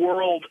how in the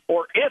world,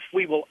 or if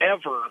we will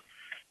ever,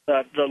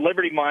 the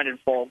liberty-minded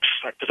folks,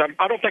 because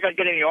I don't think I'd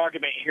get any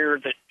argument here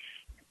that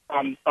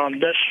on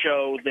this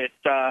show that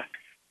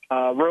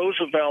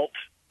Roosevelt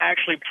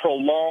actually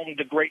prolonged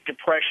the Great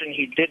Depression.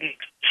 He didn't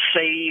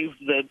save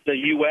the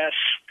U.S.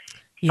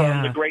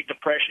 from the Great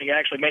Depression. He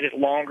actually made it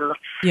longer.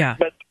 Yeah.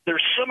 But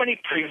there's so many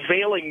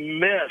prevailing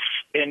myths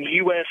in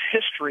U.S.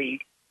 history,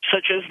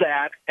 such as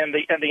that, and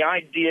the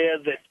idea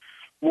that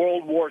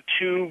World War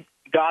II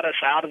got us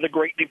out of the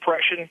Great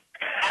Depression.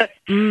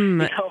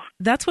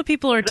 That's what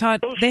people are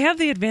taught. They have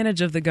the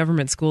advantage of the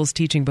government schools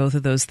teaching both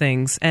of those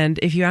things. And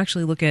if you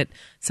actually look at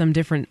some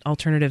different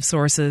alternative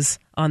sources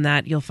on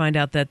that, you'll find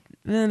out that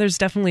there's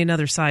definitely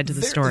another side to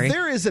the story.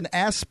 There is an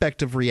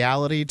aspect of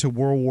reality to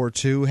World War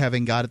II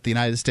having got the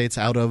United States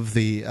out of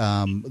the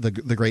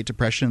Great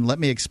Depression. Let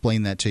me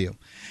explain that to you.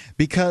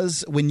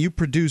 Because when you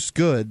produce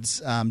goods,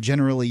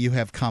 generally you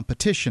have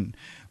competition.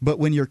 But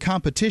when your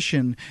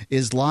competition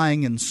is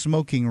lying and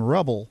smoking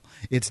rubble,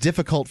 it's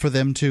difficult for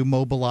them to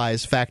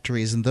mobilize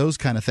factories and those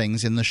kind of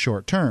things in the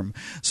short term.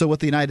 So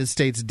what the United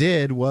States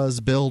did was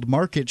build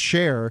market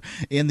share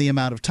in the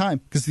amount of time,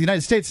 because the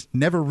United States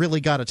never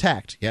really got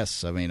attacked.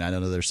 Yes, I mean, I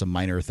know there's some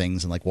minor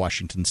things in like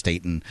Washington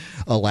State and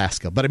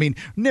Alaska, but I mean,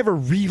 never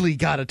really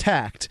got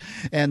attacked.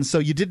 And so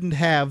you didn't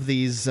have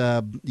these,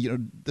 their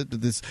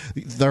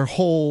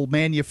whole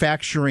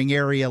manufacturing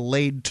area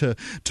laid to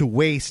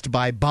waste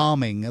by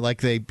bombing like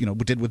they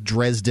did with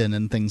Dresden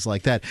and things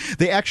like that.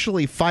 They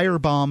actually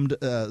firebombed,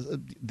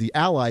 the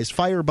Allies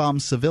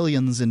firebombed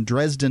civilians in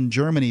Dresden,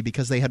 Germany,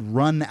 because they had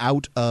run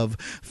out of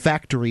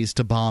factories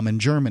to bomb in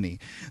Germany.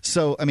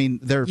 So, I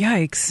mean, there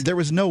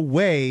was no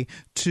way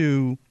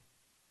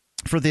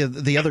for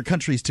the other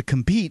countries to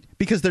compete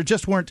because there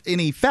just weren't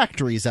any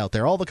factories out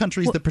there. All the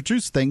countries that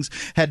produced things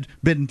had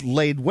been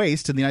laid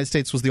waste, and the United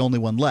States was the only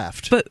one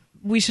left.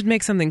 we should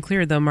make something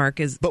clear, though, Mark.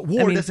 But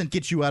war doesn't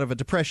get you out of a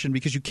depression,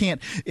 because you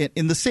can't,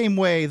 in the same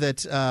way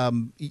that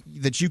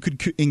that you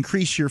could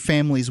increase your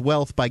family's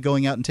wealth by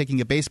going out and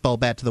taking a baseball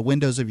bat to the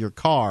windows of your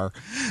car,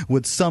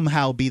 would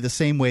somehow be the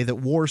same way that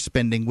war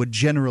spending would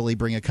generally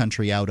bring a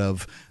country out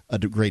of a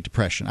Great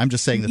Depression. I'm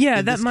just saying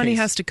that. That money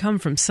has to come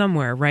from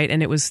somewhere, right?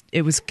 And it was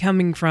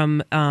coming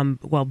from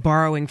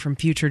borrowing from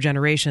future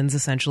generations,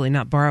 essentially,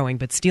 not borrowing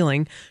but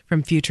stealing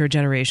from future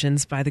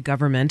generations by the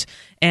government.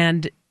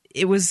 And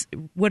it was,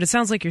 what it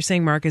sounds like you're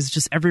saying, Mark, is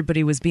just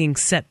everybody was being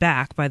set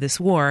back by this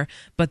war,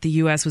 but the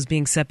U.S. was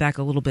being set back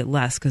a little bit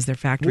less because their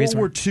factories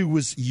World War II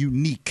was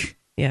unique.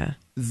 Yeah.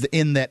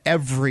 In that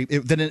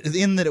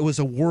it was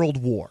a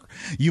world war.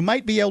 You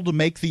might be able to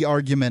make the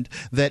argument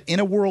that in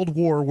a world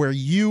war where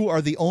you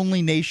are the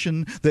only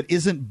nation that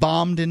isn't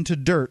bombed into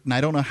dirt, and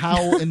I don't know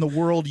how in the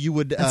world you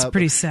would that's a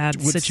pretty sad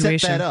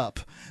situation. Set that up,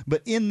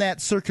 but in that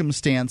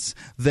circumstance,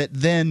 that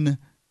then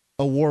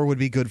a war would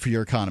be good for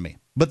your economy.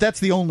 But that's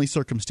the only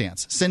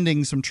circumstance.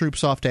 Sending some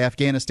troops off to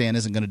Afghanistan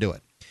isn't going to do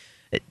it.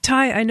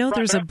 Ty, I know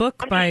there's a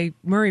book by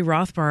Murray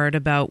Rothbard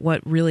about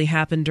what really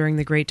happened during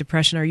the Great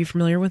Depression. Are you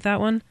familiar with that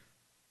one?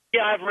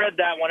 Yeah, I've read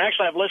that one.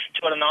 Actually, I've listened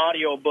to it in an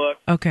audio book.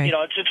 Okay.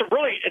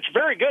 It's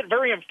very good,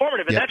 very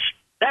informative, and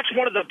that's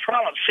one of the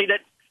problems. See,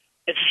 that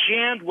it's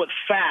jammed with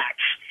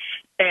facts,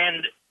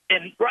 and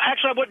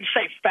actually, I wouldn't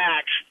say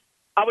facts.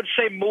 I would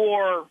say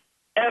more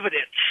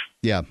evidence.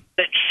 Yeah.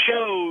 That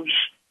shows,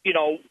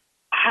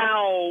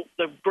 how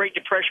the Great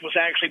Depression was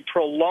actually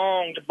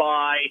prolonged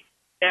by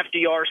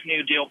FDR's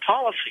New Deal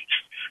policies.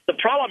 The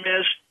problem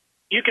is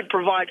you can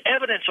provide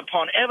evidence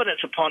upon evidence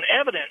upon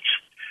evidence,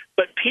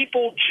 but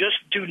people just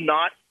do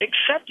not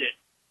accept it.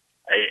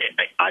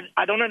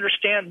 I don't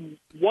understand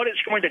what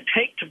it's going to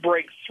take to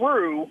break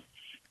through.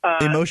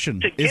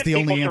 Emotion is the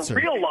only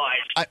answer.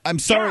 I'm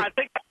sorry.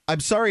 I'm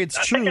sorry,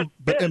 it's true,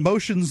 but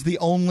emotion's the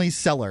only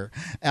seller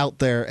out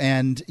there.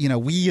 And,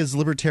 we as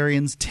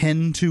libertarians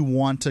tend to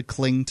want to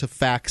cling to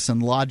facts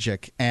and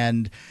logic,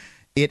 and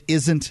it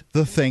isn't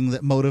the thing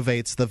that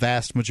motivates the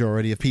vast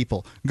majority of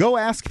people. Go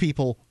ask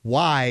people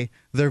why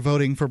they're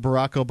voting for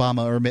Barack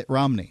Obama or Mitt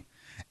Romney.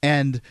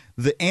 And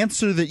the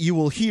answer that you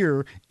will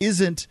hear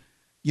isn't,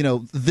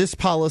 this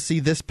policy,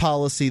 this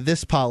policy,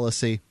 this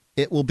policy.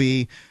 It will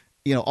be,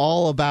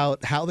 all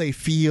about how they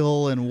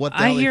feel and what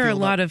I hear a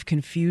lot of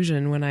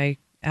confusion when I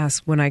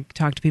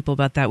talk to people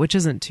about that, which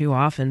isn't too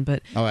often.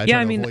 But I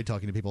try to avoid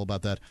talking to people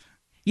about that.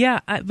 Yeah,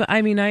 but I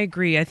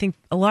agree. I think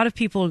a lot of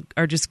people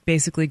are just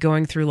basically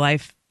going through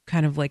life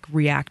kind of like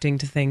reacting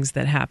to things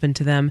that happen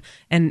to them.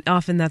 And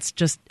often that's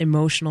just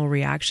emotional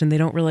reaction. They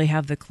don't really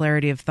have the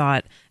clarity of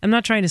thought. I'm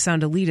not trying to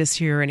sound elitist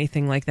here or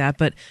anything like that,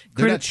 but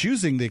they're not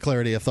choosing the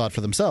clarity of thought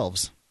for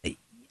themselves.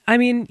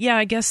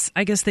 I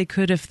guess they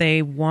could if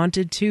they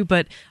wanted to,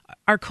 but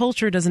our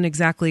culture doesn't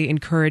exactly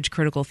encourage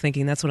critical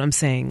thinking. That's what I'm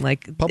saying.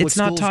 Like, it's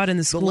not taught in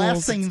the schools. The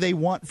last thing they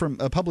want from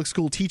a public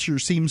school teacher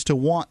seems to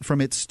want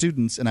from its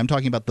students, and I'm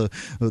talking about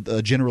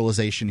the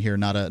generalization here,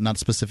 not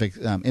specific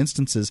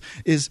instances,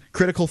 is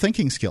critical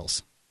thinking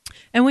skills.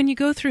 And when you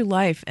go through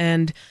life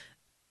and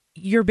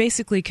you're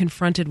basically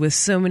confronted with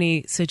so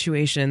many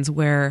situations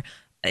where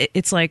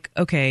it's like,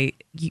 okay,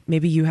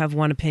 maybe you have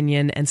one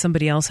opinion and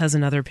somebody else has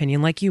another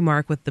opinion, like you,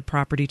 Mark, with the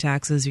property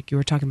taxes you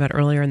were talking about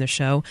earlier in the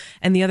show,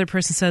 and the other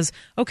person says,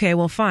 okay,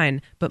 well, fine,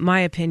 but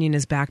my opinion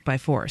is backed by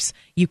force.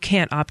 You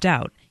can't opt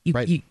out.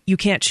 You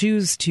can't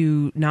choose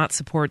to not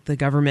support the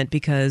government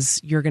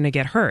because you're going to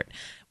get hurt.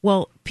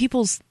 Well,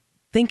 people's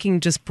thinking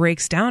just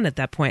breaks down at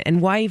that point.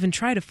 And why even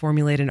try to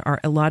formulate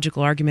a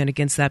logical argument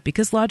against that?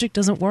 Because logic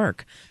doesn't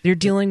work. They're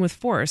dealing with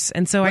force.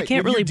 And so I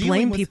can't really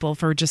blame people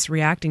for just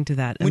reacting to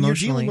that emotionally. When you're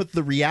dealing with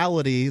the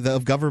reality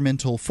of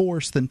governmental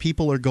force, then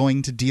people are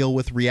going to deal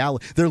with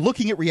reality. They're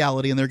looking at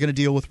reality, and they're going to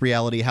deal with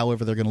reality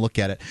however they're going to look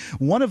at it.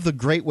 One of the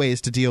great ways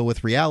to deal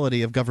with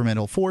reality of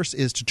governmental force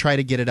is to try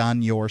to get it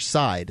on your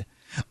side.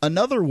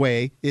 Another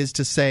way is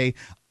to say,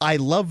 I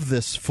love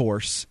this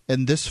force,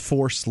 and this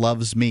force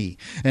loves me.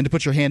 And to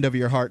put your hand over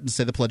your heart and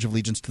say the Pledge of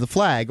Allegiance to the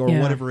flag, or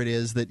whatever it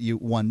is that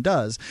one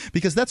does.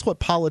 Because that's what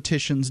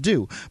politicians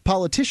do.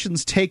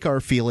 Politicians take our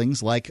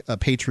feelings like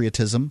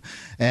patriotism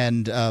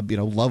and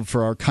love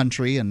for our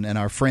country and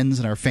our friends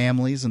and our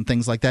families and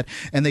things like that,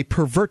 and they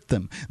pervert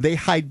them. They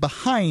hide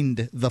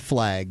behind the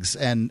flags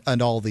and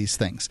all these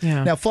things.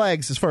 Yeah. Now,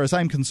 flags, as far as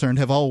I'm concerned,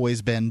 have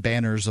always been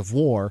banners of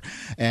war,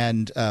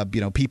 and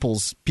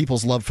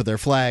people's love for their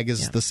flag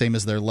is the same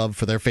as their love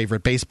for their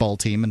favorite baseball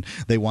team, and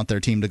they want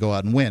their team to go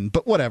out and win.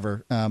 But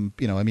whatever,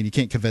 you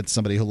can't convince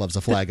somebody who loves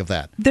a flag of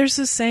that. There's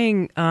this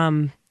saying,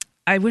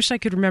 I wish I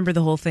could remember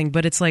the whole thing,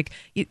 but it's like,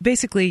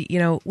 basically,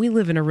 we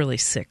live in a really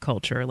sick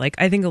culture. Like,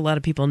 I think a lot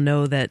of people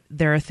know that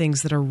there are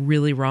things that are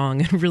really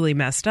wrong and really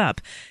messed up.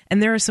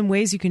 And there are some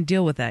ways you can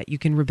deal with that. You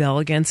can rebel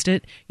against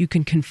it. You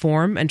can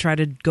conform and try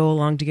to go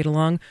along to get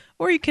along.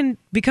 Or you can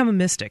become a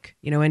mystic,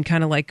 and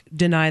kind of like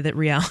deny that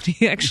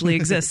reality actually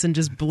exists and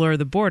just blur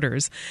the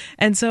borders.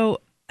 And so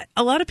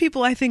a lot of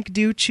people, I think,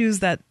 do choose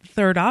that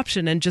third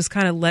option and just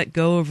kind of let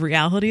go of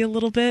reality a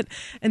little bit.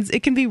 And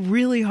it can be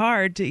really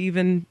hard to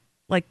even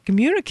like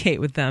communicate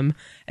with them.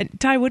 And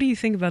Ty, what do you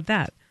think about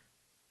that?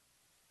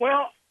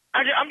 Well,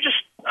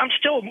 I'm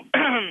still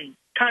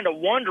kind of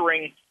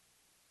wondering,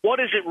 what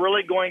is it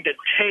really going to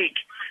take?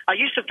 I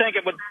used to think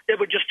it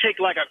would just take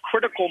like a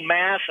critical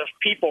mass of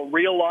people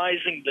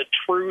realizing the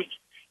truth,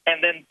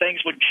 and then things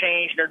would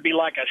change. There'd be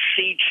like a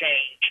sea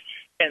change,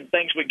 and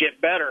things would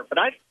get better. But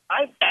I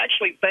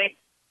actually think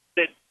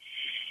that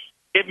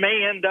it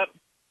may end up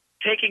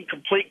taking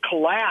complete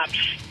collapse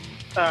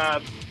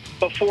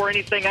before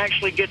anything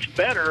actually gets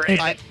better.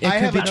 I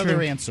have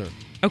another answer.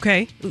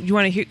 Okay. You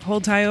want to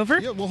hold Ty over?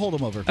 Yeah, we'll hold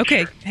him over.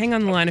 Okay. Hang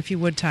on the line if you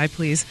would, Ty,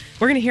 please.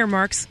 We're going to hear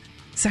Mark's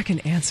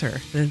second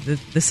answer,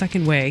 the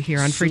second way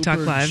here on Free Talk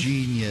Live.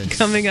 Genius.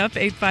 Coming up,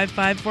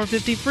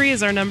 855-450-FREE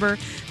is our number.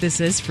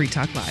 This is Free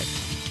Talk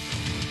Live.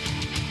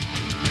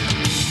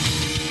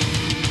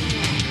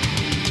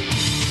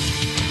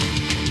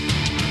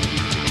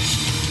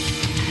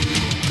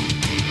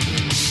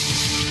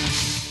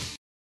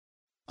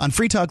 On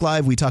Free Talk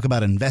Live, we talk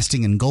about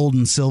investing in gold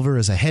and silver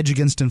as a hedge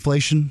against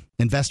inflation,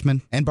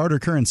 investment, and barter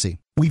currency.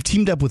 We've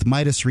teamed up with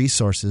Midas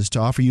Resources to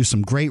offer you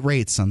some great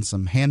rates on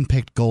some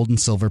hand-picked gold and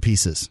silver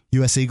pieces.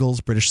 U.S. Eagles,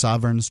 British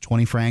Sovereigns,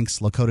 20 francs,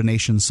 Lakota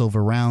Nation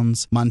silver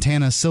rounds,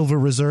 Montana silver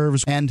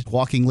reserves, and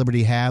Walking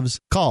Liberty halves.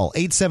 Call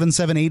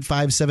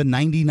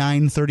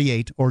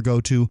 877-857-9938 or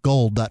go to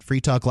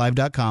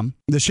gold.freetalklive.com.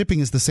 The shipping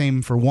is the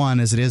same for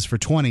 1 as it is for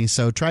 20,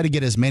 so try to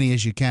get as many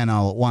as you can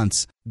all at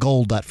once.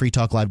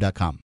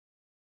 Gold.freetalklive.com.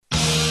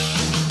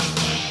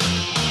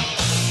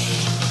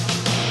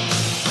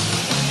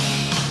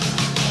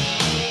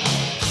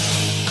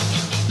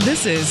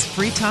 This is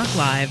Free Talk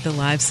Live, the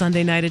live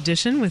Sunday night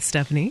edition with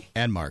Stephanie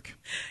and Mark.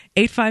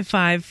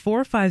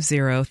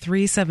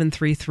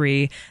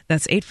 855-450-3733.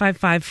 That's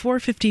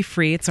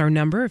 855-450-FREE. It's our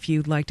number if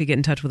you'd like to get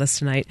in touch with us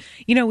tonight.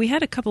 You know, we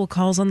had a couple of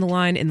calls on the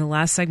line in the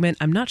last segment.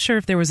 I'm not sure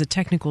if there was a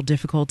technical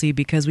difficulty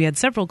because we had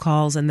several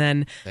calls and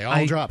then they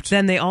all dropped.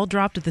 Then they all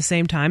dropped at the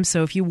same time.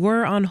 So if you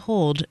were on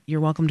hold,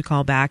 you're welcome to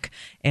call back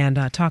and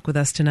talk with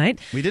us tonight.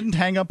 We didn't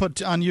hang up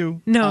on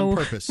you on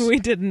purpose. No, we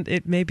didn't.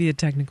 It may be a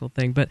technical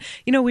thing. But,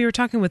 you know, we were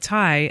talking with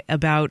Ty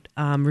about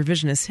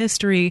revisionist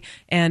history,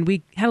 and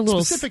we had a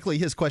little... Specifically,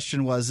 his question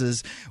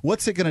is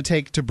what's it going to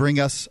take to bring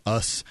us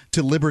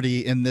to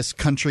liberty in this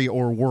country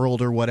or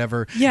world or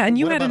whatever? Yeah, and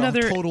you what had about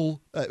another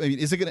total. I mean,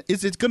 is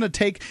it going to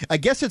take? I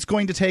guess it's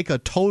going to take a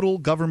total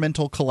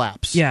governmental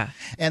collapse. Yeah,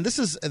 and this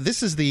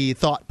is the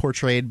thought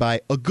portrayed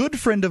by a good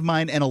friend of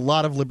mine and a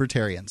lot of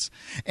libertarians.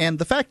 And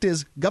the fact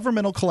is,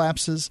 governmental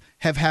collapses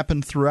have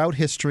happened throughout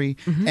history,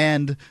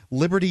 and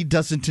liberty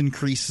doesn't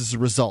increase as a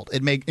result.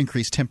 It may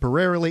increase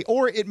temporarily,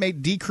 or it may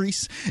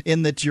decrease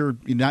in that you're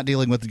not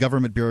dealing with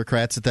government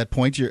bureaucrats at that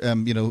point. You're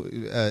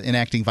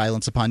enacting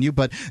violence upon you,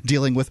 but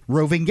dealing with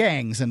roving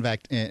gangs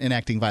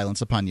enacting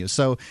violence upon you.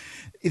 So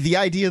the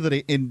idea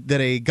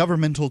that a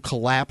governmental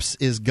collapse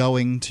is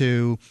going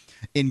to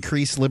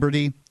increase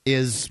liberty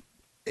is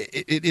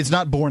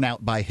not borne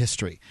out by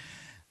history.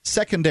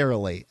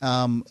 Secondarily,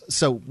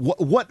 so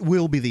what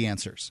will be the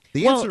answers?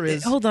 The answer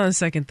is... Hold on a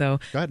second, though.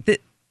 Go ahead.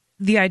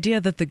 The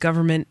idea that the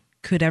government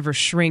could ever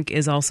shrink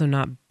is also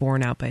not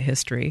borne out by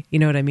history. You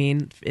know what I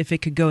mean? If it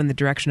could go in the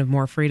direction of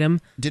more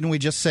freedom. Didn't we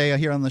just say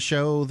here on the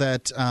show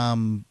that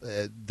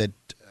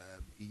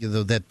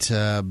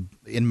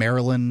in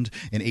Maryland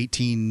in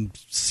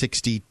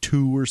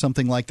 1862 or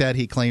something like that,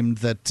 he claimed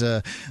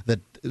that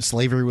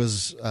slavery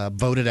was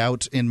voted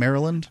out in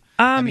Maryland?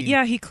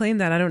 Yeah, he claimed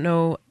that. I don't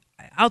know.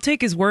 I'll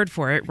take his word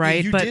for it,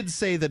 right? You did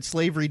say that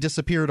slavery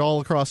disappeared all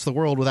across the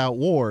world without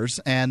wars,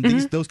 and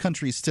those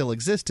countries still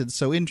existed.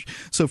 So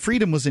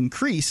freedom was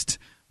increased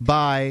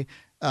by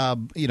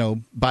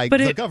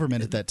the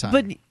government at that time.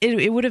 But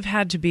it would have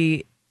had to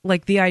be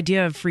like the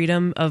idea of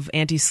freedom, of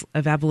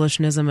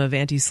abolitionism, of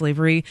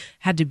anti-slavery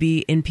had to be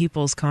in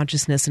people's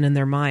consciousness and in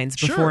their minds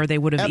before they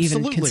would have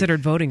even considered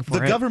voting for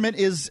it. The government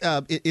is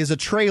a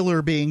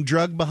trailer being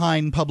dragged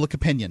behind public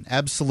opinion.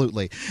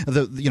 Absolutely.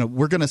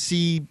 We're going to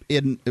see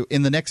in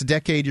the next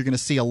decade, you're going to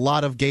see a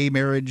lot of gay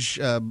marriage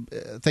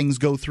things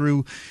go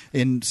through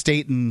in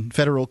state and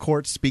federal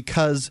courts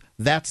because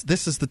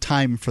this is the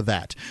time for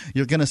that.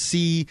 You're going to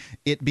see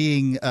it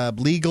being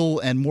legal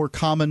and more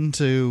common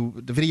to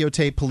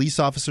videotape police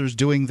officers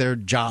doing their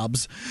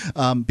jobs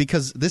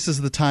because this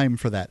is the time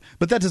for that.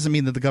 But that doesn't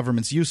mean that the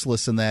government's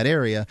useless in that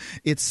area.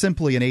 It's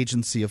simply an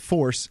agency of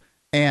force,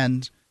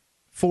 and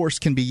force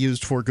can be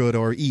used for good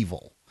or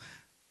evil.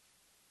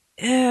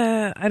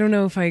 I don't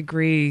know if I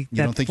agree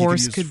that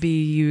force could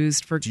be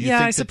used for...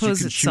 I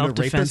suppose it's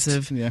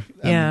self-defensive.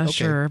 Okay.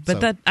 Sure.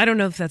 But I don't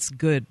know if that's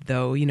good,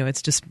 though.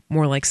 It's just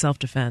more like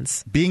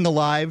self-defense. Being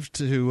alive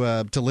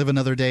to live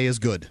another day is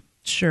good.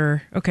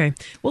 Sure. Okay.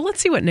 Well,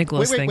 let's see what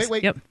Nicholas thinks.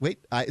 Wait. Yep.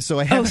 So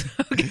I have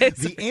okay.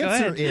 the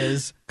answer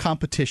is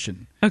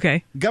competition.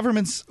 Okay.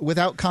 Governments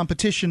without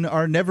competition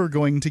are never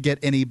going to get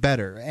any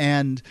better.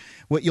 And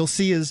what you'll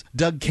see is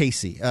Doug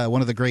Casey,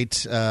 one of the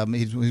great.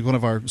 He's one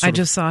of our. I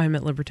just saw him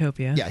at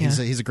Libertopia. Yeah,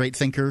 he's a great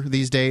thinker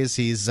these days.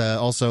 He's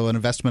also an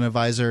investment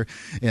advisor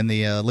in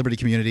the Liberty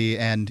community,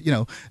 and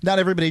not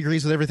everybody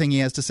agrees with everything he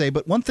has to say.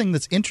 But one thing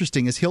that's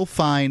interesting is he'll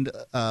find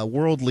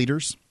world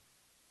leaders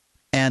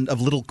and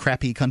of little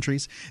crappy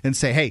countries and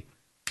say, hey,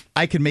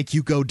 I can make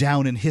you go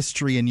down in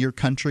history in your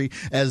country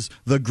as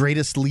the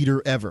greatest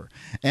leader ever.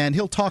 And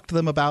he'll talk to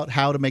them about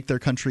how to make their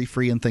country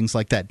free and things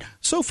like that.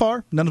 So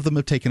far, none of them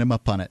have taken him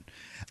up on it.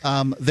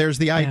 There's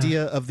the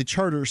idea of the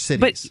charter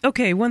cities. But,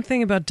 okay, one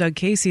thing about Doug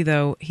Casey,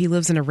 though, he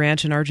lives in a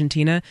ranch in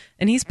Argentina,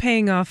 and he's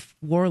paying off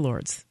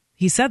warlords.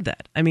 He said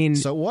that. I mean...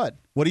 So what?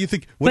 What do you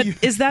think?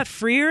 Is that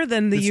freer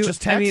than the... It's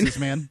just taxes,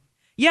 man.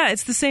 Yeah,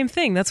 it's the same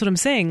thing. That's what I'm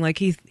saying. Like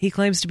he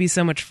claims to be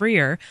so much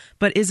freer,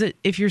 but is it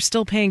if you're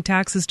still paying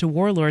taxes to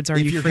warlords, are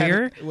you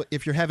freer?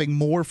 If you're having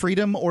more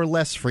freedom or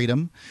less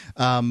freedom,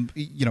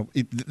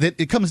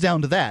 it comes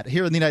down to that.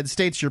 Here in the United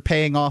States, you're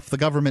paying off the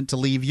government to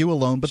leave you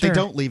alone, but They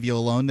don't leave you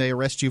alone. They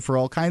arrest you for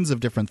all kinds of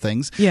different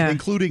things,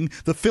 including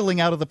the filling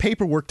out of the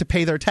paperwork to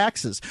pay their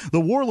taxes. The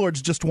warlords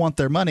just want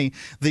their money.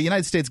 The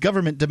United States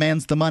government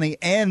demands the money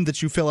and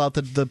that you fill out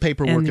the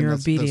paperwork and your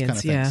those kind of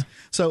things. Yeah.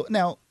 So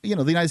now, the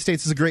United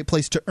States is a great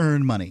place to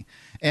earn money,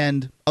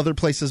 and other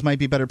places might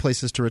be better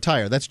places to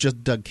retire. That's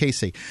just Doug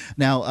Casey.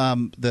 Now,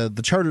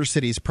 the Charter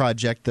Cities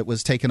project that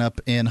was taken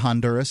up in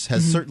Honduras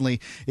has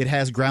certainly it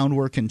has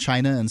groundwork in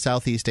China and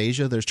Southeast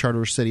Asia. There's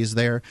charter cities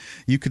there.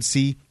 You could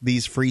see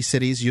these free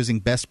cities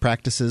using best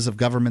practices of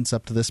governments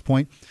up to this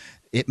point.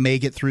 It may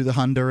get through the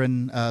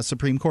Honduran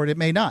Supreme Court. It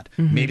may not.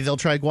 Maybe they'll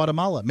try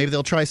Guatemala. Maybe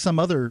they'll try some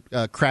other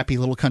crappy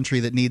little country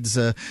that needs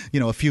a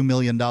few $1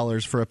 million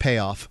for a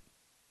payoff.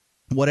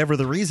 Whatever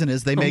the reason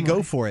is, they may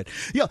go for it.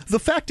 Yeah, the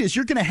fact is,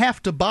 you're going to have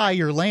to buy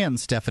your land,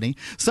 Stephanie.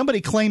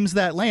 Somebody claims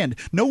that land.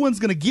 No one's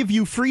going to give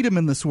you freedom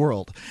in this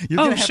world. You're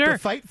going to have to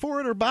fight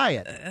for it or buy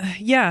it.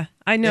 Yeah,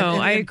 I know.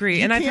 And I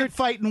agree. You can't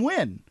fight and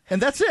win.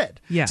 And that's it.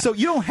 Yeah. So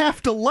you don't have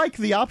to like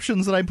the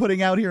options that I'm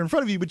putting out here in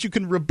front of you, but you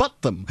can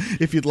rebut them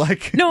if you'd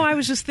like. No, I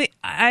was just I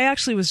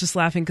actually was just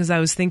laughing because I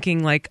was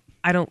thinking, like,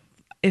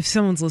 if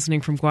someone's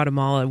listening from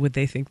Guatemala, would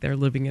they think they're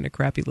living in a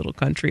crappy little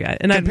country?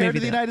 Compared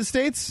to the United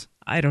States?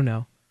 I don't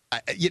know.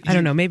 I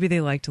don't know. Maybe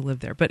they like to live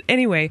there. But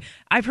anyway,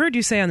 I've heard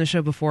you say on the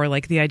show before,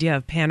 like the idea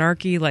of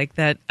panarchy, like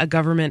that a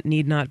government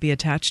need not be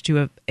attached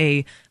to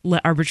a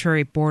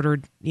arbitrary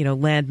bordered,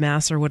 land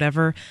mass or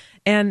whatever.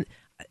 And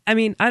I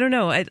mean, I don't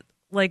know.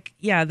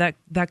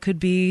 That could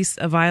be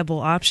a viable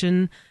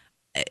option.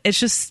 It's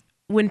just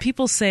when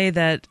people say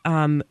that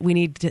we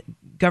need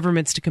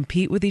governments to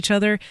compete with each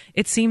other,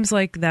 it seems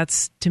like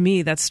that's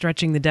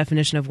stretching the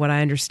definition of what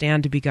I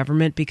understand to be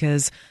government,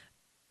 because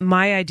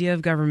my idea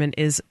of government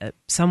is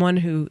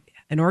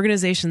an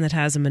organization that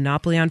has a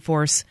monopoly on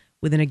force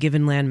within a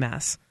given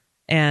landmass.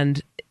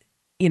 And,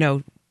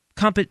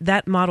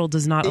 that model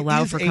does not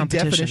allow for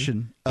competition. It is a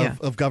definition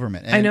of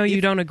government. And I know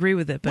you don't agree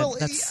with it, but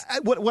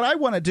what I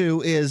want to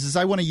do is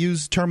I want to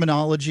use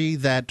terminology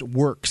that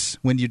works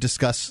when you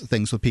discuss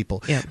things with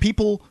people. Yeah.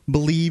 People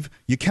believe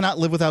you cannot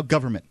live without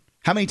government.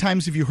 How many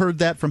times have you heard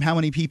that from how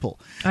many people?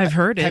 I've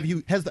heard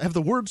it. Have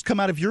the words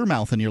come out of your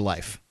mouth in your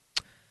life?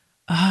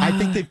 I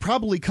think they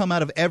probably come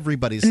out of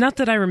everybody's. Not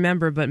that I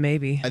remember, but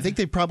maybe. I think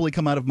they probably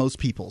come out of most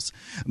people's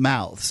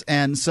mouths.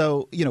 And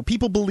so,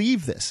 people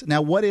believe this.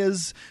 Now, what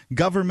is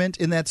government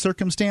in that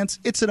circumstance?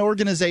 It's an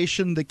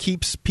organization that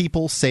keeps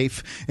people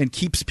safe and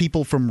keeps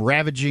people from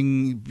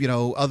ravaging,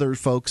 other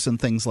folks and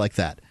things like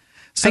that.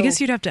 So, I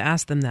guess you'd have to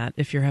ask them that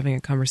if you're having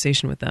a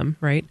conversation with them,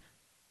 right?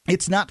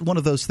 It's not one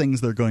of those things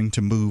they're going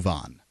to move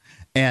on.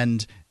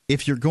 And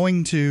if you're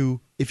going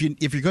to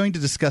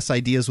discuss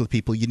ideas with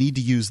people, you need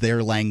to use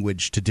their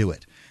language to do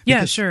it.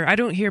 Yeah, sure. I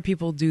don't hear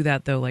people do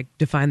that, though, like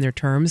define their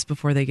terms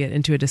before they get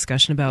into a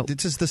discussion about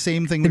It's just the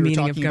same thing we were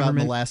talking about in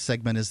the last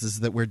segment is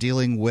that we're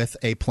dealing with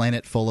a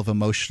planet full of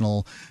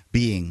emotional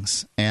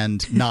beings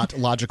and not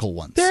logical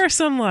ones. There are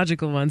some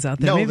logical ones out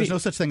there. No, there's no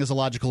such thing as a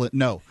logical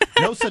no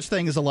such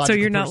thing as a logical So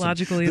you're not person.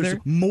 logical either?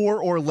 There's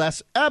more or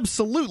less.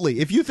 Absolutely.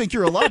 If you think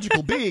you're a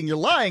logical being, you're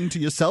lying to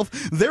yourself,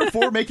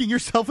 therefore making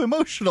yourself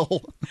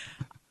emotional.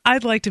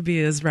 I'd like to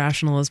be as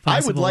rational as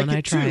possible. I would like when it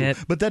I try too, it.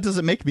 but that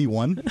doesn't make me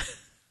one.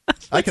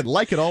 I could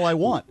like it all I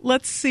want.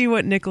 Let's see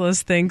what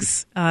Nicholas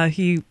thinks.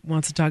 He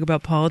wants to talk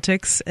about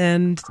politics.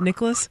 And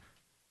Nicholas?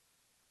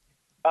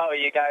 Oh,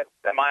 you guys,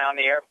 am I on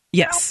the air?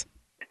 Yes.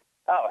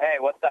 Oh, hey,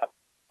 what's up?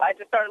 I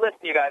just started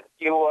listening to you guys a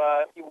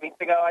few weeks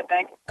ago, I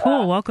think.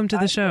 Cool. Welcome to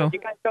the show. You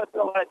guys go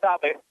through a lot of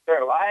topics.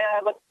 True. I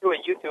listened to a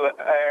YouTube,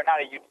 or not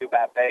a YouTube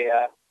app,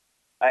 a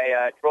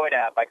Droid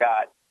app I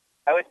got.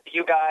 I listened to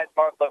you guys,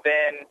 Mark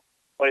Levin,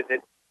 what is it,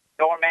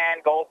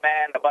 Norman,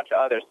 Goldman, a bunch of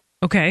others.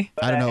 Okay.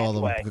 But I don't know all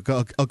of them.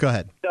 Go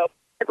ahead. So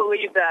I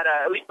believe that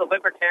at least the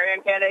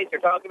libertarian candidates,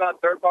 you're talking about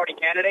third-party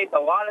candidates,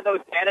 a lot of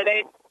those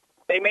candidates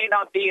they may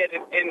not be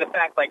in the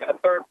fact like a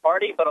third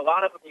party, but a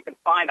lot of them you can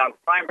find on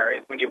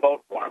primaries when you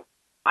vote for them.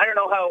 I don't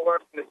know how it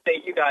works in the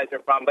state you guys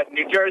are from, but in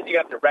New Jersey you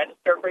have to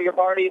register for your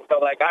party. So,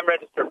 like, I'm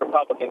registered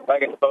Republican, so I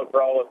get to vote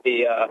for all of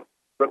the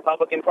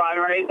Republican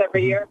primaries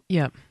every year.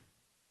 Yeah.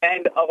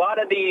 And a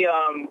lot of the,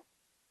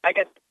 I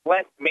guess,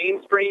 less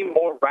mainstream,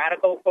 more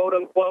radical,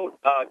 quote-unquote,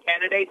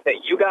 candidates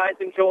that you guys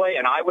enjoy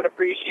and I would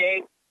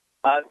appreciate,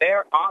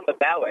 they're on the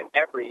ballot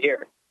every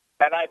year.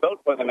 And I vote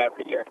for them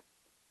every year.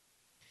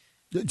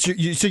 So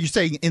you're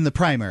saying in the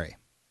primary?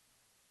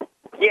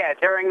 Yeah,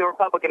 during the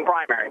Republican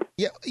primary.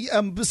 Yeah.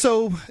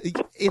 So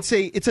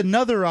it's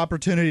another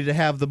opportunity to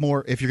have the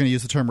more, if you're going to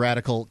use the term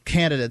radical,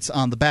 candidates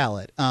on the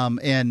ballot.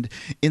 And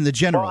in the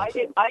general, Well,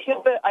 I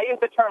use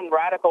the term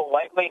radical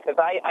lightly because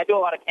I do a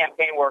lot of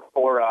campaign work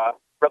for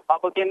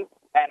Republicans,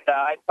 and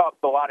I talk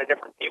to a lot of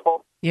different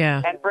people.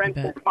 Yeah. And for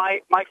instance, my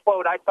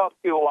quote, I talked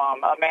to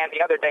a man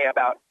the other day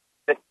about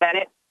the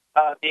Senate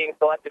being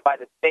selected by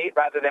the state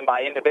rather than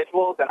by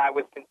individuals, and I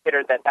was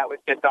considered that was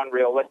just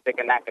unrealistic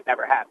and that could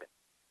never happen.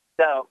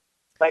 So,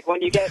 like,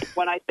 when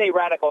I say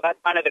radical, that's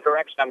kind of the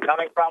direction I'm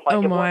coming from. Like,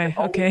 oh my,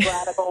 okay.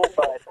 Radical,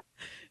 but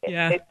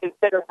yeah. It's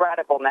considered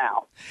radical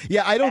now.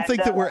 Yeah, I don't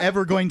think that we're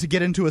ever going to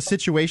get into a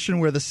situation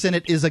where the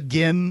Senate is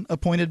again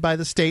appointed by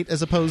the state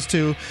as opposed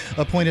to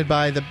appointed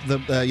by the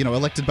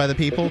elected by the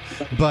people.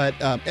 But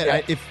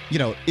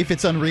if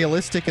it's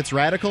unrealistic, it's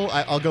radical.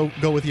 I'll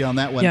go with you on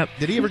that one. Yep.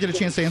 Did he ever get a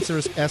chance to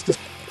ask this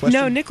question?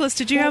 No, Nicholas,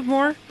 did you have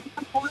more?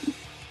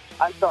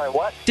 I'm sorry,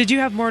 what? Did you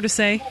have more to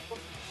say?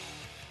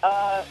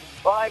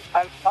 Well, I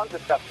have tons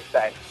of stuff to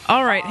say.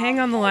 All right, hang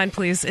on the line,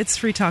 please. It's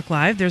Free Talk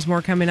Live. There's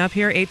more coming up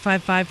here.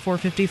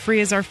 855-450-FREE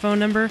is our phone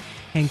number.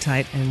 Hang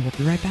tight, and we'll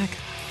be right back.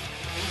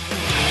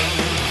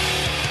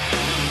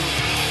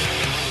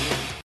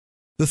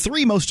 The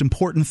three most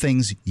important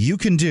things you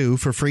can do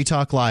for Free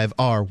Talk Live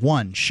are: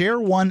 1, share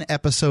one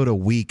episode a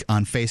week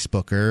on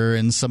Facebook or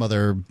in some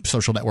other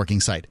social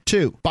networking site.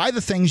 2, buy the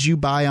things you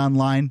buy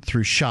online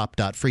through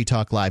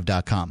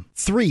shop.freetalklive.com.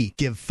 3,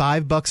 give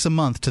 $5 a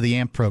month to the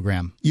AMP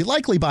program. You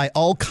likely buy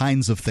all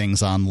kinds of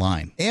things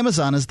online.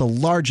 Amazon is the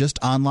largest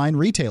online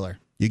retailer.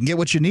 You can get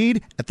what you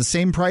need at the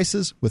same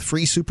prices with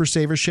free Super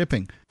Saver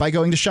shipping by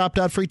going to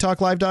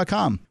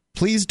shop.freetalklive.com.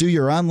 Please do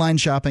your online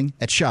shopping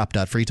at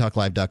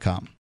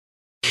shop.freetalklive.com.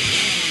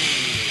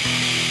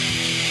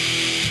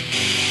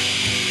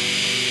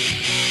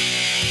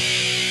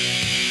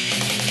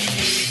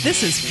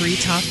 This is Free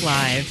Talk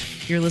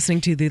Live. You're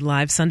listening to the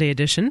live Sunday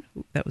edition.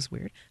 Ooh, that was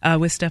weird.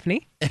 With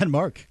Stephanie. And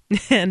Mark.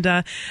 And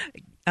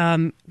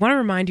want to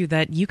remind you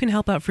that you can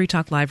help out Free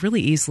Talk Live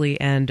really easily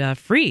and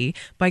free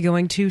by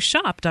going to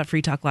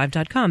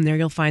shop.freetalklive.com. There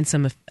you'll find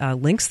some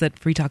links that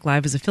Free Talk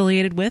Live is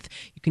affiliated with.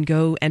 You can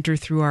go enter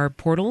through our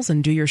portals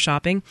and do your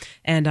shopping.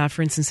 And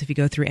for instance, if you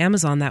go through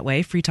Amazon that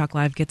way, Free Talk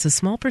Live gets a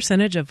small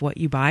percentage of what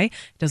you buy. It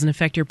doesn't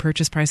affect your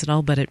purchase price at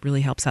all, but it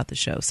really helps out the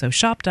show. So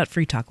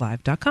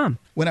shop.freetalklive.com.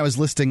 When I was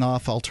listing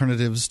off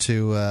alternatives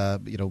to,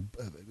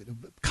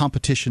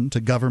 competition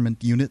to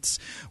government units,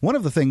 one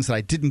of the things that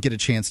I didn't get a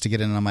chance to get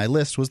in on my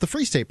list was the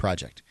Free State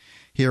Project.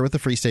 Here with the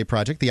Free State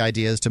Project, the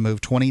idea is to move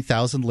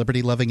 20,000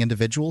 liberty-loving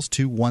individuals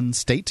to one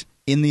state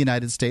in the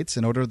United States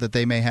in order that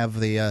they may have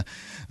the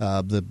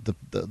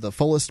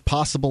fullest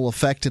possible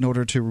effect in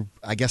order to,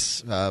 I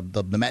guess,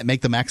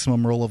 make the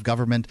maximum role of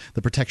government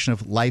the protection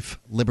of life,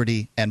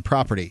 liberty, and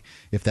property.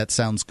 If that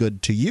sounds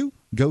good to you,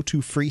 go to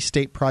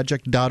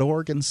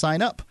freestateproject.org and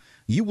sign up.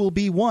 You will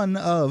be one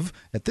of,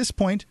 at this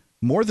point,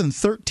 more than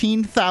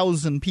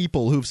 13,000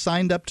 people who've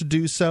signed up to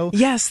do so.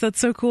 Yes, that's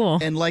so cool.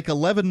 And like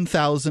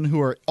 11,000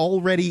 who are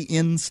already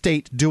in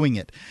state doing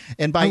it.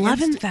 And by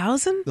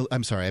 11,000?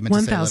 I'm sorry, I meant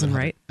 1,000, to say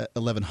right?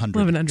 1,100.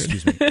 1,100.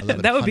 Excuse me.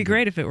 1,100. That would be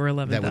great if it were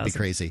 11,000. That would be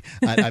crazy.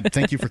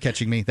 Thank you for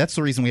catching me. That's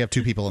the reason we have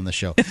two people on the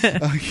show.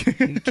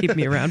 Keep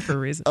me around for a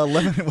reason.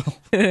 11. Well,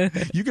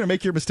 you're going to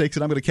make your mistakes,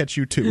 and I'm going to catch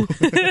you too.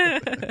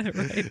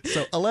 Right.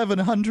 So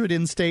 1,100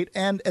 in state,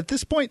 and at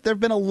this point, there have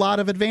been a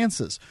lot of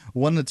advances.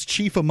 One that's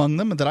chief among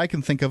them that I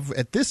can think of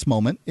at this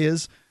moment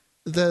is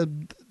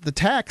the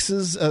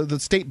taxes. The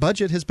state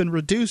budget has been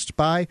reduced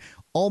by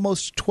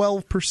almost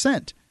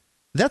 12%.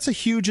 That's a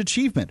huge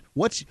achievement.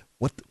 What's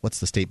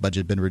the state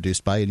budget been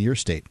reduced by in your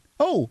state?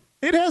 Oh,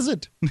 it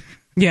hasn't.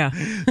 Yeah.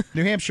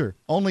 New Hampshire,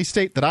 only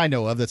state that I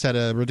know of that's had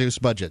a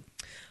reduced budget.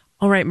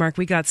 All right, Mark,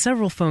 we got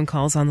several phone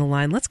calls on the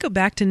line. Let's go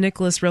back to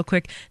Nicholas real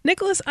quick.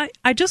 Nicholas,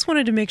 I just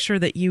wanted to make sure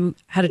that you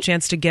had a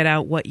chance to get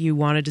out what you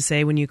wanted to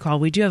say when you called.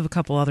 We do have a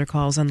couple other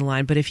calls on the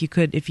line, but if you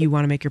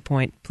want to make your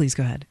point, please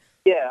go ahead.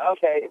 Yeah,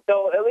 okay.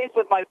 So at least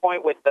with my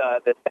point with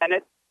the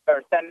Senate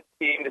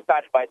being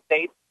decided by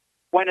states,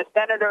 when a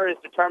senator is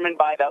determined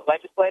by the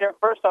legislator,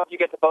 first off, you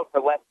get to vote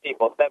for less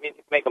people. So that means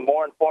you can make a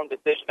more informed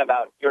decision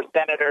about your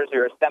senators or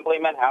your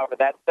assemblymen, however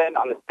that's been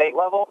on the state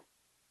level.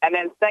 And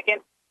then second,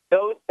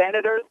 those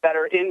senators that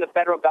are in the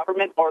federal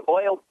government are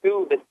loyal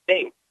to the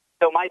state.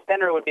 So my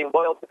senator would be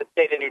loyal to the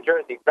state of New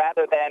Jersey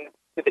rather than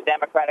to the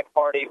Democratic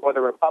Party or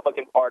the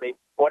Republican Party,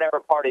 whatever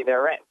party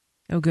they're in.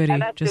 Oh, goody.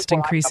 Just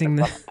increasing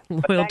the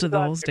loyal to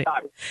the whole state.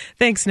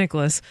 Thanks,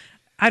 Nicholas.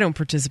 I don't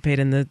participate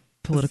in the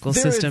political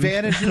there system are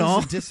advantages at all.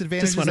 and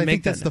disadvantages. Just want to I make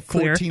think that's that the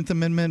clear. 14th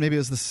Amendment. Maybe it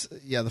was the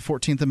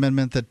 14th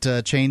Amendment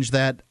that changed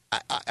that.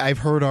 I've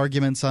heard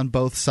arguments on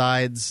both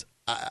sides.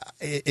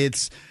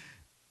 It's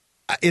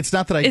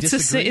not that I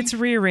disagree. It's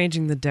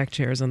rearranging the deck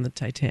chairs on the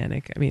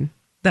Titanic. I mean,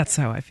 that's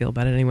how I feel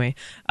about it anyway.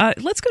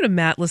 Let's go to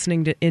Matt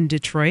listening in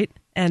Detroit.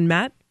 And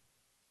Matt?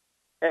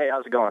 Hey,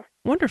 how's it going?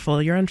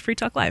 Wonderful. You're on Free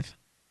Talk Live.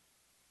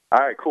 All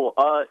right, cool.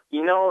 As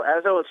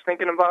I was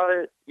thinking about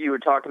it, you were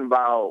talking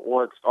about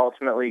what's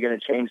ultimately going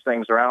to change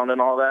things around and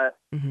all that.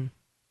 Mm-hmm.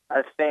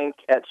 I think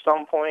at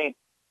some point,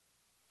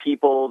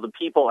 the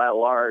people at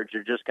large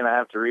are just going to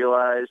have to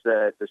realize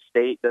that the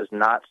state does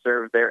not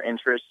serve their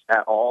interests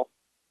at all.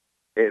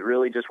 It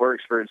really just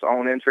works for its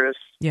own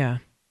interests. Yeah.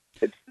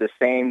 It's the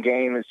same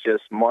game. It's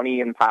just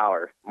money and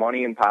power.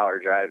 Money and power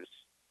drives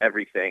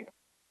everything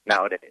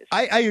nowadays.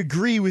 I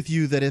agree with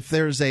you that if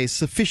there's a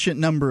sufficient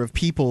number of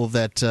people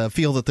that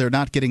feel that they're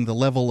not getting the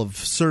level of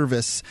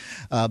service,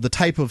 the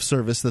type of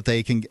service that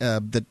they can,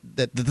 that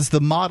the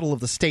model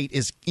of the state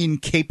is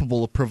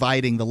incapable of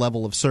providing the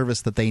level of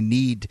service that they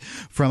need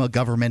from a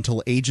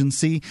governmental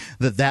agency,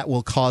 that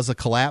will cause a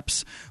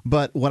collapse.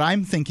 But what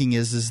I'm thinking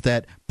is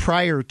that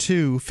prior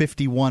to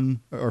 51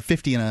 or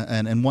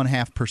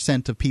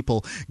 50.5% of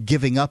people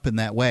giving up in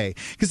that way,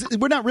 because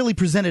we're not really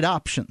presented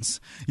options.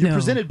 You're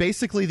presented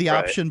basically the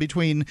option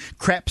between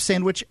crap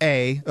sandwich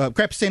A,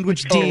 crap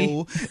sandwich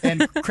O,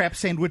 and crap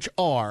sandwich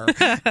R,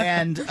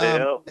 and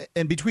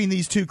between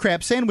these two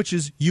crap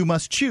sandwiches, you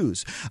must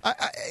choose.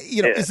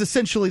 Is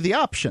essentially the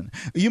option.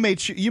 You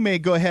may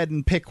go ahead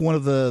and pick one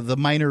of the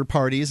minor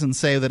parties and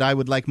say that I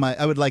would like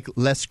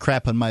less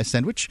crap on my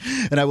sandwich,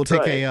 and I will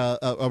take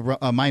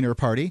a minor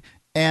party.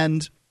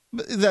 And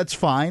that's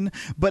fine,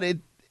 but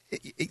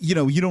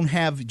you don't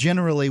have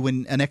generally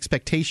when an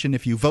expectation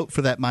if you vote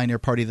for that minor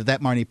party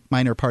that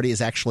minor party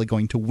is actually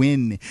going to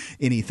win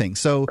anything.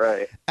 So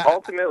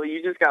ultimately,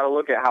 you just got to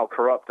look at how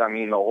corrupt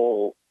the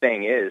whole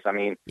thing is.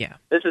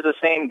 This is the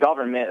same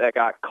government that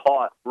got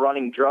caught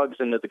running drugs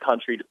into the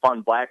country to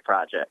fund black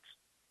projects.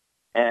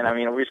 And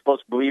are we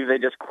supposed to believe they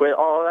just quit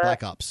all of that?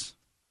 Black ops.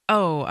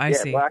 Oh, I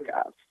see. Black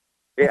ops.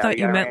 I thought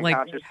you meant like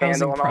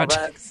housing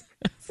projects.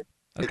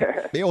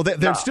 Okay.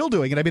 They're still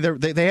doing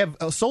it. They have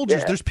soldiers.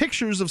 Yeah. There's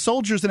pictures of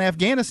soldiers in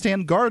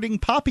Afghanistan guarding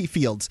poppy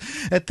fields.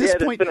 At this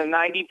point, there's been a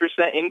 90%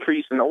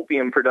 increase in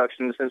opium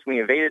production since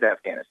we invaded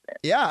Afghanistan.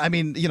 Yeah,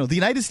 the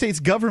United States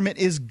government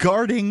is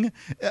guarding,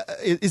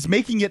 is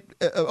making it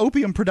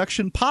opium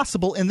production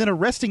possible, and then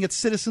arresting its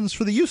citizens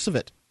for the use of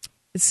it.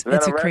 It's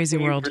a crazy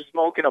world. For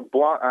smoking a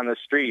blunt on the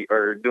street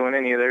or doing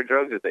any of their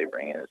drugs that they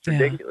bring in, it's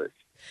ridiculous.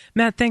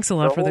 Matt, thanks a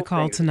lot for the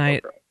call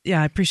tonight.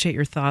 Yeah, I appreciate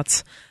your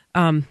thoughts.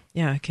 I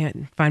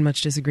can't find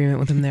much disagreement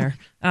with him there.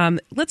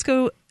 Let's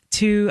go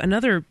to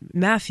another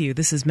Matthew.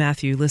 This is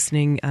Matthew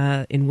listening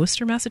in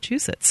Worcester,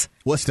 Massachusetts.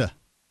 Worcester.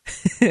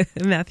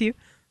 Matthew?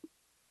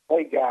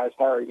 Hey, guys.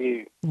 How are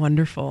you?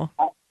 Wonderful.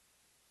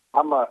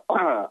 I'm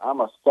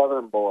a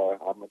Southern boy.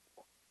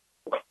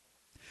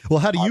 Well,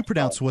 how do you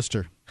pronounce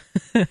Worcester?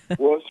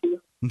 Worcester.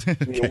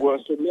 Okay.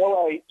 Worcester,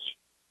 no H.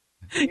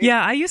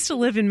 Yeah, I used to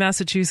live in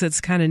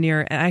Massachusetts, kind of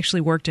near. I actually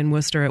worked in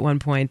Worcester at one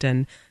point,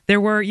 and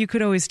you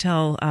could always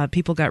tell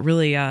people got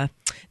really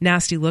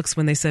nasty looks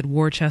when they said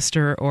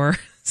Worcester or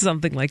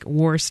something like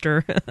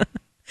Worcester.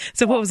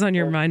 So what was on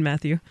your mind,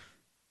 Matthew?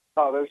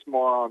 Oh, there's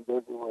more on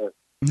Disneyland.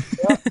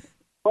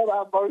 What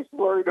I'm most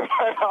worried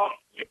about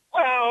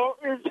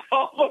is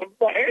all the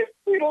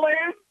fancy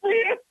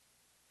lesbians.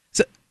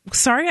 So,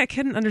 sorry, I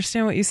couldn't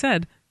understand what you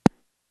said.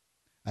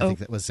 I think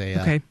that was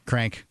a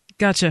crank.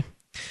 Gotcha.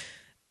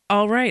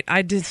 All right.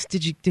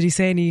 Did he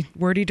say any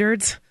wordy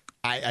dirds?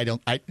 I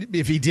don't.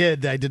 If he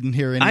did, I didn't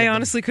hear any. I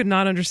honestly could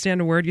not understand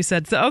a word you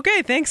said. So,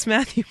 okay, thanks,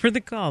 Matthew, for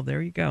the call.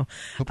 There you go.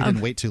 Hope he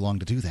didn't wait too long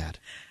to do that.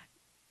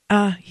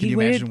 He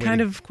waited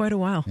kind of quite a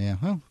while. Yeah.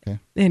 Oh, okay.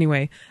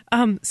 Anyway,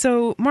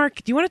 so Mark,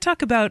 do you want to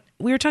talk about?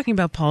 We were talking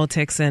about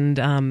politics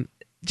and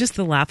just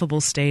the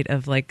laughable state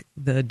of like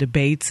the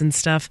debates and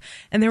stuff.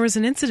 And there was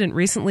an incident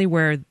recently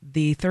where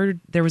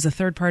there was a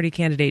third party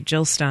candidate,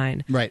 Jill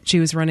Stein. Right. She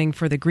was running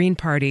for the Green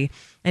Party,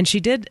 and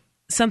she did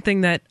something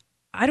that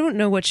I don't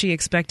know what she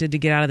expected to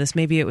get out of this.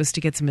 Maybe it was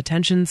to get some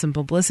attention, some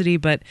publicity,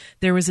 but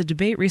there was a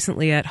debate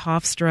recently at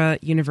Hofstra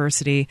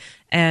University,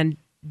 and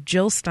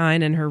Jill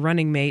Stein and her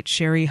running mate,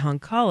 Sherry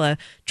Honkala,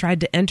 tried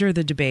to enter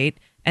the debate,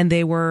 and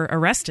they were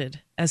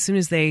arrested as soon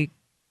as I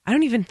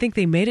don't even think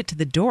they made it to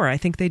the door. I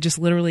think they just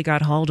literally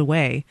got hauled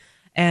away.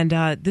 And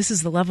this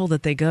is the level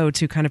that they go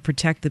to kind of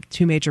protect the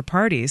two major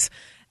parties.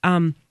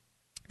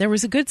 There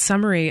was a good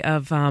summary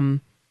of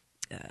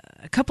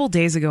a couple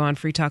days ago on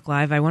Free Talk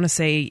Live. I want to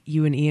say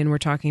you and Ian were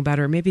talking about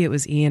it, or maybe it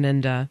was Ian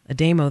and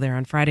Ademo there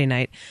on Friday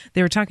night.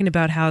 They were talking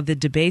about how the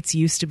debates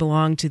used to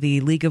belong to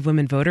the League of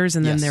Women Voters,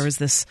 and then there was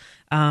this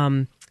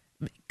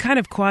kind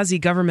of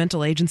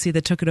quasi-governmental agency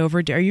that took it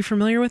over. Are you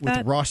familiar with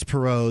that? Ross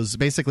Perot's.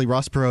 Basically,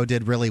 Ross Perot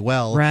did really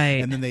well.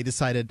 Right. And then they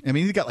decided, I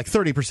mean, he got like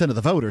 30% of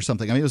the vote or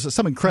something. I mean, it was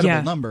some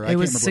incredible number. I can't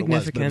remember what it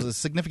was, but it was a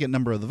significant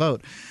number of the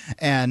vote.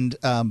 And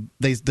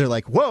they're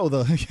like, whoa,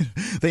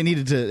 they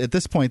needed to, at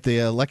this point,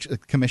 the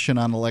Commission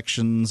on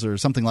Elections or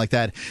something like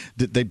that,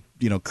 they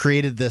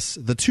created this,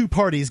 the two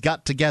parties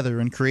got together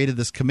and created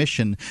this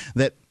commission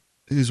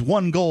whose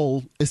one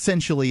goal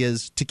essentially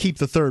is to keep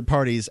the third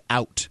parties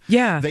out.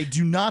 Yeah. They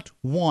do not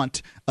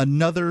want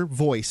another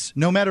voice,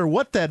 no matter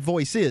what that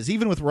voice is.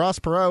 Even with Ross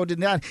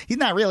Perot, he's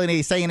not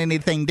really saying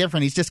anything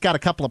different. He's just got a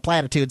couple of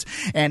platitudes.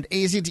 And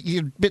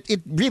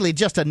it really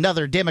just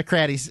another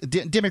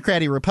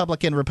Democratic,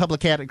 Republican,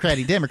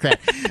 Democrat.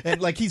 And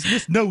like he's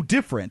just no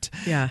different.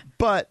 Yeah.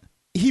 But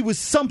he was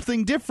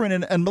something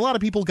different, and a lot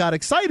of people got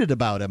excited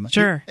about him.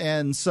 Sure.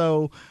 And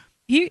so...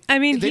 They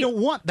don't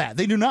want that.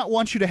 They do not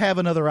want you to have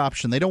another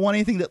option. They don't want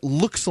anything that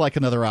looks like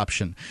another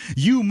option.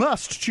 You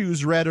must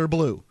choose red or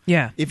blue.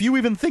 Yeah. If you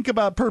even think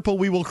about purple,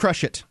 we will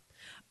crush it.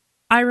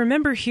 I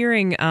remember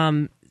hearing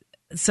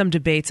some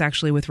debates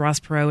actually with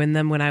Ross Perot in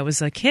them when I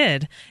was a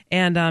kid,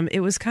 and it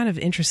was kind of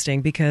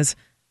interesting because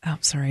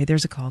sorry,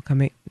 there's a call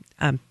coming.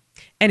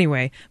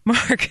 Anyway,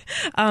 Mark.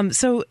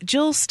 So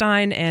Jill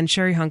Stein and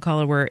Sherry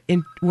Hunkala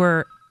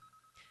were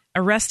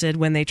arrested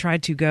when they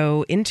tried to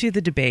go into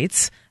the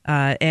debates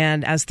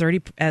and as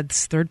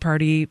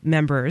third-party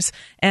members.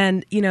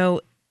 And,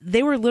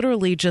 they were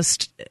literally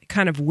just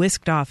kind of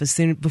whisked off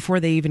before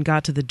they even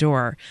got to the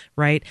door,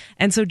 right?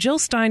 And so Jill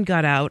Stein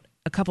got out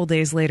a couple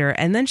days later,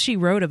 and then she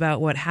wrote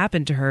about what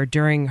happened to her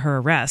during her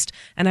arrest.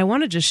 And I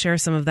want to just share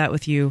some of that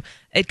with you.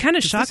 It kind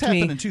of shocked me. This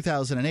happened in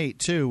 2008,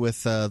 too,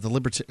 with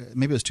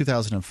maybe it was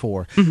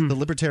 2004. Mm-hmm. The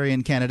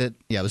Libertarian candidate,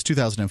 it was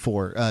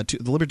 2004.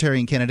 The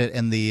Libertarian candidate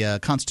and the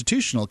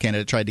constitutional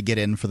candidate tried to get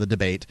in for the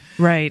debate.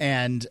 Right.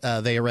 And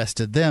they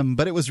arrested them,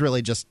 but it was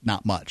really just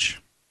not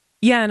much.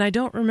 Yeah, and I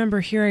don't remember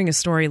hearing a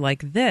story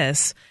like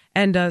this.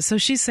 And so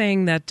she's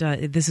saying that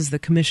this is the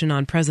Commission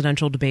on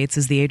Presidential Debates,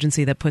 is the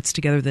agency that puts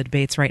together the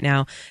debates right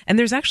now. And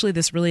there's actually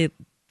these really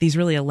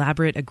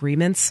elaborate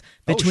agreements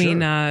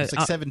between it's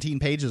like 17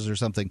 pages or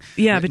something.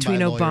 Yeah,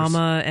 between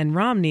Obama and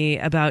Romney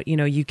about,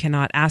 you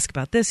cannot ask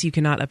about this, you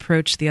cannot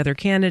approach the other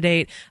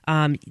candidate.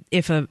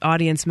 If an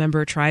audience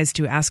member tries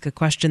to ask a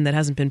question that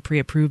hasn't been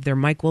pre-approved, their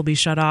mic will be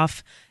shut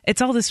off. It's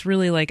all this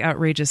really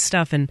outrageous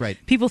stuff, and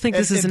people think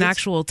this is an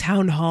actual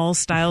town hall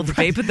style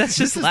debate, but that's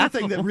just laughable. This is the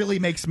thing that really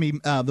makes me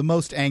the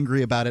most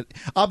angry about it.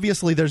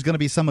 Obviously, there's going to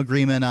be some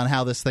agreement on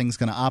how this thing's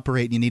going to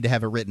operate, and you need to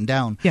have it written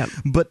down. Yeah.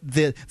 But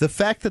the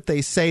fact that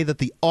they say that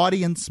the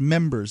audience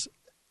members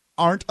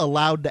aren't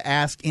allowed to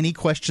ask any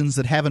questions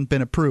that haven't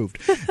been approved.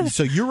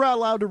 So you're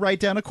allowed to write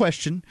down a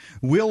question.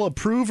 We'll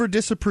approve or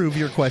disapprove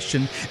your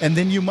question, and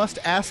then you must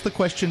ask the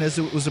question as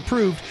it was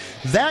approved.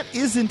 That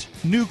isn't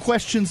new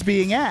questions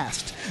being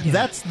asked. Yeah.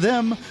 That's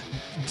them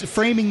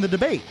framing the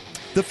debate.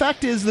 The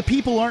fact is the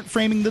people aren't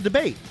framing the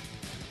debate.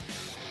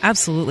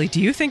 Absolutely.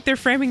 Do you think they're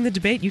framing the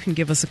debate? You can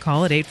give us a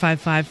call at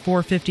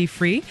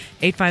 855-450-FREE,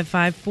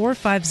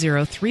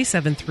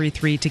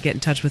 855-450-3733 to get in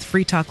touch with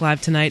Free Talk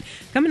Live tonight.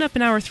 Coming up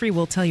in Hour 3,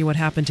 we'll tell you what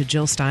happened to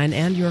Jill Stein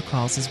and your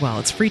calls as well.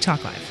 It's Free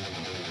Talk Live.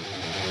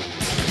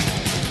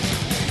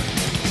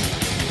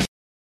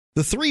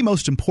 The three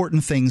most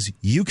important things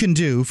you can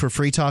do for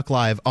Free Talk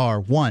Live are: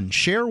 1,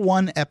 share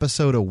one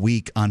episode a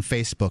week on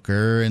Facebook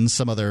or in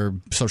some other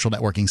social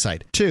networking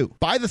site. 2,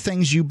 buy the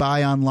things you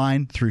buy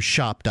online through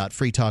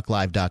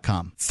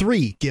shop.freetalklive.com.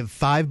 3, give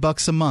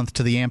 $5 a month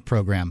to the AMP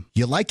program.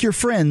 You like your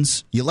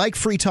friends, you like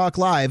Free Talk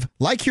Live,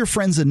 like your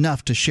friends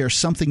enough to share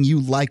something you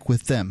like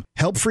with them.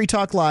 Help Free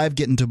Talk Live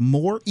get into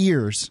more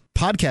ears.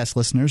 Podcast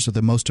listeners are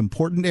the most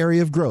important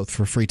area of growth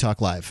for Free Talk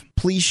Live.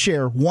 Please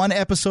share one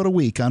episode a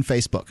week on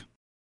Facebook.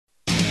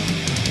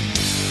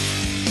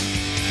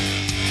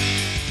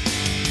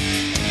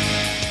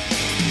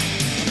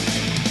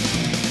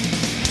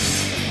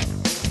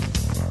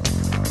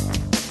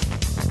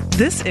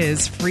 This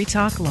is Free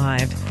Talk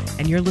Live,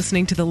 and you're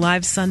listening to the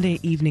live Sunday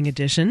evening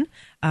edition.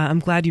 I'm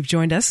glad you've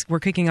joined us. We're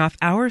kicking off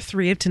Hour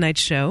 3 of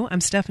tonight's show.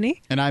 I'm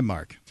Stephanie. And I'm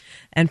Mark.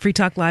 And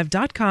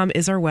freetalklive.com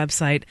is our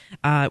website.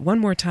 One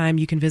more time,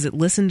 you can visit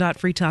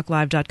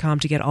listen.freetalklive.com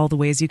to get all the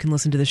ways you can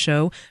listen to the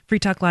show. Free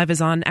Talk Live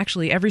is on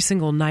actually every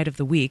single night of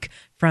the week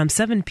from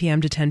 7 p.m.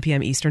 to 10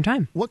 p.m. Eastern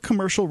Time. What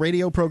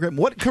radio program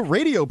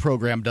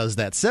does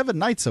that 7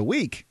 nights a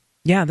week?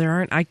 Yeah, there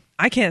aren't. I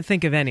can't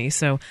think of any,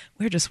 so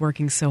we're just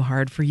working so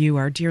hard for you,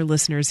 our dear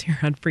listeners here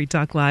on Free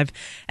Talk Live.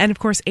 And, of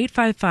course,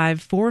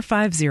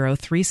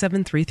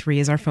 855-450-3733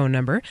 is our phone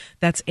number.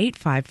 That's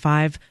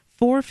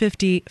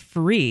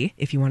 855-450-FREE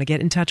if you want to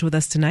get in touch with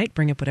us tonight.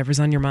 Bring up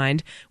whatever's on your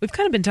mind. We've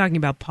kind of been talking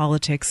about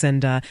politics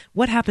and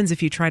what happens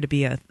if you try to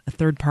be a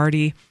third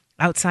party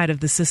outside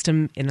of the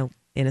system in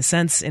a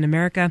sense in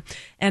America.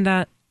 And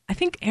I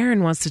think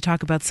Aaron wants to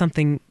talk about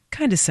something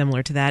kind of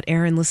similar to that.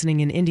 Aaron, listening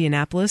in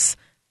Indianapolis.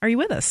 Are you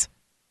with us?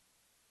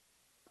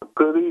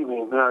 Good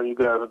evening. How are you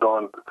guys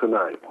doing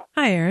tonight?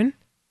 Hi, Aaron.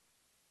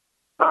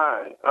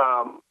 Hi.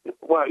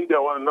 Well, you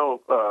got one of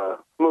those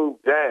smooth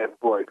jazz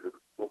voices.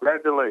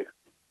 Congratulations.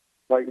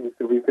 Like you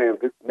should be saying,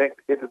 this next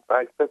hit is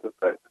like such and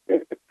such.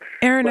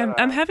 Aaron,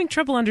 I'm having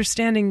trouble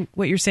understanding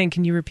what you're saying.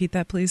 Can you repeat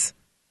that, please?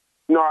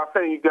 No, I'm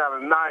saying you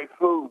got a nice,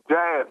 smooth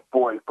jazz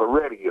voice for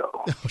radio.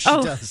 Oh, she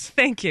does.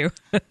 Thank you.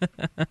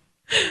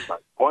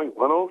 Like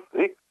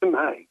 .106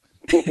 tonight.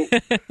 Hey,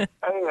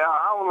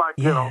 I would like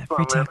to get on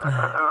something, and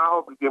I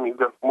hope you give me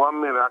just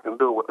 1 minute. I can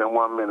do it within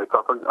 1 minute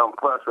because I'm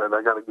frustrated.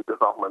 I got to get this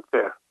off my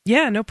chest.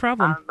 Yeah, no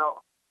problem. I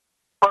know.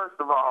 First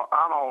of all,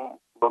 I don't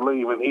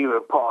believe in either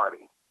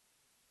party.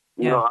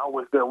 You know, I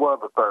wish there was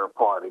a third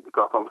party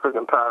because I'm sick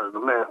and tired of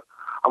the mess.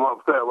 I'm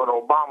upset with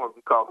Obama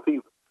because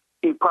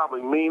he's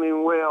probably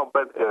meaning well,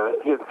 but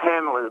his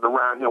handlers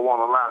around here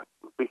won't allow him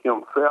to be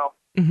himself.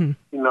 Mm-hmm.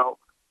 You know,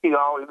 he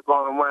always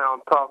going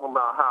around talking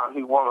about how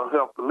he want to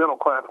help the middle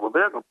class. Well,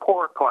 there's a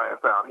poor class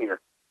out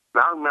here.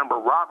 And I remember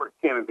Robert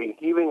Kennedy.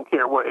 He didn't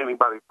care what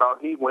anybody thought.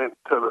 He went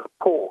to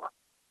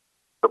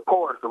the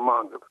poorest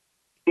among us.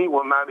 He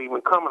will not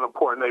even come in a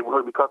poor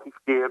neighborhood because he's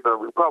scared the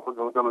Republicans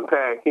are going to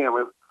tag him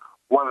as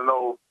one of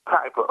those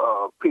type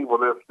of people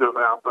that's just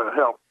out there to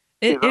help.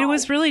 It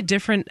was really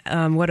different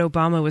what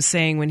Obama was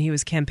saying when he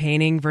was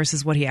campaigning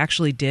versus what he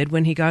actually did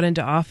when he got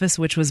into office,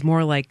 which was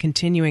more like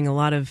continuing a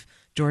lot of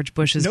George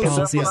Bush's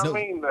policies. That's what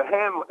I mean.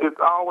 It's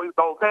always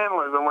those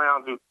handlers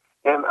around you.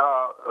 And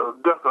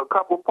just a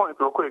couple of points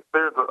real quick.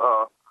 There's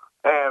a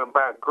ad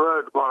about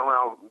grudge going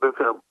around this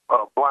here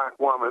black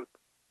woman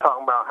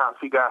talking about how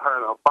she got her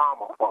an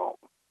Obama phone.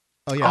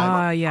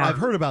 Oh, yeah. I've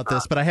heard about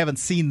this, but I haven't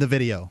seen the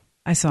video.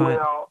 I saw it.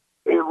 Well,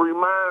 it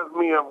reminds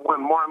me of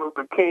when Martin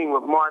Luther King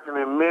was marching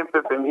in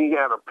Memphis, and he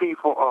had a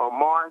peaceful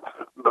march,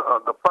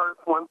 the first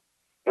one,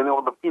 and there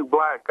was a few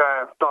black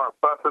guys start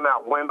busting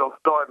out windows,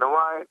 starting to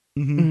riot.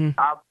 Mm-hmm.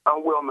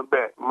 I'm willing to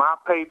bet my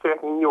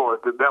paycheck and yours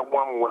that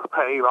woman was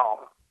paid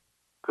off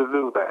to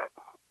do that.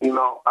 You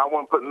know, I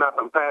wouldn't put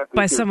nothing past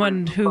by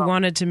someone who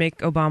wanted to make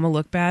Obama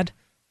look bad.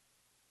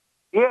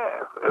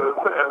 Yes.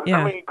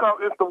 I mean,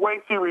 it's the way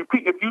she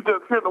repeats. If you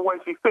just hear the way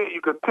she said it,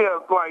 you could tell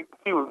it's like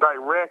she was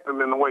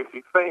directing in the way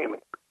she's saying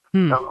it.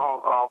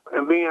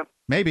 And then,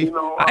 maybe. You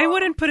know, I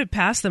wouldn't put it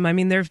past them. I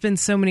mean, there have been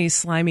so many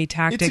slimy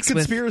tactics it's a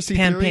conspiracy with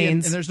campaigns. Theory,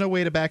 and there's no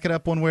way to back it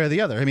up one way or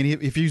the other. I mean,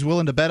 if he's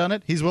willing to bet on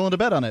it, he's willing to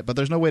bet on it, but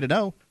there's no way to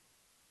know.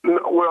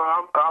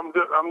 Well,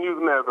 I'm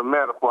using that as a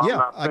metaphor. Yeah, I'm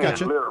not saying I got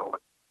you. literally.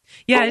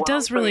 Yeah, it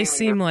does really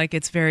seem like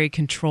it's very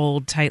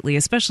controlled tightly,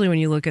 especially when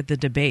you look at the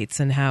debates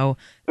and how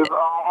it's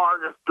all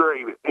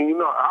orchestrated. And you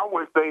know, I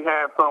wish they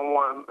had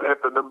someone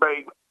at the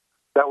debate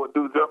that would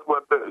do just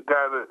what the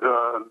guy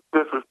that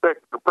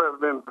disrespected the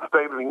president of the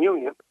State of the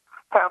Union.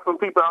 Have some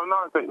people out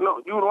and say,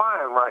 "No, you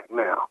lying right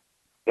now."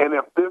 And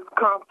if this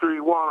country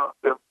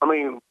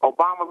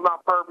Obama's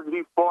not perfect.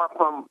 He's far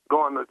from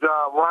doing the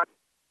job right.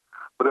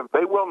 But if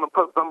they willing to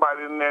put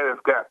somebody in there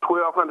that's got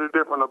 1,200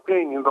 different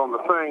opinions on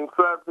the same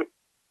subject,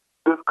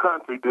 this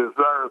country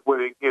deserves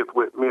what it gets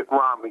with Mitt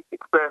Romney,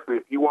 especially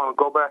if you want to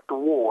go back to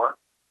war.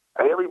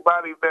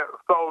 Everybody that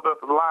sold us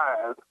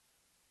lies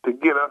to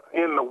get us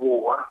in the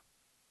war,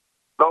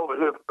 those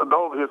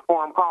are his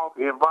foreign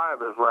policy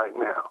advisors right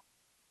now.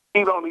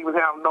 He don't even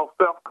have no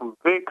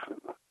self-conviction.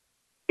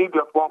 He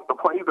just wants the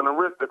plane. He's an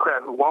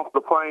aristocrat who wants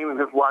the plane and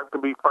his wife to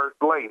be first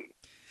lady.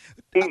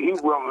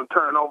 He's willing to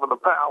turn over the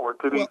power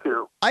to these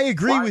here. I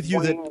agree with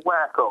you that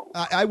wackos.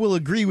 I will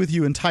agree with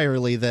you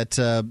entirely that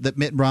that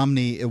Mitt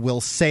Romney will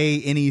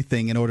say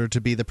anything in order to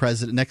be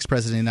the next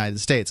president of the United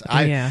States.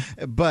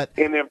 But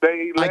and if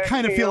they I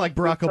kind of feel like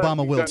Barack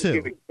Obama will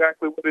too. Get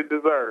exactly what it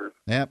deserves.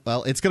 Yeah,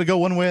 well, it's going to go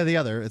one way or the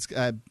other. It's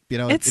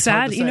it's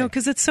sad,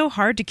 because it's so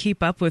hard to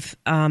keep up with.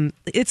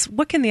 It's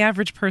what can the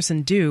average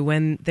person do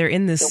when they're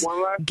in this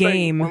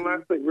game? One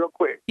last thing, real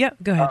quick. Yeah,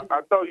 go ahead.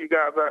 I told you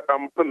guys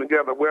I'm putting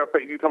together a web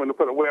page. You told me to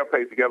put a web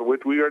page together,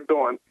 which we are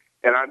doing,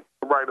 and I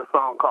write a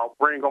song called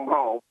 "Bring 'Em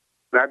Home."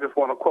 And I just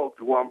want to quote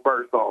you one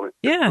verse on it.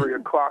 Yeah.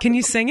 Can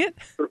you sing it?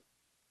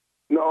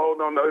 No.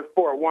 It's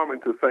for a woman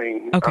to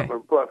sing. Okay.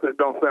 Plus, it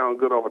don't sound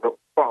good over the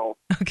phone.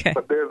 Okay.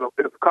 But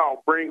it's called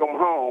 "Bring 'Em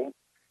Home,"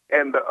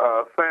 and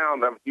the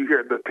sound of you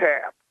hear the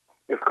tap.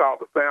 It's called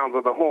the sounds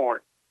of the horn.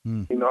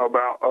 You know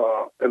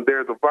about and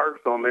there's a verse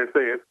on there that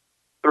says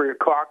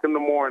 3:00 in the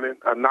morning,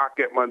 a knock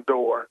at my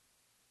door,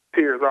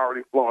 tears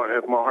already flowing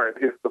as my heart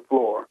hits the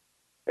floor.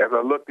 As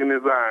I looked in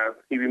his eyes,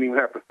 he didn't even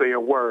have to say a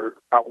word.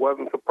 I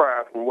wasn't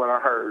surprised from what I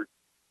heard.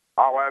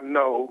 All I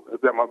know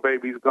is that my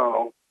baby's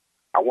gone.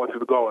 I want you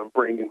to go and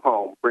bring him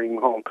home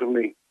to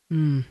me.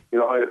 You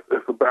know,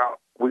 it's about,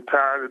 we're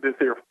tired of this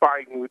here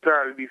fighting. We're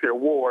tired of these here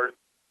wars.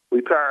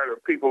 We're tired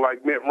of people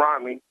like Mitt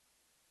Romney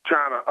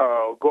trying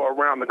to go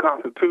around the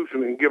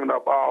Constitution and giving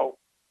up all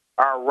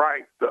our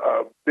rights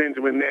to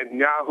Benjamin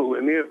Netanyahu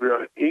in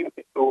Israel. He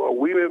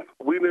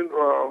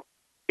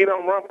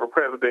don't run for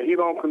president. He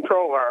don't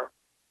control our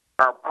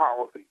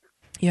policies.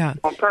 Yeah.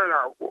 Don't turn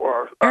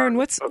our Aaron,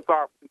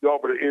 authority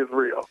over to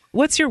Israel.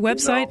 What's your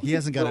website? He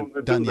hasn't got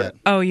it done yet.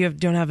 Oh, you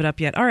don't have it up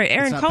yet. All right,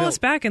 Aaron, call us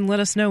back and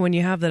let us know when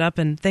you have that up.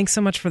 And thanks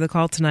so much for the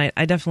call tonight.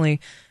 I definitely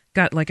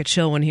got like a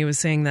chill when he was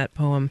saying that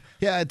poem.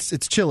 Yeah,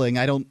 it's chilling.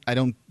 I don't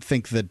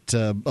think that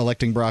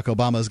electing Barack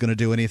Obama is going to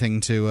do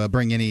anything to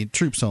bring any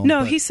troops home.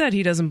 No, he said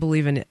he doesn't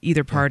believe in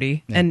either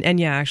party. Yeah.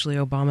 And actually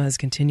Obama has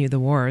continued the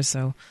war,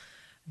 so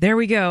there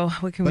we go.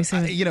 What can we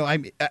say?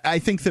 I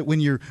think that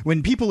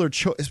when people are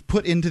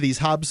put into these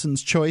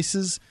Hobson's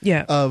choices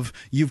of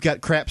you've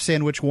got crap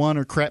sandwich 1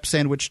 or crap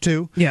sandwich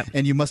 2,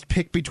 and you must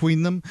pick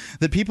between them,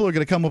 that people are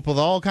going to come up with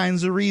all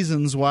kinds of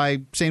reasons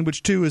why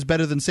sandwich 2 is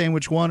better than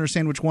sandwich 1 or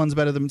sandwich 1 is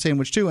better than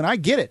sandwich 2, and I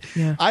get it.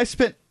 Yeah. I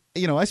spent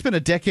a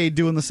decade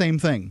doing the same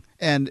thing,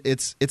 and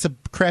it's a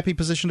crappy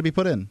position to be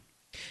put in.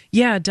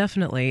 Yeah,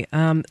 definitely.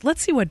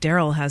 Let's see what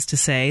Daryl has to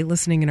say,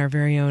 listening in our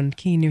very own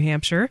Keene, New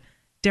Hampshire.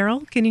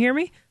 Daryl, can you hear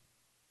me?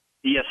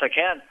 Yes, I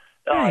can.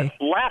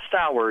 Last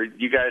hour,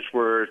 you guys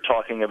were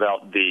talking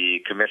about the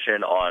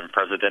Commission on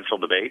Presidential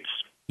Debates.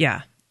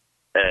 Yeah.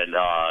 And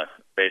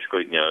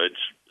basically, it's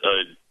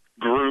a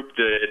group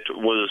that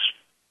was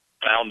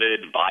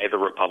founded by the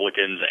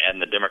Republicans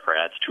and the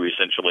Democrats to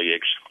essentially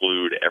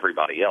exclude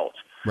everybody else.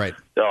 Right.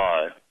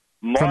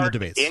 Mark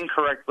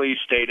incorrectly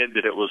stated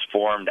that it was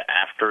formed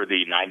after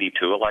the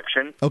 92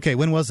 election. Okay,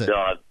 when was it?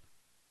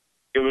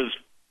 It was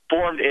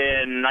formed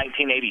in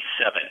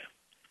 1987.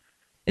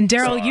 And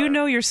Daryl, you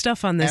know your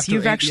stuff on this.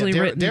 You've actually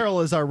written...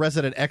 Daryl is our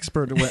resident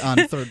expert on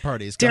third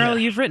parties.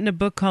 Daryl, you've written a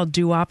book called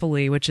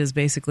Duopoly, which is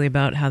basically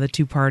about how the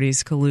two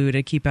parties collude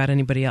to keep out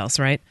anybody else,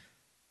 right?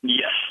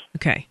 Yes.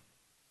 Okay.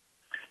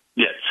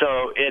 Yeah,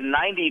 so in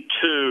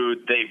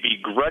 92, they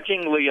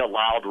begrudgingly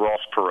allowed Ross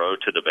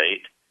Perot to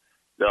debate,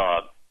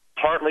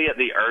 partly at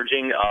the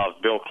urging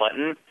of Bill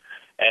Clinton,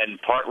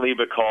 and partly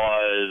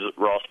because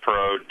Ross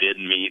Perot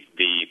didn't meet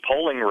the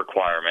polling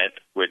requirement,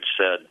 which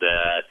said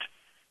that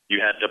you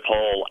had to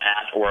poll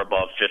at or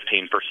above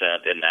 15%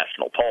 in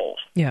national polls.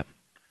 Yeah.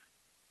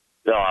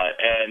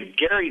 And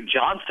Gary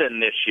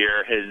Johnson this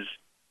year has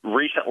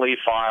recently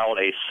filed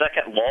a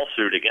second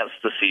lawsuit against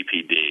the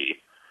CPD,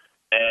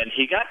 and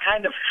he got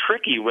kind of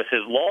tricky with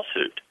his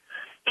lawsuit.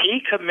 He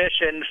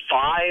commissioned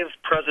 5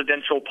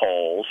 presidential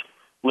polls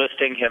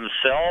listing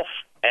himself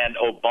and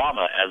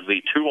Obama as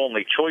the two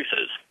only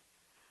choices.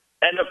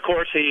 And, of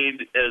course, he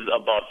is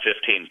above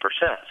 15%.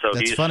 So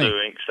That's he's funny.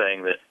 suing,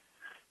 saying that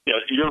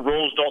your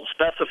rules don't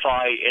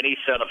specify any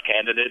set of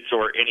candidates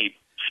or any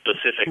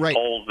specific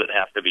polls that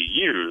have to be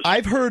used.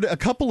 I've heard a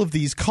couple of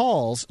these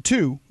calls,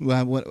 too,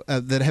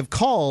 that have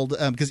called,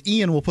 because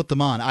Ian will put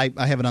them on. I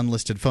have an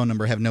unlisted phone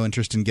number, have no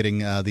interest in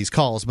getting these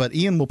calls, but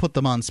Ian will put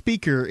them on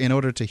speaker in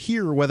order to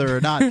hear whether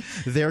or not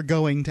they're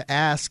going to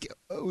ask,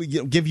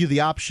 give you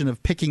the option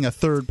of picking a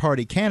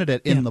third-party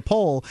candidate in the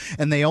poll,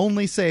 and they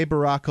only say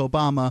Barack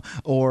Obama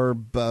or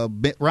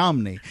Mitt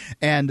Romney,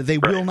 and they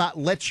will not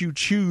let you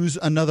choose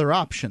another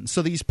option.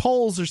 So these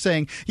polls are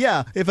saying,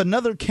 if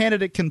another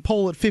candidate can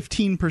poll at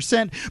 15%,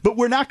 but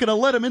we're not going to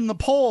let them in the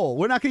poll.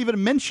 We're not going to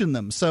even mention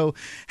them. So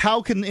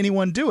how can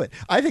anyone do it?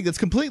 I think it's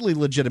completely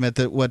legitimate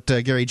that what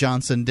Gary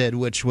Johnson did,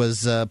 which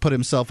was put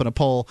himself in a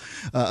poll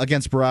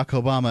against Barack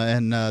Obama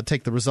and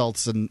take the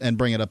results and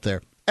bring it up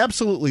there.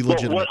 Absolutely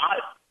legitimate.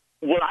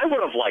 What I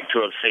would have liked to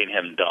have seen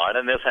him done,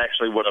 and this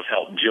actually would have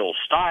helped Jill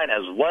Stein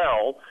as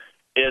well,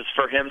 is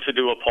for him to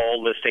do a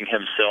poll listing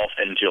himself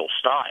and Jill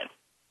Stein.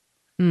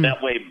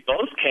 That way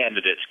both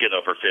candidates get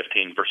over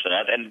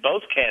 15%, and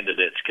both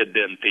candidates could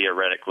then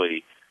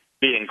theoretically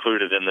be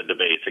included in the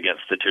debates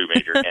against the two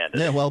major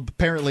candidates. Yeah, well,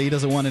 apparently he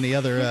doesn't want any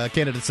other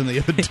candidates in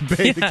the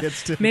debate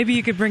against him. Maybe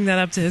you could bring that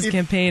up to his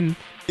campaign.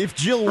 If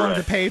Jill wanted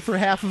to pay for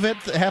half of it,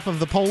 half of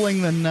the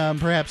polling, then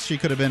perhaps she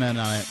could have been in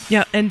on it.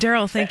 Yeah, and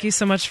Daryl, thank you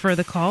so much for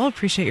the call.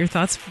 Appreciate your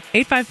thoughts.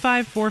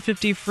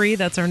 855-450-FREE,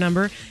 that's our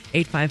number,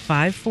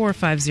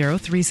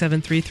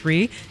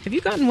 855-450-3733. Have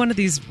you gotten one of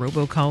these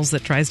robocalls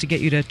that tries to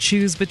get you to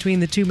choose between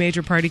the two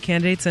major party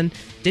candidates, and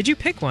did you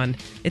pick one?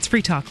 It's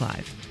Free Talk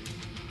Live.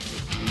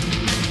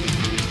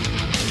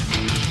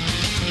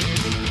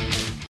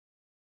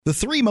 The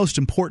 3 most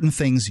important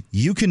things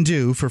you can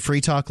do for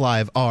Free Talk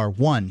Live are: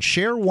 1,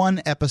 share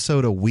 1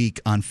 episode a week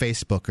on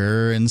Facebook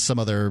or in some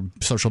other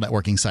social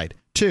networking site.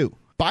 2,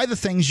 buy the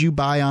things you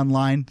buy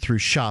online through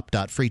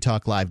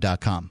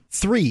shop.freetalklive.com.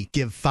 3,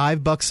 give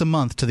 $5 a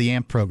month to the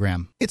AMP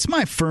program. It's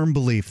my firm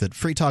belief that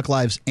Free Talk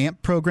Live's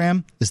AMP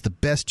program is the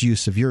best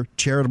use of your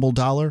charitable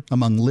dollar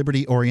among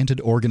liberty-oriented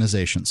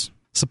organizations.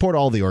 Support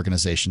all the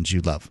organizations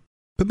you love,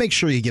 but make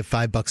sure you give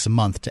 $5 a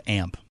month to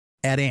AMP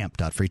at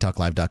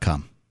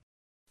amp.freetalklive.com.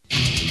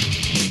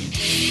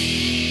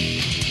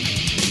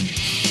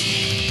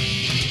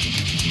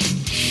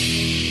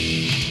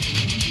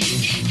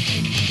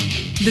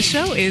 The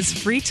show is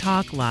Free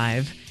Talk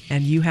Live,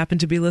 and you happen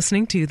to be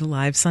listening to the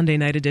live Sunday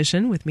night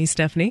edition with me,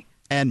 Stephanie.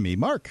 And me,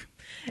 Mark.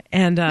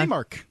 And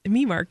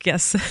Me, Mark,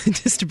 yes,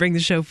 just to bring the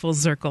show full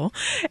circle.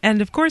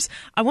 And of course,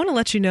 I want to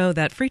let you know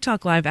that Free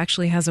Talk Live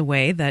actually has a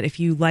way that if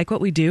you like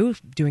what we do,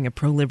 doing a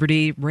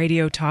pro-liberty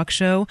radio talk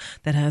show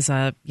that has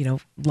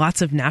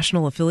lots of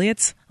national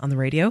affiliates on the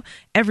radio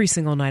every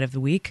single night of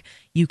the week,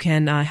 you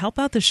can help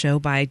out the show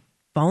by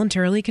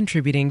voluntarily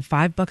contributing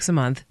 $5 a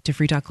month to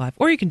Free Talk Live,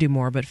 or you can do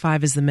more, but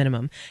 $5 is the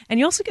minimum. And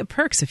you also get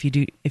perks if you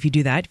do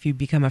that. If you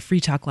become a Free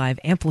Talk Live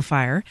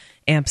amplifier,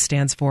 AMP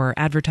stands for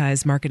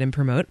Advertise, Market, and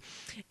Promote.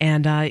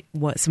 And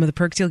what some of the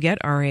perks you'll get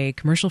are a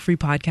commercial-free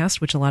podcast,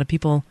 which a lot of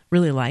people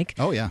really like.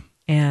 Oh yeah,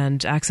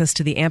 and access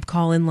to the AMP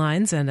call-in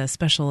lines and a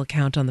special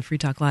account on the Free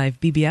Talk Live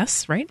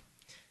BBS, right?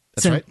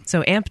 That's right.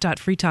 So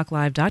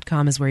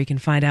amp.freetalklive.com is where you can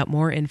find out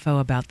more info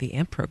about the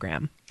AMP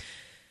program.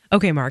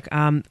 Okay, Mark,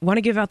 want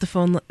to give out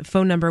the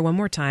phone number one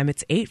more time.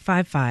 It's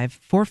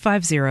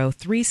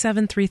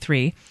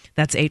 855-450-3733.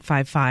 That's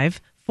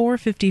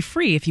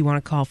 855-450-FREE if you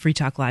want to call Free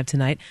Talk Live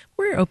tonight.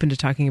 We're open to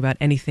talking about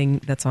anything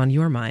that's on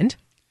your mind.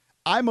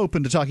 I'm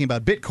open to talking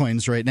about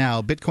Bitcoins right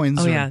now. Bitcoins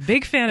are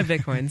big fan of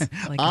Bitcoins.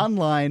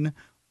 online,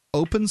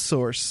 open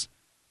source,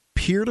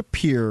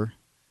 peer-to-peer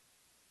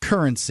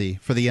currency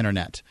for the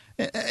internet.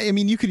 I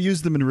mean, you could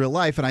use them in real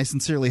life, and I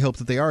sincerely hope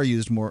that they are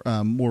used more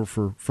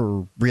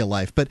for real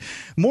life. But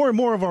more and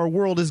more of our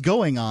world is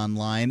going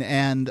online,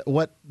 and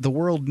what the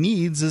world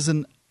needs is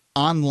an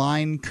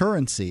online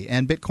currency,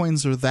 and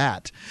Bitcoins are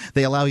that.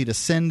 They allow you to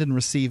send and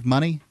receive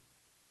money,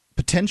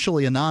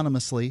 potentially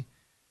anonymously,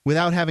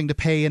 without having to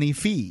pay any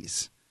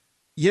fees.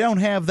 You don't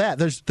have that.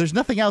 There's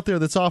nothing out there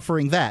that's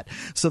offering that.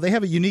 So they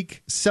have a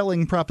unique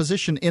selling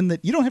proposition in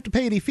that you don't have to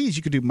pay any fees.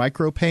 You can do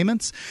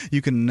micropayments.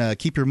 You can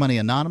keep your money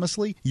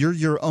anonymously. You're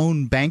your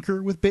own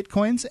banker with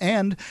Bitcoins.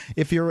 And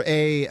if you're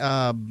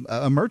a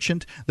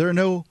merchant, there are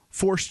no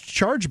forced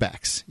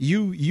chargebacks.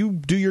 You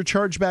do your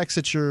chargebacks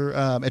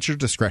at your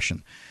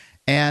discretion.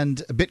 And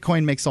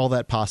Bitcoin makes all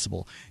that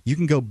possible. You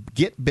can go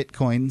get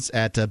Bitcoins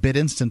at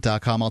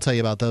bitinstant.com. I'll tell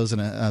you about those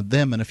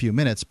them in a few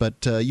minutes.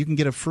 But you can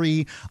get a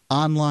free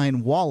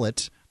online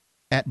wallet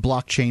at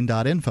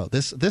blockchain.info.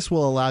 This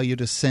will allow you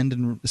to send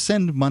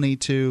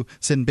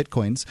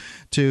Bitcoins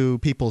to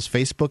people's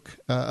Facebook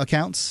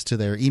accounts, to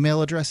their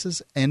email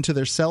addresses, and to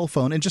their cell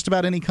phone in just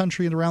about any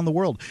country around the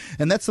world.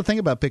 And that's the thing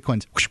about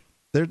Bitcoins.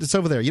 It's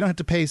over there. You don't have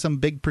to pay some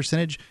big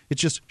percentage.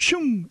 It's just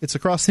shoom. It's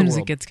across the world. As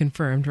soon as it gets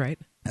confirmed, right?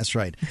 That's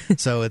right.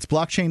 So it's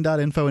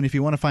blockchain.info, and if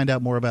you want to find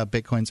out more about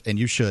Bitcoins, and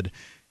you should,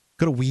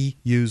 go to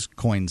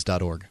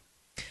weusecoins.org.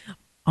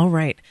 All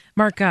right.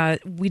 Mark,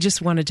 we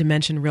just wanted to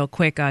mention real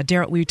quick,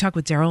 we talked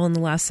with Daryl in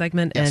the last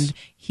segment, yes. And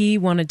he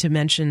wanted to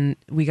mention,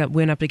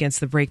 went up against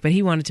the break, but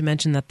he wanted to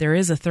mention that there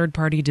is a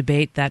third-party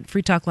debate that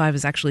Free Talk Live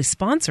is actually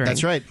sponsoring.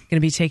 That's right. Going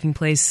to be taking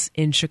place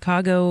in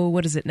Chicago,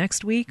 what is it,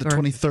 next week? The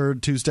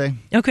 23rd, Tuesday.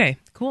 Okay,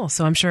 cool.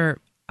 So I'm sure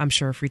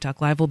Free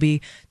Talk Live will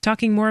be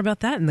talking more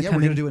about that in the coming.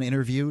 We're going to do an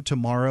interview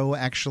tomorrow.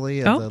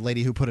 Actually, the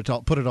lady who put it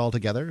all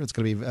together. It's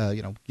going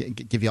to be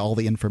give you all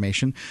the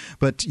information.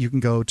 But you can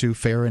go to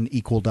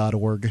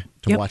fairandequal.org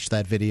to watch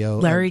that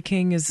video. Larry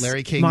King is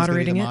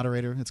moderating the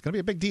moderator. It's going to be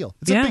a big deal.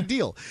 It's a big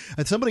deal.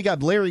 And somebody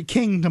got Larry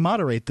King to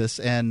moderate this,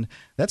 and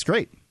that's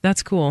great.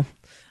 That's cool.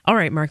 All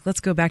right, Mark. Let's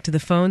go back to the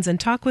phones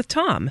and talk with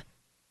Tom.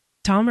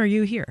 Tom, are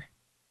you here?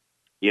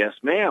 Yes,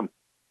 ma'am.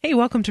 Hey,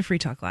 welcome to Free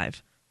Talk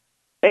Live.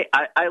 Hey,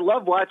 I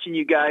love watching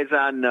you guys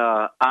on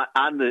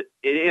the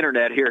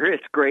internet here.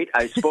 It's great.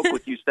 I spoke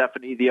with you,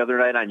 Stephanie, the other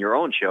night on your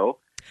own show.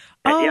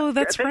 Oh,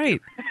 that's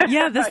right.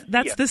 Yeah,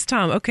 that's this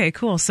Tom. Okay,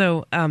 cool.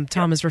 So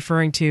Tom is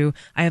referring to,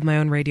 I have my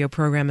own radio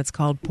program. It's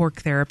called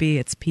Pork Therapy.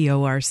 It's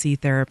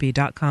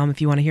porctherapy.com if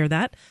you want to hear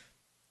that.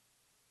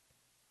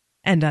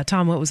 And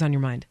Tom, what was on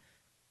your mind?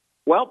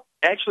 Well,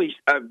 actually,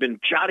 I've been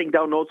jotting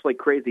down notes like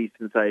crazy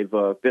since I've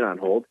been on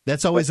hold.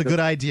 That's always a good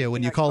idea.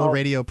 When you call a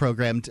radio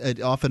program, it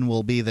often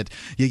will be that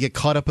you get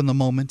caught up in the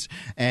moment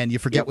and you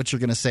forget what you're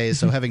going to say,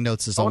 so having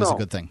notes is always a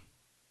good thing.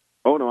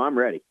 Oh, no, I'm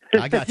ready.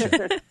 I got you.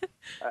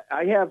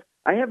 I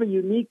have a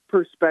unique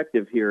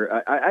perspective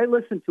here. I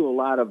listen to a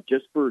lot of,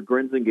 just for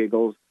grins and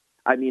giggles,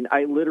 I mean,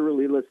 I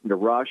literally listen to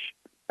Rush.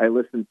 I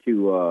listen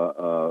to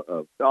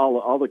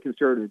all the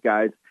conservative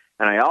guys,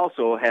 and I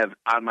also have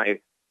on my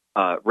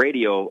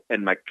radio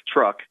in my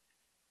truck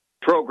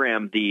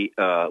program the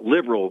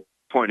liberal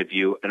point of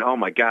view, and oh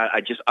my God,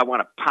 I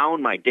want to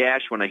pound my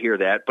dash when I hear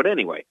that. But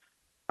anyway,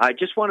 I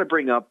just want to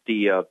bring up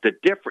the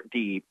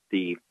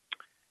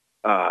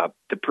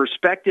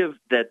perspective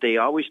that they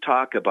always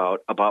talk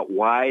about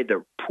why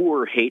the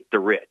poor hate the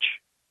rich.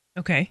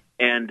 Okay,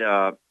 and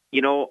I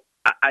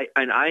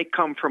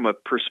come from a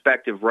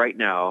perspective right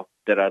now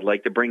that I'd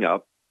like to bring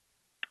up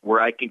where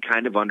I can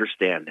kind of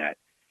understand that.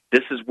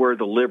 This is where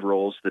the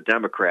liberals, the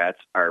Democrats,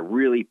 are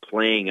really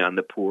playing on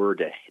the poor.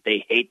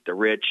 They hate the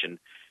rich. And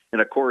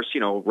of course,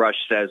 Rush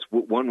says,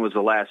 one was the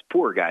last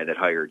poor guy that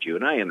hired you.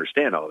 And I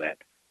understand all that.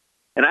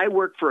 And I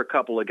work for a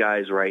couple of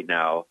guys right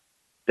now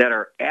that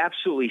are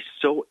absolutely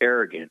so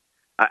arrogant.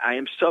 I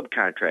am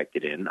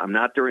subcontracted in. I'm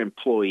not their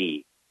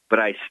employee. But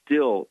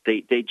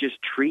they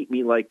just treat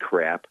me like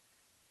crap.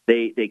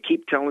 They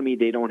keep telling me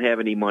they don't have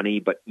any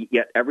money. But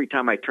yet every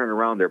time I turn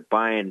around, they're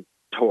buying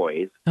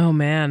toys. Oh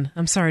man,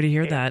 I'm sorry to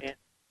hear that.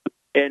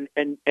 And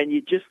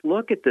you just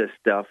look at this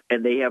stuff,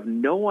 and they have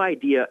no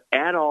idea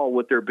at all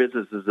what their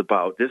business is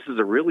about. This is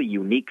a really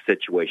unique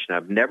situation.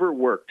 I've never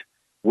worked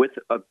with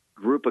a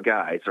group of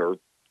guys, or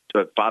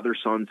a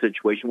father-son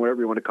situation,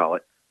 whatever you want to call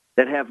it,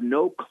 that have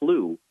no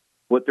clue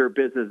what their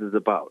business is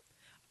about.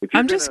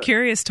 I'm just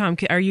curious, Tom,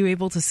 are you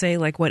able to say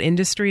like what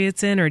industry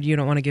it's in, or you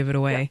don't want to give it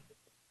away? Yeah.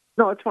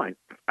 No, it's fine.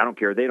 I don't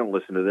care. They don't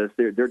listen to this.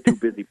 They're too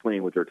busy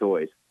playing with their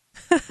toys.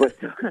 But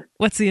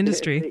what's the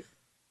industry?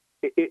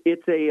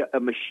 It's a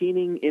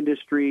machining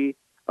industry,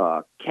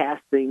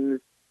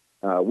 castings.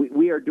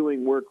 We are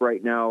doing work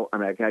right now. I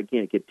mean, I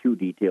can't get too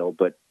detailed,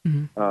 but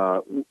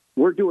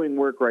we're doing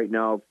work right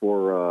now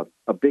for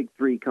a big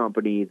three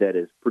company that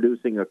is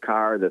producing a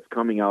car that's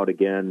coming out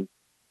again,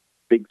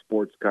 big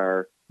sports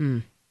car.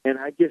 And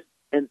I just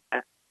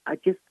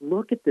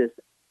look at this,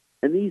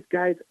 and these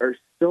guys are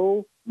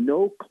so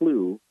no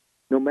clue.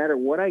 No matter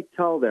what I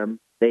tell them,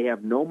 they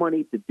have no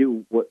money to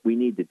do what we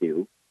need to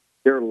do.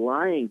 They're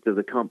lying to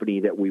the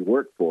company that we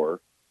work for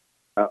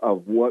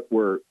of what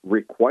we're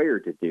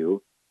required to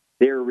do.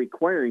 They're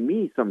requiring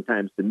me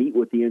sometimes to meet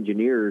with the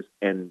engineers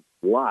and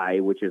lie,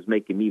 which is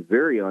making me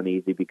very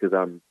uneasy because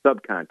I'm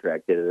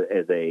subcontracted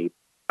as a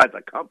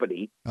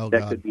company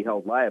that could be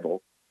held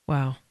liable.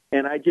 Wow.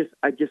 And I just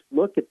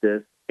look at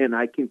this, and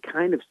I can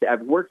kind of say,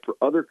 I've worked for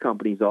other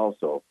companies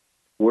also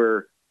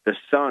where the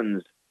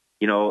sons,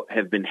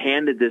 have been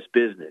handed this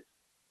business.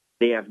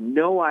 They have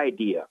no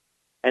idea,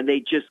 and they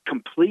just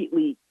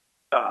completely,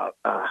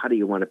 how do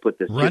you want to put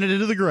this? Run it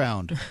into the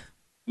ground.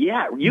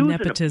 Yeah,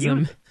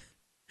 nepotism.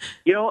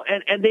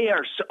 And they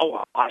are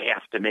so, I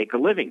have to make a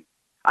living.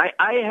 I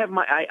have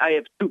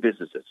two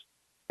businesses.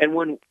 And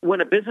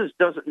when a business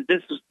doesn't,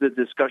 this is the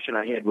discussion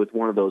I had with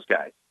one of those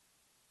guys.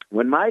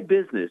 When my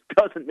business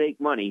doesn't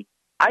make money,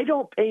 I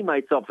don't pay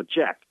myself a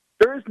check.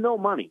 There is no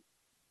money.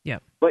 Yeah.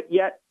 But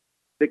yet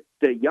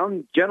the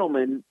young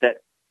gentleman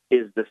that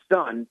is the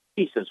son,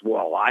 he says,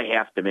 well, I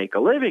have to make a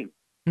living.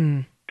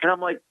 And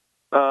I'm like,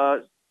 I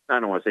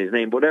don't want to say his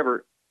name,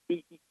 whatever.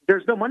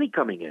 There's no money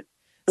coming in.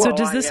 So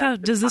does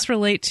this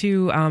relate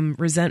to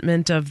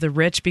resentment of the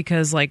rich?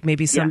 Because like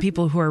maybe some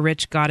people who are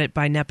rich got it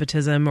by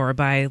nepotism or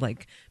by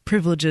like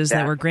privileges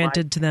that were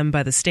granted to them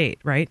by the state,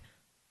 right?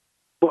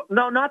 Well,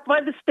 no, not by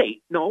the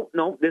state. No,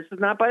 this is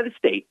not by the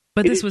state.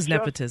 But this was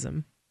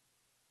nepotism.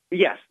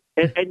 Yes,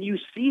 and you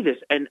see this,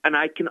 and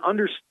I can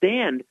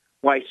understand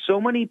why so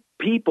many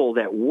people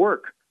that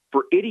work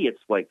for idiots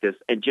like this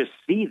and just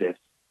see this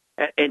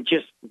and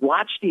just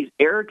watch these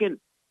arrogant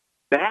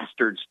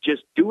bastards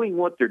just doing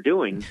what they're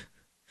doing.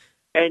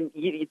 And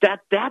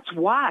that's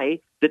why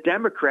the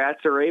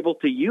Democrats are able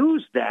to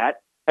use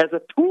that as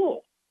a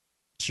tool.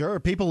 Sure,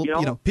 people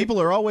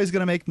are always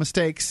going to make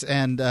mistakes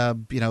and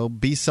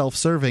be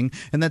self-serving,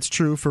 and that's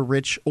true for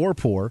rich or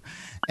poor.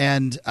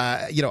 And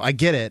I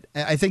get it.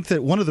 I think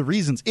that one of the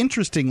reasons,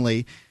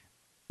 interestingly,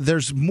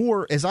 there's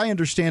more, as I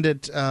understand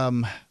it,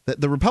 that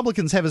the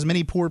Republicans have as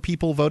many poor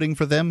people voting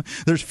for them.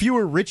 There's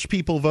fewer rich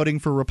people voting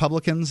for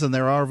Republicans than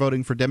there are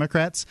voting for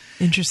Democrats.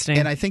 Interesting.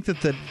 And I think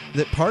that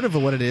part of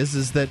what it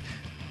is that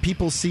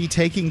people see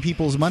taking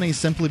people's money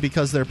simply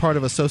because they're part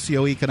of a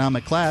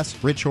socioeconomic class,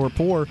 rich or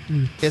poor,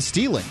 as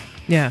stealing.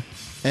 Yeah.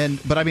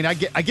 But I mean, I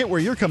get where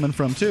you're coming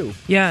from too.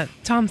 Yeah,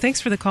 Tom, thanks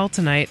for the call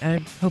tonight. I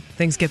hope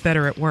things get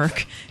better at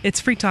work. It's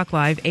Free Talk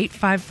Live.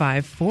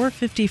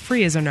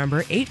 855-450-FREE is our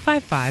number.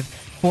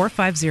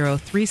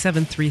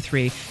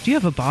 855-450-3733. Do you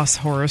have a boss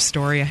horror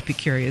story? I'd be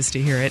curious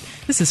to hear it.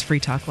 This is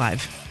Free Talk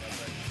Live.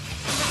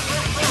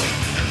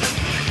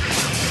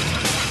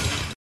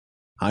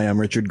 Hi,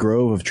 I'm Richard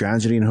Grove of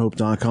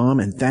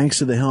TragedyAndHope.com, and thanks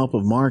to the help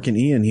of Mark and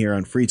Ian here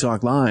on Free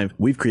Talk Live,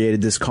 we've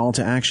created this call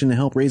to action to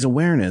help raise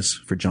awareness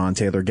for John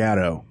Taylor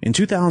Gatto. In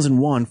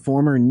 2001,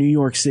 former New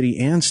York City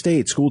and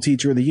State School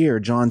Teacher of the Year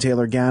John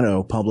Taylor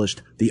Gatto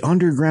published The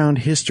Underground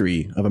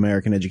History of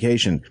American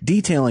Education,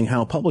 detailing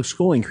how public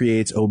schooling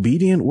creates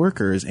obedient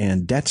workers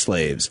and debt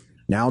slaves.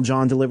 Now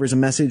John delivers a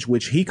message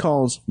which he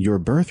calls Your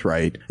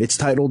Birthright. It's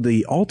titled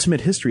The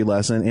Ultimate History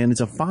Lesson, and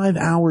it's a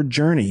 5-hour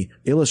journey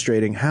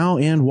illustrating how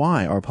and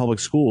why our public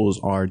schools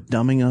are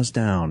dumbing us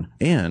down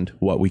and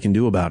what we can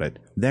do about it.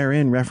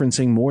 Therein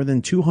referencing more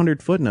than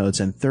 200 footnotes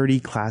and 30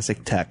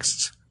 classic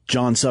texts.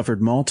 John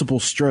suffered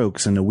multiple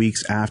strokes in the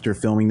weeks after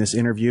filming this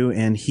interview,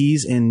 and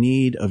he's in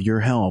need of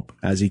your help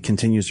as he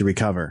continues to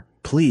recover.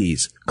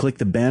 Please click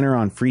the banner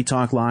on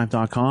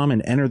freetalklive.com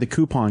and enter the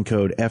coupon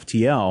code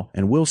FTL,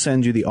 and we'll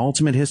send you the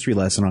Ultimate History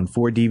Lesson on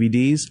 4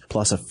 DVDs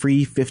plus a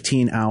free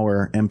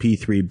 15-hour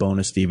MP3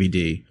 bonus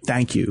DVD.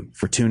 Thank you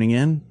for tuning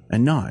in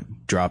and not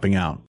dropping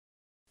out.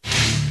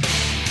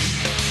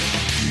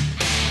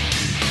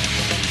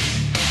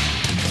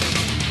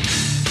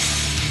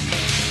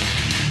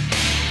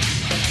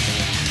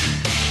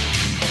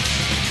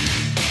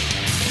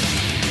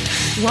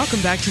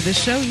 Welcome back to the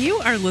show. You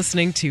are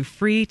listening to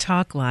Free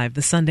Talk Live,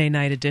 the Sunday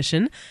night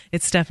edition.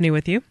 It's Stephanie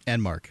with you.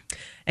 And Mark.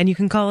 And you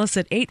can call us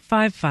at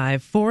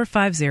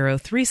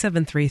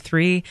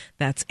 855-450-3733.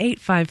 That's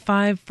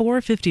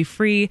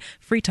 855-450-FREE.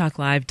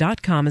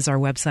 freetalklive.com is our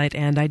website.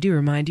 And I do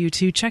remind you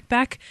to check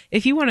back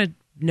if you want to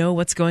know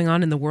what's going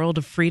on in the world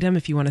of freedom.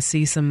 If you want to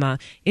see some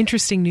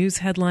interesting news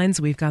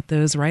headlines, we've got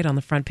those right on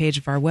the front page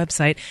of our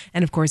website.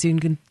 And of course,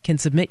 you can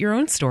submit your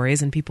own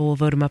stories, and people will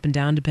vote them up and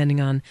down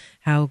depending on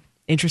how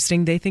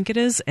interesting they think it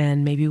is,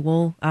 and maybe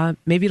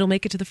it'll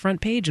make it to the front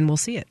page and we'll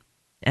see it,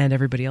 and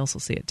everybody else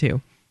will see it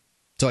too.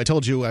 So I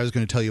told you I was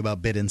going to tell you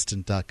about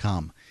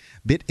BitInstant.com.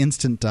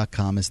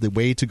 BitInstant.com is the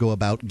way to go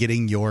about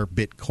getting your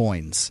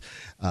Bitcoins.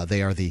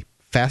 They are the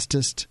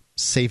fastest,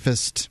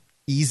 safest,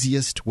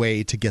 easiest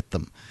way to get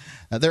them.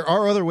 There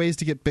are other ways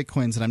to get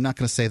Bitcoins, and I'm not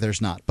going to say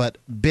there's not, but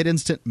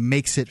BitInstant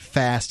makes it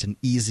fast and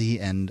easy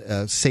and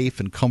safe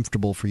and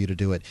comfortable for you to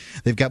do it.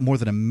 They've got more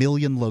than 1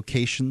 million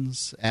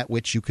locations at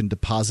which you can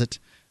deposit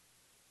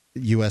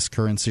U.S.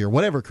 currency or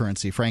whatever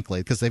currency, frankly,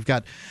 because they've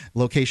got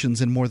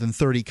locations in more than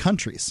 30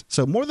 countries.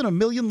 So more than 1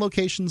 million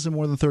locations in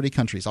more than 30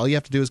 countries. All you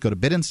have to do is go to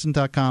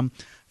BitInstant.com,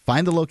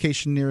 find the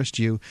location nearest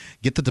you,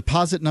 get the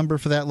deposit number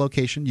for that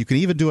location. You can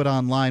even do it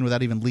online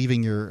without even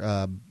leaving your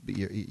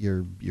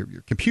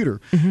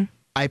computer. Mm-hmm.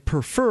 I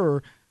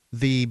prefer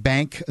the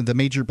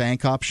major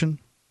bank option,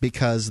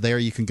 because there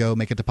you can go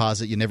make a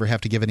deposit. You never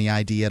have to give any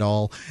ID at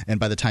all,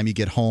 and by the time you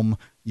get home,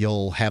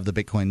 you'll have the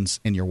Bitcoins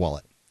in your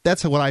wallet.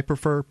 That's what I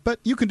prefer, but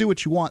you can do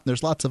what you want.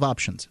 There's lots of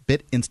options.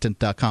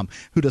 BitInstant.com.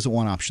 Who doesn't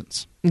want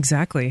options?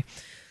 Exactly.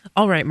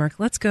 All right, Mark,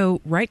 let's go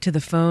right to the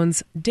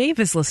phones. Dave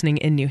is listening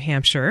in New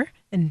Hampshire.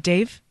 And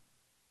Dave?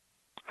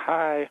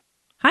 Hi.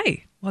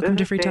 Hi. Welcome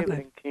to Free Talk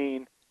Live.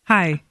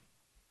 Hi.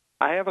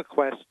 I have a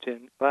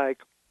question.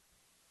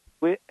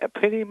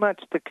 Pretty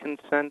much the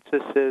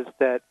consensus is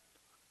that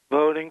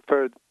voting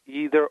for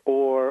either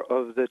or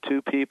of the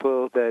two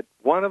people, that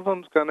one of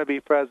them's going to be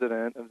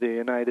president of the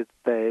United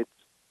States.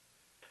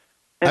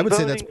 I would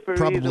say that's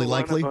probably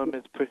likely.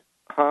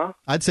 Huh?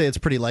 I'd say it's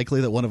pretty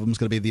likely that one of them is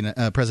going to be the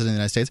president of the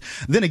United States.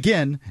 Then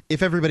again,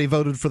 if everybody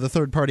voted for the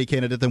third-party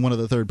candidate, then one of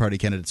the third-party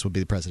candidates would be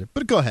the president.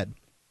 But go ahead.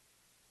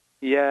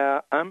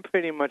 Yeah, I'm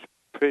pretty much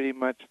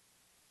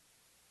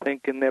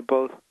thinking they're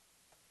both.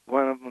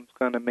 One of them's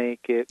going to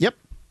make it. Yep.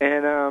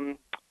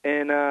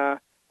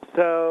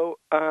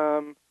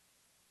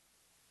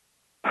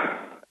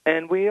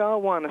 And we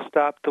all want to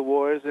stop the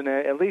wars, and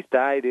at least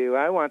I do.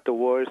 I want the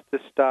wars to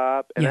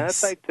stop, and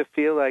yes. I'd like to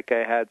feel like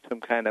I had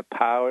some kind of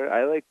power.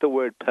 I like the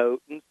word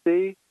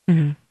potency.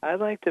 Mm-hmm. I'd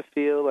like to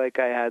feel like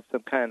I had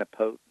some kind of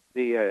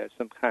potency or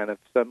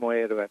some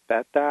way to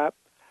affect that.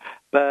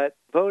 But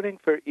voting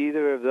for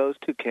either of those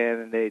two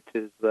candidates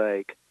is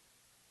like,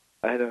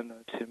 I don't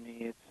know, to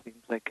me it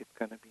seems like it's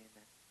going to be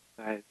an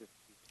exercise.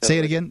 Say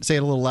it again. Say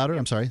it a little louder.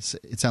 I'm sorry.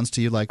 It sounds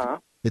to you like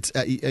it's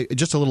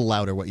just a little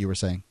louder what you were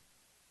saying.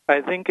 I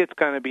think it's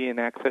going to be an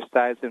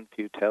exercise in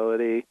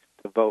futility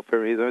to vote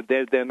for either.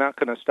 They're not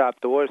going to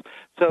stop the wars.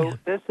 So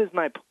This is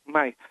my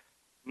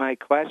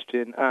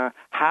question.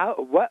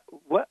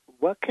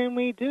 What can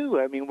we do?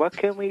 I mean, what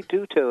can we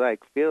do to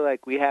feel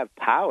like we have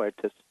power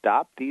to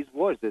stop these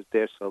wars? Is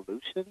there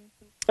solutions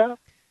and stuff?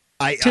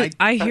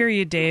 I hear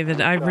you,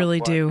 David. I really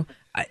do.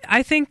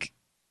 I think.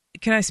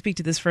 Can I speak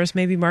to this first,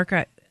 maybe, Mark?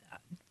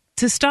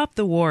 To stop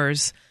the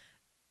wars,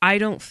 I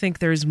don't think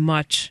there's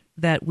much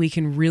that we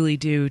can really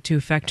do to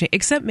affect change,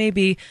 except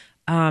maybe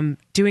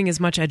doing as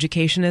much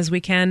education as we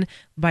can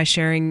by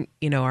sharing,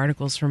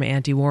 articles from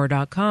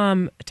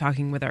antiwar.com,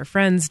 talking with our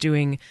friends,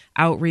 doing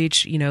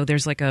outreach.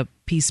 There's like a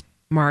peace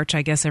march,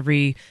 I guess,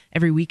 every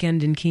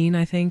weekend in Keene,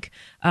 I think.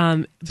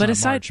 But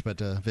aside,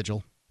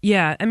 vigil.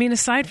 Yeah, I mean,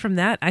 aside from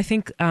that, I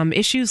think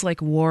issues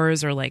like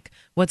wars or like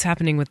what's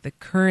happening with the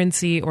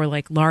currency or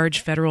like large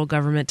federal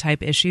government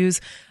type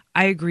issues,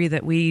 I agree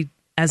that we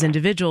as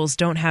individuals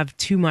don't have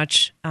too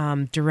much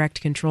direct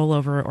control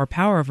over or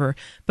power over.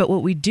 But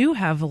what we do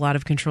have a lot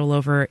of control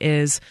over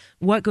is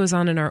what goes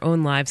on in our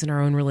own lives and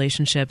our own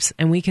relationships.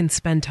 And we can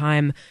spend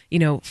time,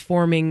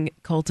 forming,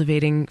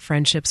 cultivating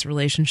friendships,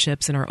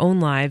 relationships in our own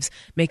lives,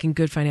 making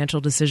good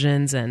financial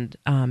decisions and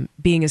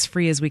being as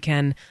free as we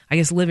can, I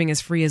guess living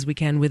as free as we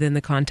can within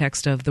the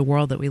context of the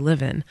world that we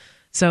live in.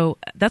 So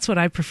that's what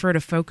I prefer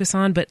to focus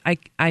on. But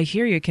I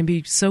hear you. It can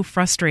be so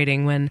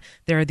frustrating when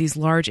there are these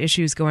large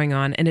issues going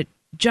on and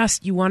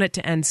you want it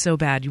to end so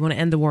bad. You want to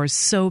end the wars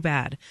so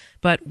bad.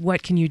 But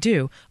what can you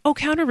do? Oh,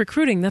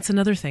 counter-recruiting, that's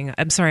another thing.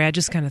 I'm sorry, I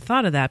just kind of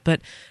thought of that.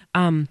 But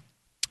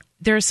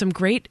there are some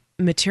great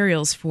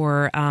materials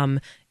for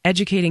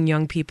educating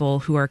young people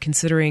who are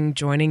considering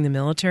joining the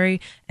military,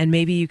 and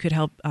maybe you could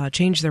help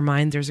change their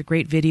mind. There's a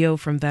great video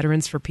from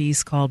Veterans for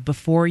Peace called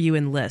Before You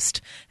Enlist,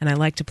 and I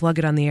like to plug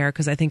it on the air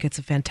because I think it's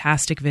a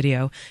fantastic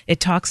video. It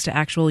talks to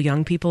actual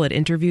young people. It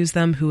interviews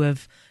them who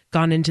have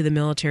gone into the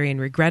military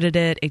and regretted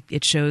it.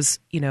 It shows,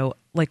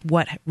 like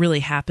what really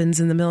happens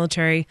in the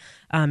military,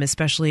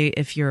 especially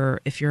if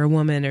you're a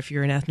woman, or if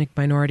you're an ethnic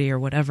minority or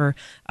whatever.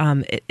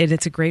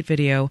 It's a great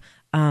video.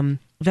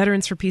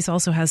 Veterans for Peace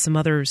also has some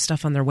other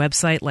stuff on their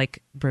website,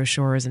 like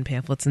brochures and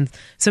pamphlets. And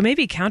so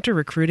maybe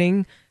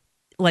counter-recruiting,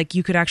 like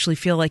you could actually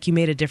feel like you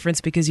made a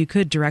difference because you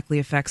could directly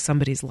affect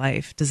somebody's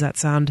life. Does that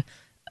sound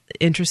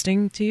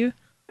interesting to you?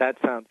 That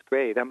sounds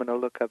great. I'm going to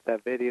look up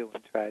that video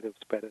and try to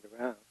spread it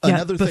around.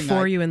 Another thing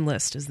Before You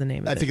Enlist is the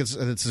name of it. I think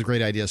it's a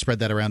great idea. Spread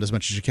that around as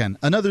much as you can.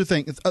 Another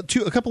thing,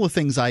 a couple of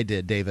things I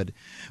did, David,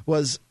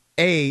 was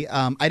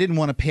I didn't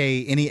want to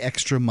pay any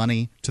extra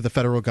money to the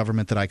federal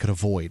government that I could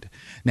avoid.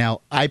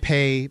 Now, I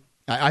pay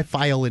I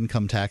file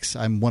income tax.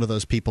 I'm one of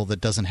those people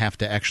that doesn't have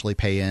to actually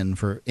pay in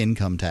for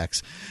income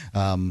tax.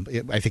 I'm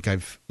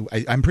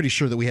pretty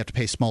sure that we have to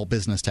pay small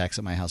business tax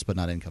at my house, but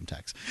not income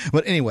tax.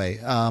 But anyway,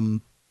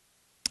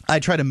 I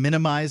try to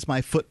minimize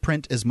my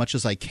footprint as much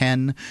as I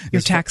can.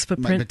 Your tax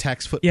footprint? My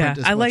tax footprint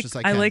as much as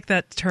I can. I like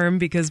that term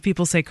because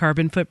people say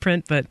carbon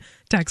footprint, but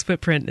tax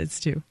footprint is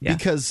too. Yeah.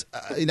 Because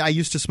I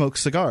used to smoke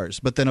cigars,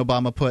 but then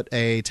Obama put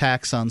a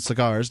tax on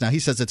cigars. Now, he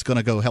says it's going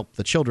to go help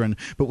the children,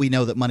 but we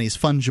know that money is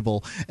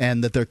fungible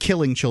and that they're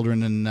killing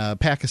children in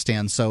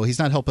Pakistan, so he's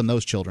not helping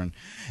those children.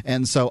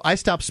 And so I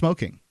stopped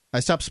smoking. I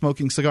stopped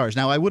smoking cigars.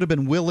 Now, I would have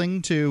been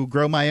willing to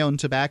grow my own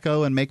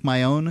tobacco and make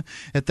my own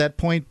at that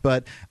point,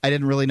 but I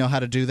didn't really know how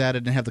to do that. I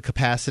didn't have the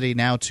capacity.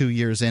 Now, 2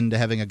 years into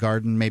having a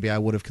garden, maybe I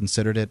would have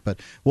considered it,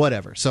 but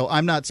whatever. So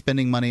I'm not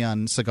spending money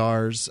on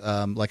cigars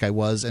like I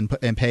was and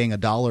paying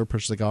 $1 per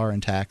cigar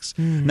in tax.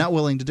 Not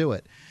willing to do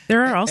it.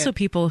 There are also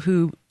people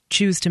who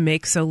choose to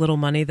make so little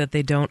money that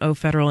they don't owe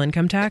federal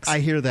income tax. I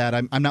hear that.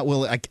 I'm not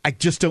willing. I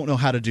just don't know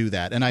how to do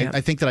that. And I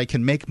think that I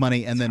can make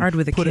money and then hard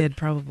with a kid,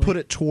 probably. Put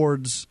it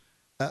towards...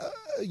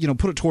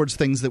 put it towards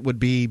things that would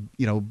be,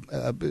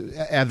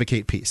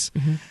 advocate peace.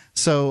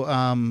 So,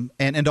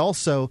 and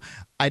also,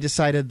 I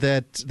decided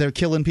that they're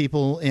killing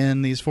people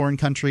in these foreign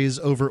countries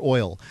over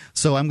oil.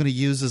 So I'm going to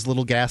use as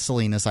little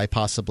gasoline as I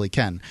possibly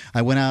can.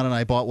 I went out and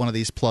I bought one of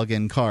these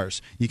plug-in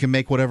cars. You can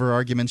make whatever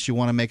arguments you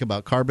want to make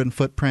about carbon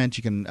footprint.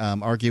 You can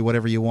argue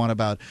whatever you want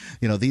about,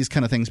 these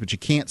kind of things, but you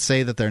can't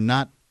say that they're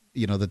not.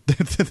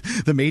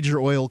 The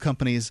major oil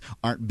companies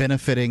aren't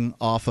benefiting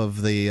off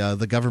of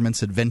the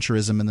government's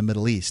adventurism in the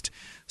Middle East.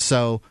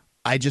 So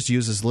I just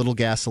use as little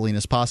gasoline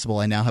as possible.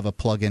 I now have a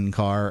plug-in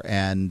car,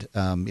 and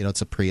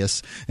it's a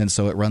Prius, and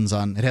so it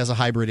has a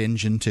hybrid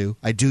engine too.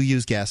 I do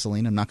use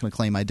gasoline. I'm not going to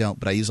claim I don't,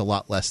 but I use a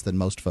lot less than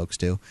most folks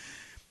do.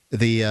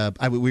 We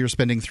were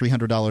spending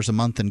 $300 a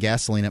month in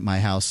gasoline at my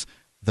house.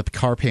 The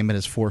car payment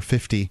is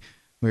 $450.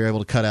 We were able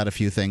to cut out a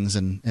few things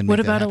and make what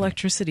that about happen.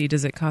 Electricity?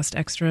 Does it cost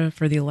extra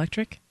for the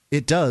electric?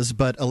 It does,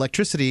 but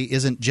electricity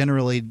isn't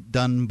generally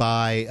done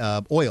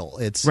by oil.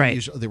 It's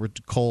usually there were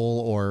coal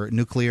or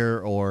nuclear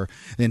or,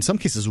 in some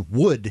cases,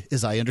 wood,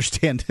 as I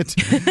understand it.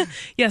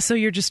 Yeah, so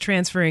you're just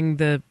transferring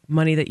the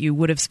money that you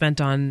would have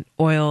spent on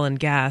oil and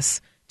gas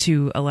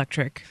to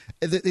electric.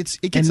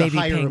 It gets a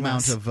higher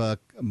amount of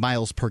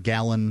miles per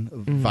gallon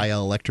via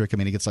electric. I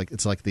mean, it's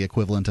like the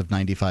equivalent of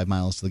 95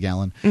 miles to the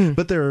gallon.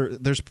 But there are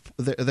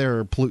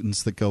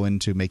pollutants that go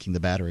into making the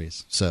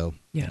batteries. So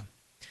yeah.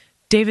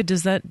 David,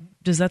 does that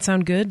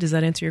sound good? Does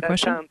that answer your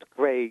question? That sounds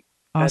great.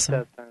 Awesome. That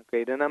does sound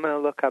great. And I'm going to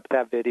look up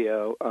that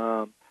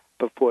video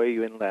before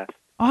you enlist.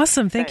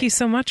 Awesome. Thank you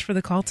so much for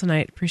the call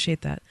tonight.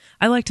 Appreciate that.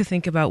 I like to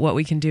think about what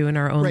we can do in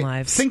our own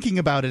lives. Thinking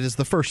about it is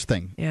the first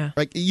thing. Yeah.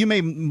 Like, you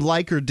may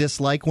like or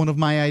dislike one of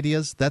my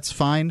ideas. That's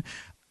fine.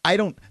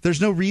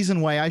 There's no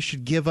reason why I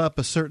should give up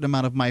a certain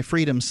amount of my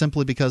freedom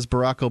simply because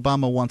Barack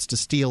Obama wants to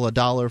steal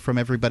 $1 from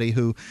everybody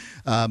who,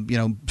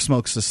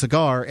 smokes a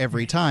cigar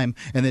every time,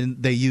 and then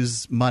they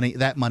use the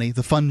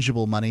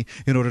fungible money,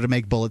 in order to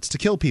make bullets to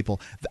kill people.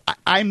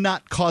 I'm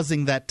not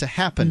causing that to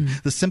happen.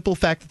 The simple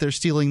fact that they're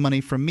stealing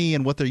money from me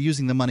and what they're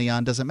using the money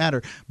on doesn't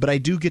matter, but I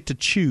do get to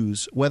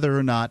choose whether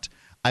or not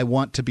I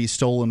want to be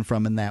stolen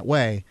from in that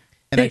way,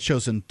 and I've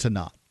chosen to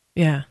not.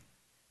 Yeah.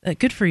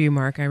 Good for you,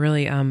 Mark. I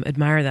really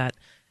admire that.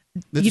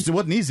 It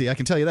wasn't easy, I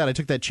can tell you that. I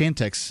took that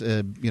Chantix,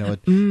 it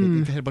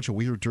had a bunch of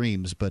weird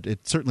dreams, but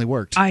it certainly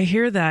worked. I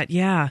hear that,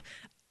 yeah.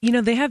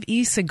 They have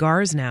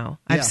e-cigars now.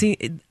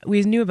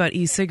 We knew about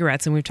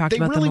e-cigarettes, and we've talked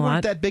about them a lot. They really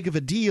weren't that big of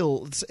a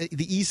deal.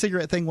 The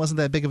e-cigarette thing wasn't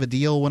that big of a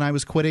deal when I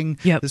was quitting.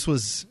 Yep. This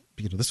was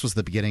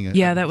the beginning of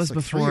that was like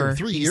before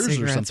 3 years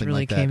or something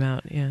really like that. came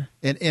out. Yeah,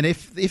 and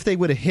if they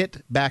would have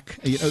hit back,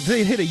 if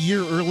they hit a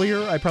year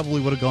earlier, I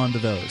probably would have gone to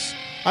those.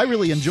 I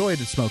really enjoyed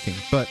smoking,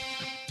 but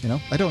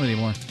I don't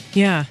anymore.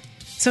 Yeah.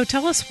 So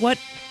tell us what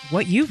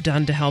you've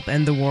done to help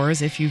end the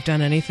wars, if you've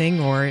done anything,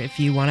 or if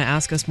you want to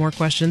ask us more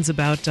questions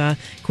about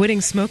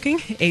quitting smoking.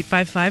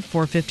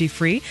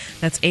 855-450-FREE.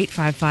 That's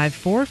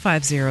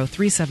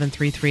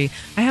 855-450-3733.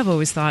 I have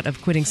always thought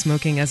of quitting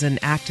smoking as an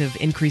act of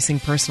increasing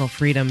personal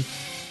freedom.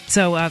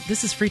 So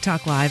this is Free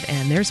Talk Live,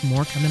 and there's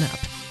more coming up.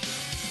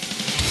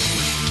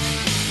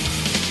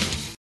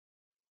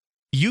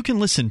 You can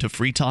listen to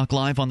Free Talk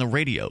Live on the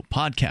radio,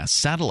 podcast,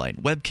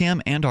 satellite,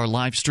 webcam, and our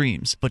live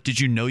streams. But did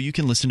you know you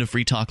can listen to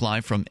Free Talk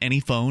Live from any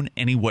phone,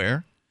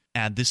 anywhere?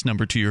 Add this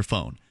number to your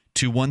phone,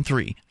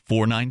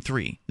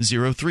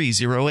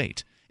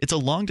 213-493-0308. It's a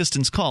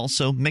long-distance call,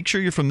 so make sure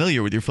you're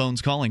familiar with your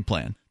phone's calling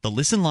plan. The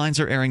listen lines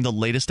are airing the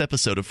latest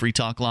episode of Free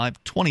Talk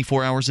Live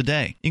 24 hours a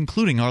day,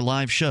 including our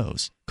live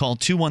shows. Call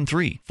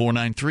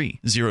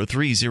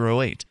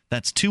 213-493-0308.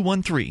 That's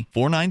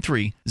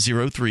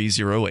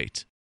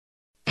 213-493-0308.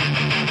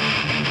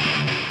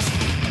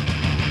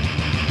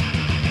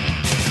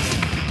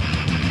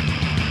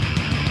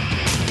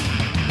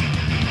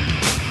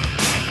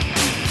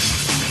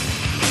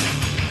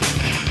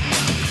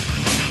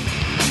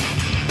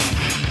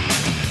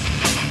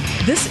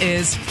 This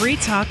is Free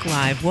Talk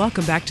Live.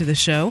 Welcome back to the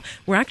show.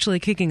 We're actually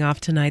kicking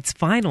off tonight's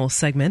final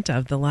segment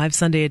of the Live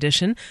Sunday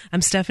edition.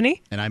 I'm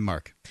Stephanie. And I'm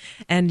Mark.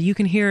 And you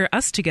can hear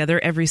us together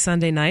every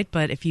Sunday night,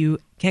 but if you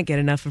can't get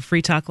enough of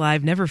Free Talk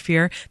Live, never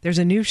fear. There's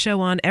a new show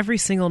on every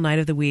single night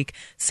of the week,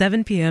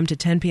 7 p.m. to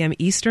 10 p.m.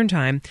 Eastern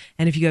Time.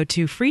 And if you go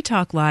to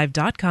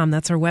freetalklive.com,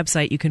 that's our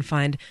website, you can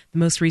find the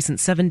most recent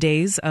 7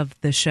 days of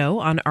the show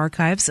on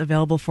archives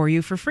available for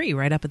you for free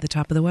right up at the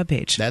top of the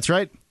webpage. That's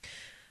right.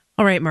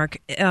 All right, Mark,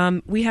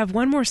 we have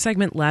one more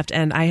segment left,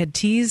 and I had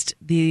teased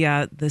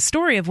the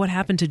story of what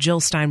happened to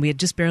Jill Stein. We had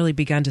just barely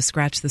begun to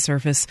scratch the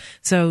surface.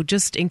 So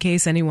just in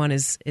case anyone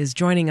is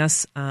joining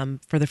us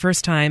for the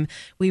first time,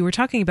 we were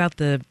talking about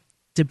the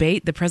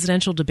debate, the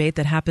presidential debate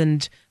that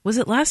happened, was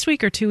it last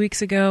week or 2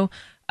 weeks ago,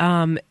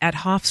 at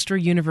Hofstra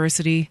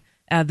University?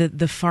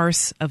 The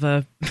farce of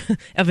an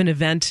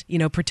event,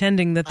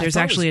 pretending that there's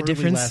actually a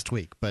difference. Last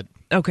week, but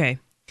okay.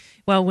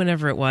 Well,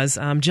 whenever it was,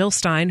 Jill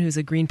Stein, who's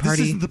a Green Party.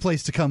 This isn't the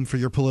place to come for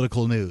your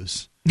political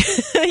news.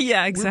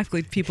 Yeah,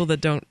 exactly. People that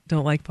don't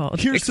like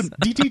politics. Here's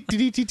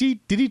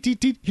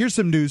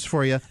some news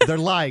for you. They're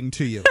lying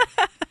to you.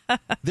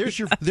 There's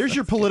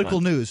your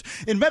political news.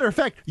 And matter of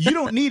fact, you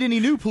don't need any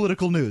new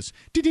political news.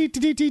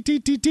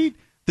 The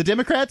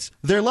Democrats,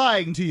 they're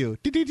lying to you.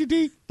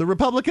 The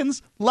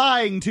Republicans,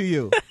 lying to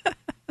you.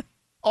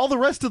 All the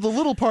rest of the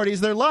little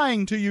parties, they're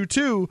lying to you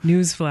too.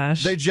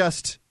 Newsflash. They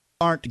just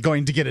aren't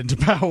going to get into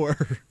power.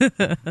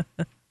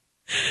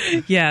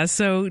 Yeah,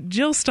 so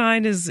Jill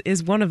Stein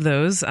is one of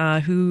those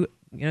who,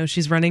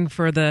 she's running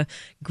for the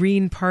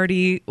Green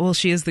Party. Well,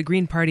 she is the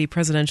Green Party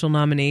presidential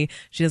nominee.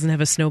 She doesn't have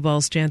a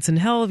snowball's chance in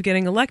hell of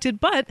getting elected,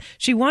 but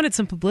she wanted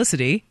some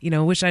publicity,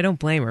 which I don't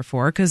blame her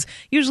for, because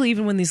usually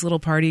even when these little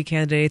party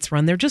candidates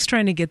run, they're just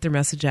trying to get their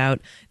message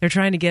out. They're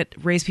trying to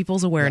raise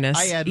people's awareness,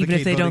 even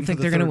if they don't think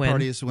they're going to win.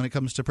 Parties when it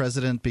comes to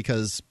president,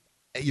 because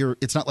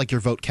it's not like your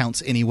vote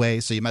counts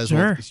anyway, so you might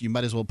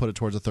as well put it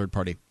towards a third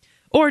party,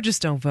 or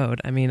just don't vote.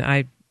 I mean,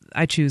 I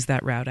choose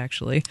that route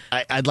actually.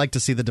 I'd like to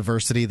see the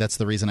diversity. That's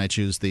the reason I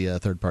choose the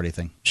third party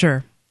thing.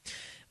 Sure.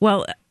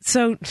 Well,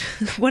 so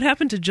what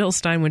happened to Jill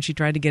Stein when she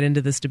tried to get into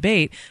this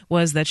debate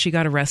was that she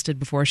got arrested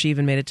before she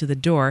even made it to the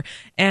door,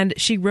 and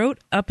she wrote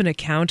up an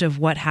account of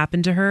what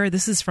happened to her.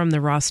 This is from the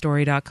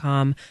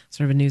rawstory.com,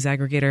 sort of a news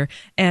aggregator,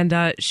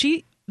 and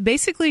she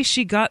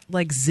got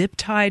zip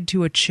tied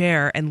to a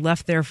chair and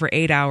left there for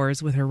 8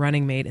 hours with her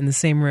running mate in the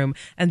same room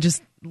and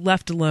just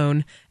left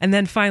alone. And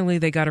then finally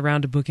they got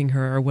around to booking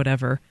her or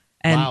whatever.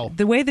 And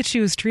the way that she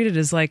was treated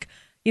is like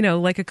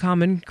a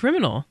common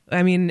criminal.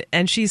 I mean,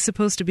 and she's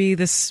supposed to be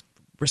this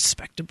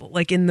respectable,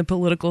 in the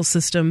political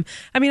system.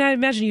 I mean, I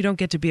imagine you don't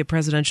get to be a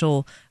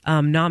presidential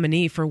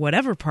nominee for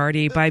whatever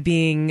party by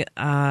being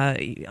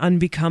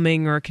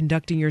unbecoming or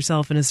conducting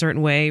yourself in a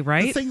certain way,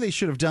 right? The thing they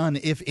should have done,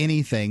 if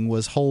anything,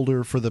 was hold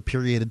her for the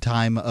period of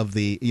time of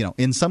the,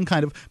 in some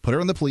kind of, put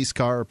her in the police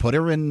car, put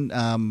her in,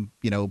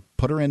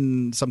 put her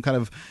in some kind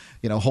of,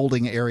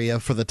 holding area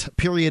for the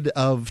period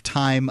of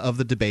time of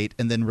the debate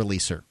and then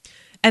release her.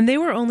 And they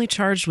were only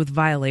charged with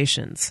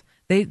violations.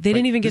 They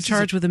didn't even get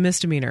charged with a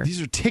misdemeanor.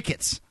 These are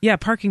tickets. Yeah,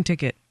 parking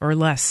ticket or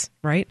less,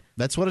 right?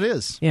 That's what it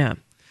is. Yeah.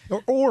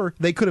 Or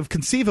they could have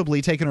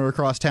conceivably taken her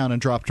across town and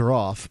dropped her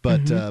off,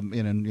 but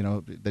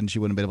then she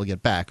wouldn't be able to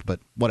get back. But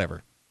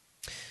whatever.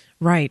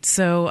 Right.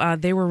 So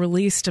they were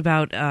released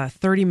about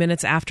 30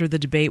 minutes after the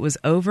debate was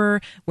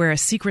over, where a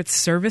Secret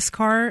Service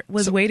car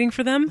was waiting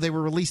for them. They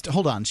were released.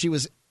 Hold on.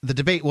 The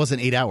debate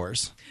wasn't 8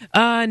 hours.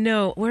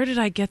 No. Where did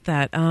I get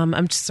that?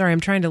 I'm sorry. I'm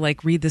trying to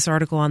read this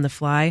article on the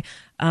fly.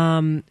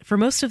 For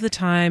most of the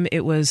time,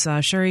 it was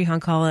Sherry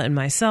Hankala and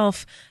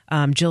myself.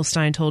 Jill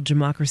Stein told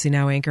Democracy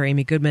Now! Anchor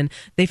Amy Goodman,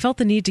 they felt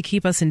the need to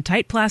keep us in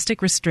tight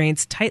plastic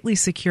restraints, tightly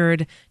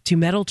secured to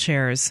metal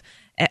chairs.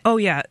 Oh,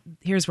 yeah.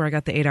 Here's where I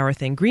got the 8-hour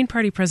thing. Green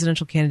Party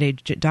presidential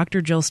candidate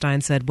Dr. Jill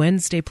Stein said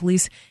Wednesday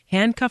police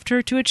handcuffed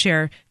her to a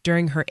chair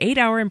during her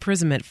 8-hour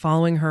imprisonment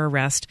following her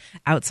arrest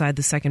outside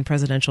the second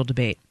presidential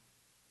debate.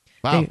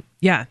 Wow.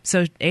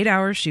 So 8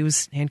 hours, she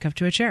was handcuffed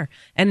to a chair.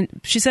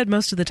 And she said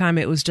most of the time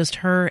it was just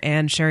her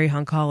and Sherry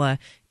Hankala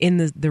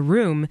in the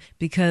room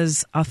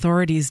because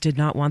authorities did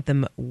not want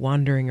them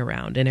wandering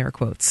around, in air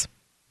quotes.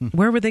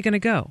 Where were they going to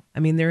go? I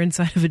mean, they're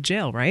inside of a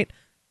jail, right?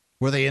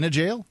 Were they in a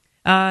jail?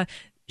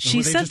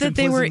 She said that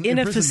they were in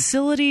a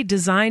facility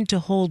designed to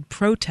hold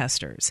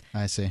protesters.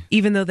 I see.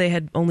 Even though they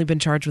had only been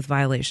charged with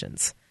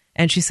violations.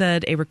 And she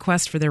said a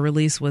request for their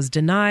release was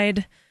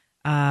denied.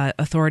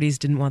 Authorities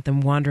didn't want them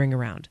wandering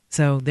around.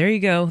 So there you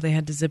go. They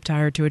had to zip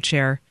tie her to a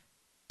chair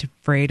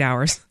for 8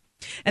 hours.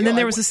 And then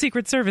there was a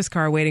Secret Service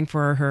car waiting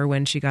for her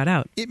when she got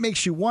out. It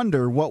makes you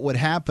wonder what would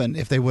happen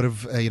if they would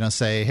have,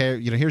 say,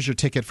 hey, here's your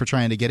ticket for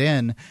trying to get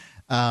in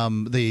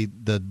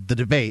the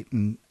debate,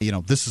 and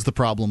this is the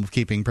problem of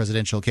keeping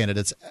presidential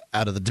candidates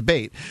out of the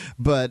debate.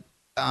 But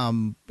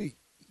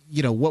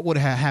what would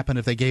have happened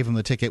if they gave them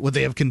the ticket? Would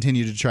they have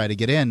continued to try to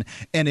get in?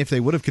 And if they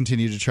would have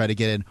continued to try to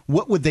get in,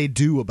 what would they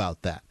do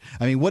about that?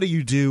 I mean, what do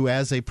you do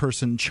as a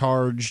person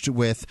charged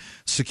with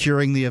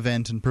securing the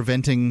event and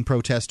preventing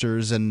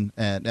protesters? And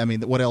I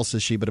mean, what else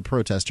is she but a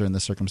protester in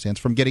this circumstance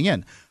from getting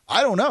in?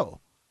 I don't know.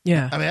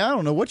 Yeah. I mean, I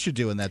don't know what you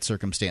do in that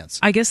circumstance.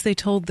 I guess they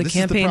told the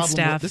campaign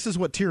staff. This is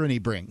what tyranny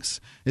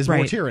brings, is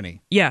more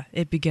tyranny. Yeah,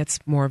 it begets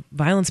more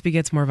violence,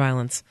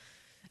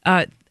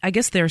 I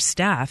guess their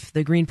staff,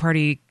 the Green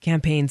Party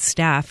campaign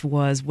staff,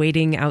 was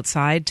waiting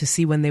outside to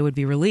see when they would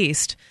be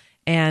released,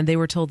 and they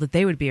were told that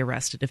they would be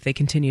arrested if they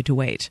continued to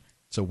wait.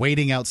 So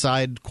waiting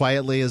outside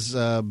quietly is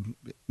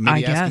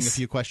maybe asking a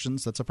few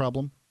questions. That's a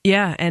problem?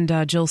 Yeah,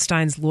 and Jill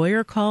Stein's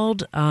lawyer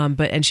called,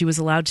 and she was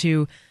allowed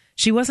to.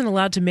 She wasn't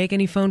allowed to make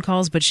any phone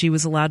calls, but she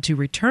was allowed to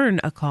return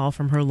a call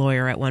from her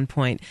lawyer at one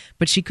point.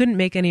 But she couldn't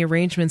make any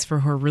arrangements for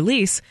her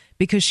release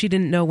because she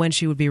didn't know when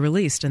she would be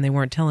released, and they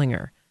weren't telling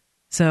her.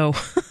 So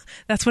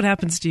that's what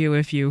happens to you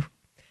if you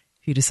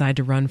decide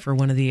to run for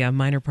one of the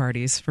minor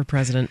parties for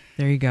president.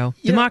 There you go.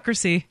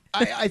 Democracy.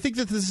 I think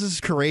that this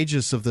is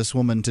courageous of this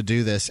woman to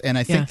do this, and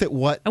I think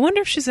that I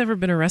wonder if she's ever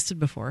been arrested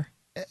before.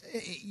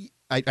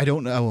 I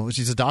don't know.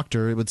 She's a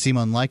doctor. It would seem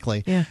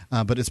unlikely,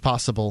 but it's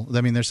possible.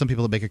 I mean, there's some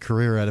people that make a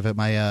career out of it.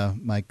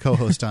 My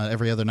co-host on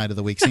every other night of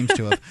the week seems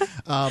to have.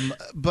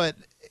 But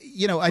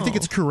I think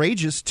it's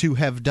courageous to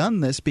have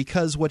done this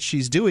because what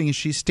she's doing is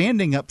she's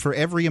standing up for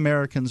every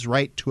American's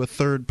right to a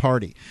third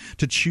party,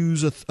 to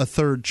choose a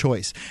third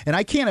choice. And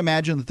I can't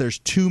imagine that there's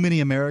too many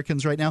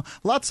Americans right now.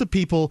 Lots of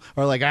people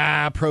are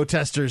like,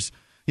 protesters.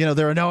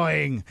 They're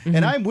annoying,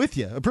 and I'm with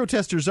you.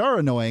 Protesters are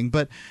annoying,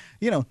 but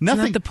nothing. Isn't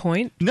that the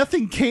point?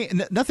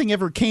 Nothing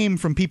ever came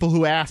from people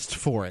who asked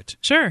for it.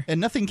 Sure,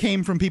 and nothing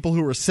came from people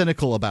who were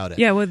cynical about it.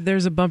 Yeah, well,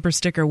 there's a bumper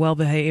sticker: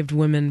 "Well-behaved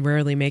women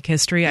rarely make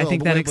history." I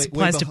think that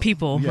applies to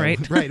people,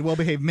 right? Right.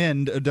 Well-behaved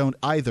men don't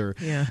either.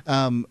 Yeah.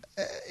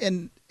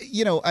 And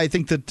I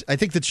think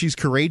that she's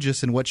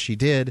courageous in what she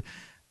did.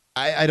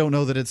 I don't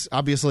know that it's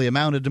obviously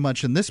amounted to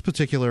much in this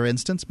particular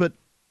instance, but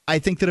I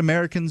think that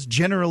Americans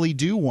generally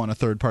do want a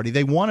third party.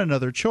 They want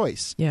another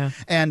choice. Yeah.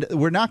 And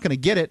we're not going to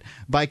get it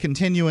by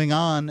continuing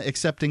on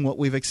accepting what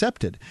we've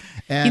accepted.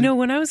 And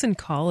when I was in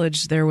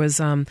college, there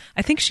was, I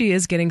think she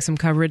is getting some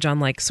coverage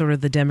on sort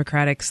of the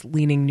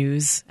Democratic-leaning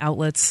news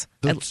outlets,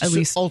 at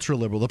least.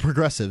 Ultra-liberal, the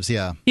progressives,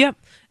 yeah. Yep.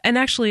 And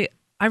actually,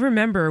 I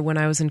remember when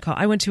I was in college,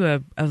 I went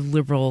to a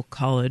liberal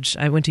college.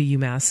 I went to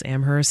UMass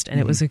Amherst, and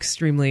it was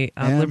extremely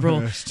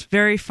liberal,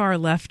 very far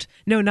left.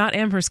 No, not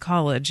Amherst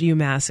College,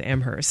 UMass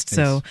Amherst. Yes.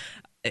 So,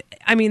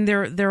 I mean,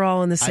 they're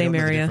all in the same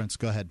area. The difference.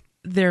 Go ahead.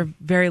 They're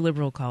very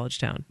liberal college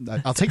town.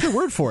 I'll take your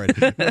word for it.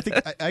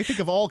 I think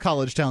of all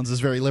college towns as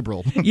very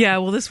liberal. Yeah,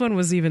 well, this one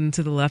was even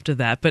to the left of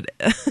that.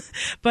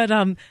 But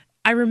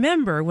I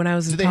remember when I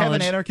was in college. Do they have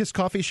an anarchist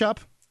coffee shop?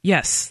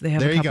 Yes, they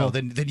have. There a couple. you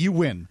go. Then you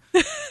win.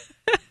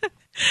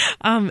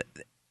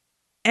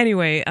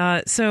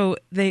 Anyway, so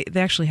they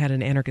actually had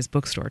an anarchist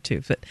bookstore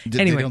too. But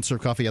anyway, they don't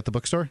serve coffee at the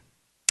bookstore?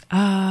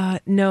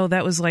 No,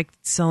 that was like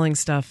selling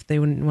stuff. They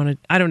wouldn't want to.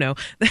 I don't know.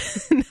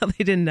 No,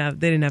 they didn't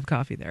have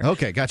coffee there.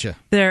 Okay, gotcha.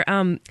 There.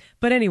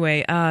 But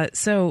anyway,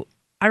 so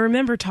I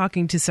remember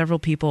talking to several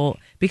people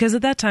because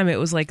at that time it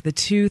was like the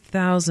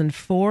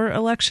 2004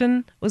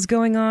 election was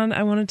going on.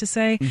 I wanted to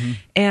say,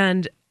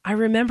 and I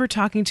remember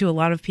talking to a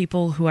lot of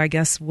people who I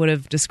guess would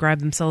have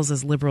described themselves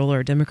as liberal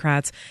or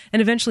Democrats,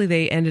 and eventually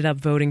they ended up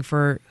voting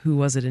for, who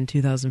was it in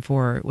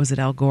 2004? Was it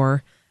Al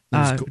Gore?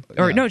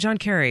 No, John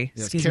Kerry.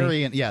 Yes, excuse Kerry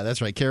me. And that's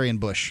right, Kerry and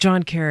Bush.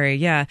 John Kerry,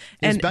 yeah.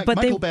 But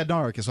Michael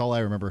Badnarik is all I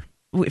remember.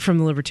 From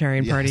the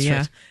Libertarian Party, yeah.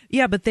 Right.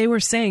 Yeah, but they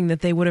were saying that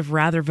they would have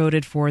rather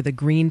voted for the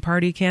Green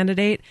Party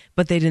candidate,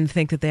 but they didn't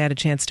think that they had a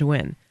chance to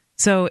win.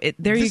 So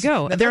you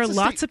go. There are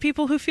lots of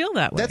people who feel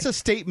that way. That's a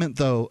statement,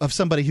 though, of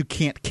somebody who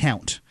can't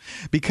count.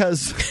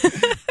 Because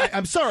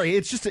I'm sorry,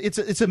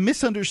 it's a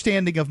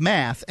misunderstanding of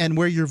math and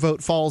where your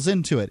vote falls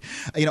into it.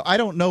 I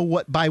don't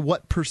know by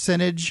what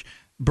percentage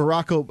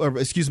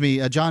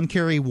John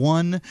Kerry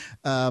won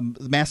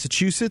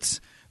Massachusetts.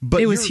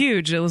 But it was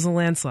huge. It was a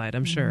landslide,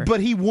 I'm sure.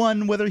 But he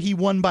won whether he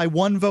won by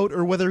one vote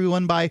or whether he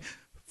won by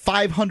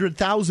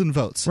 500,000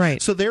 votes.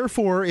 Right. So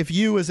therefore, if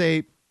you as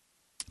a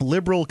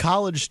liberal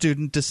college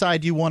student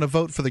decide you want to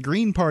vote for the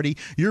Green Party,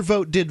 your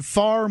vote did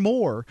far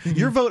more.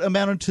 Your vote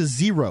amounted to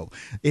zero.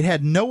 It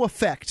had no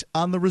effect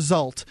on the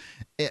result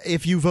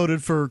if you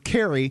voted for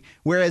Kerry,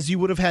 whereas you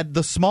would have had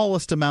the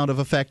smallest amount of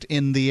effect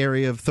in the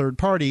area of third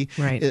party,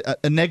 right.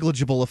 a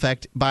negligible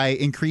effect by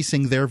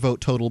increasing their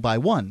vote total by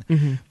one.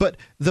 But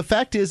the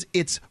fact is,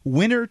 it's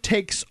winner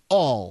takes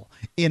all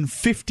in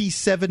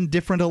 57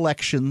 different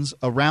elections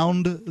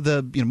around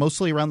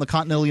mostly around the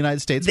continental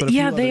United States. But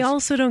they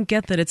also don't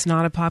get that it's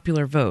not a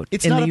popular vote.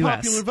 It's in not the a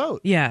US. Popular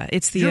vote. Yeah,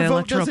 it's the Your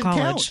electoral vote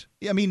doesn't college. Count.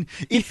 I mean,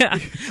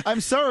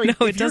 I'm sorry.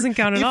 No, it doesn't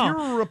count at all. If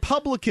you're a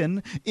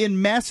Republican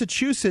in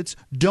Massachusetts,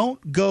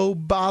 don't go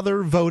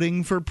bother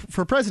voting for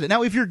president.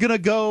 Now, if you're going to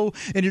go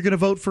and you're going to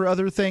vote for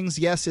other things,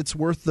 yes, it's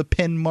worth the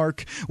pin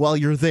mark while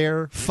you're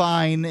there.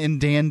 Fine and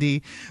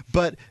dandy.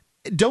 But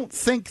don't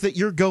think that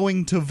you're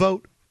going to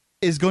vote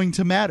is going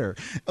to matter.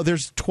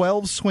 There's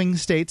 12 swing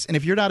states, and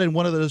if you're not in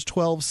one of those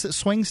 12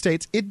 swing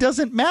states, it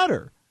doesn't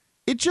matter.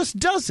 It just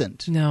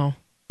doesn't. No.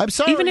 I'm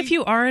sorry. Even if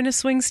you are in a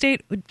swing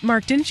state,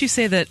 Mark, didn't you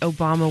say that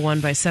Obama won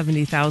by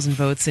 70,000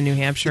 votes in New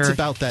Hampshire? It's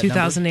about that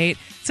 2008. number.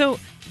 So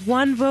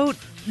one vote,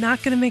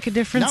 not going to make a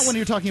difference? Not when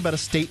you're talking about a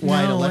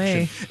statewide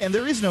election. And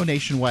there is no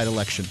nationwide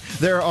election.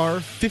 There are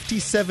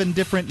 57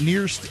 different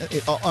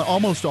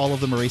almost all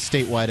of them are a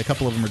statewide. A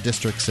couple of them are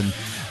districts and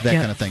that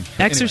kind of thing.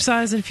 But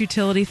Exercise and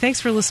futility.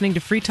 Thanks for listening to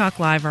Free Talk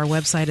Live. Our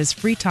website is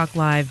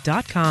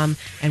freetalklive.com,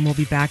 and we'll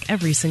be back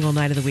every single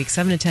night of the week,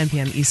 7 to 10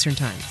 p.m. Eastern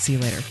Time. See you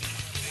later.